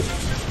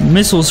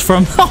missiles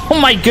from... Oh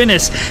my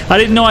goodness! I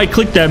didn't know I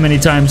clicked that many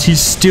times. He's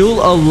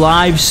still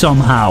alive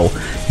somehow.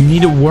 You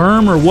need a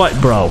worm or what,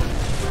 bro?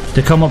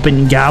 To come up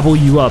and gobble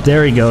you up.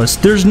 There he goes.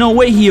 There's no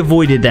way he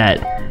avoided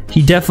that.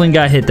 He definitely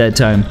got hit that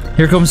time.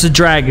 Here comes the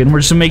dragon. We're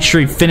just gonna make sure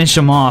he finish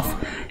him off.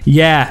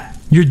 Yeah,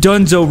 you're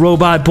donezo,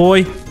 robot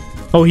boy.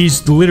 Oh,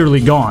 he's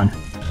literally gone.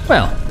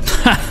 Well,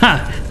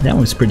 that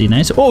was pretty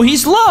nice. Oh,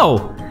 he's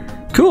low.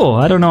 Cool.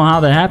 I don't know how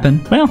that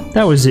happened. Well,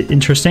 that was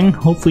interesting.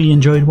 Hopefully you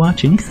enjoyed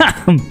watching.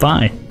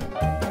 Bye.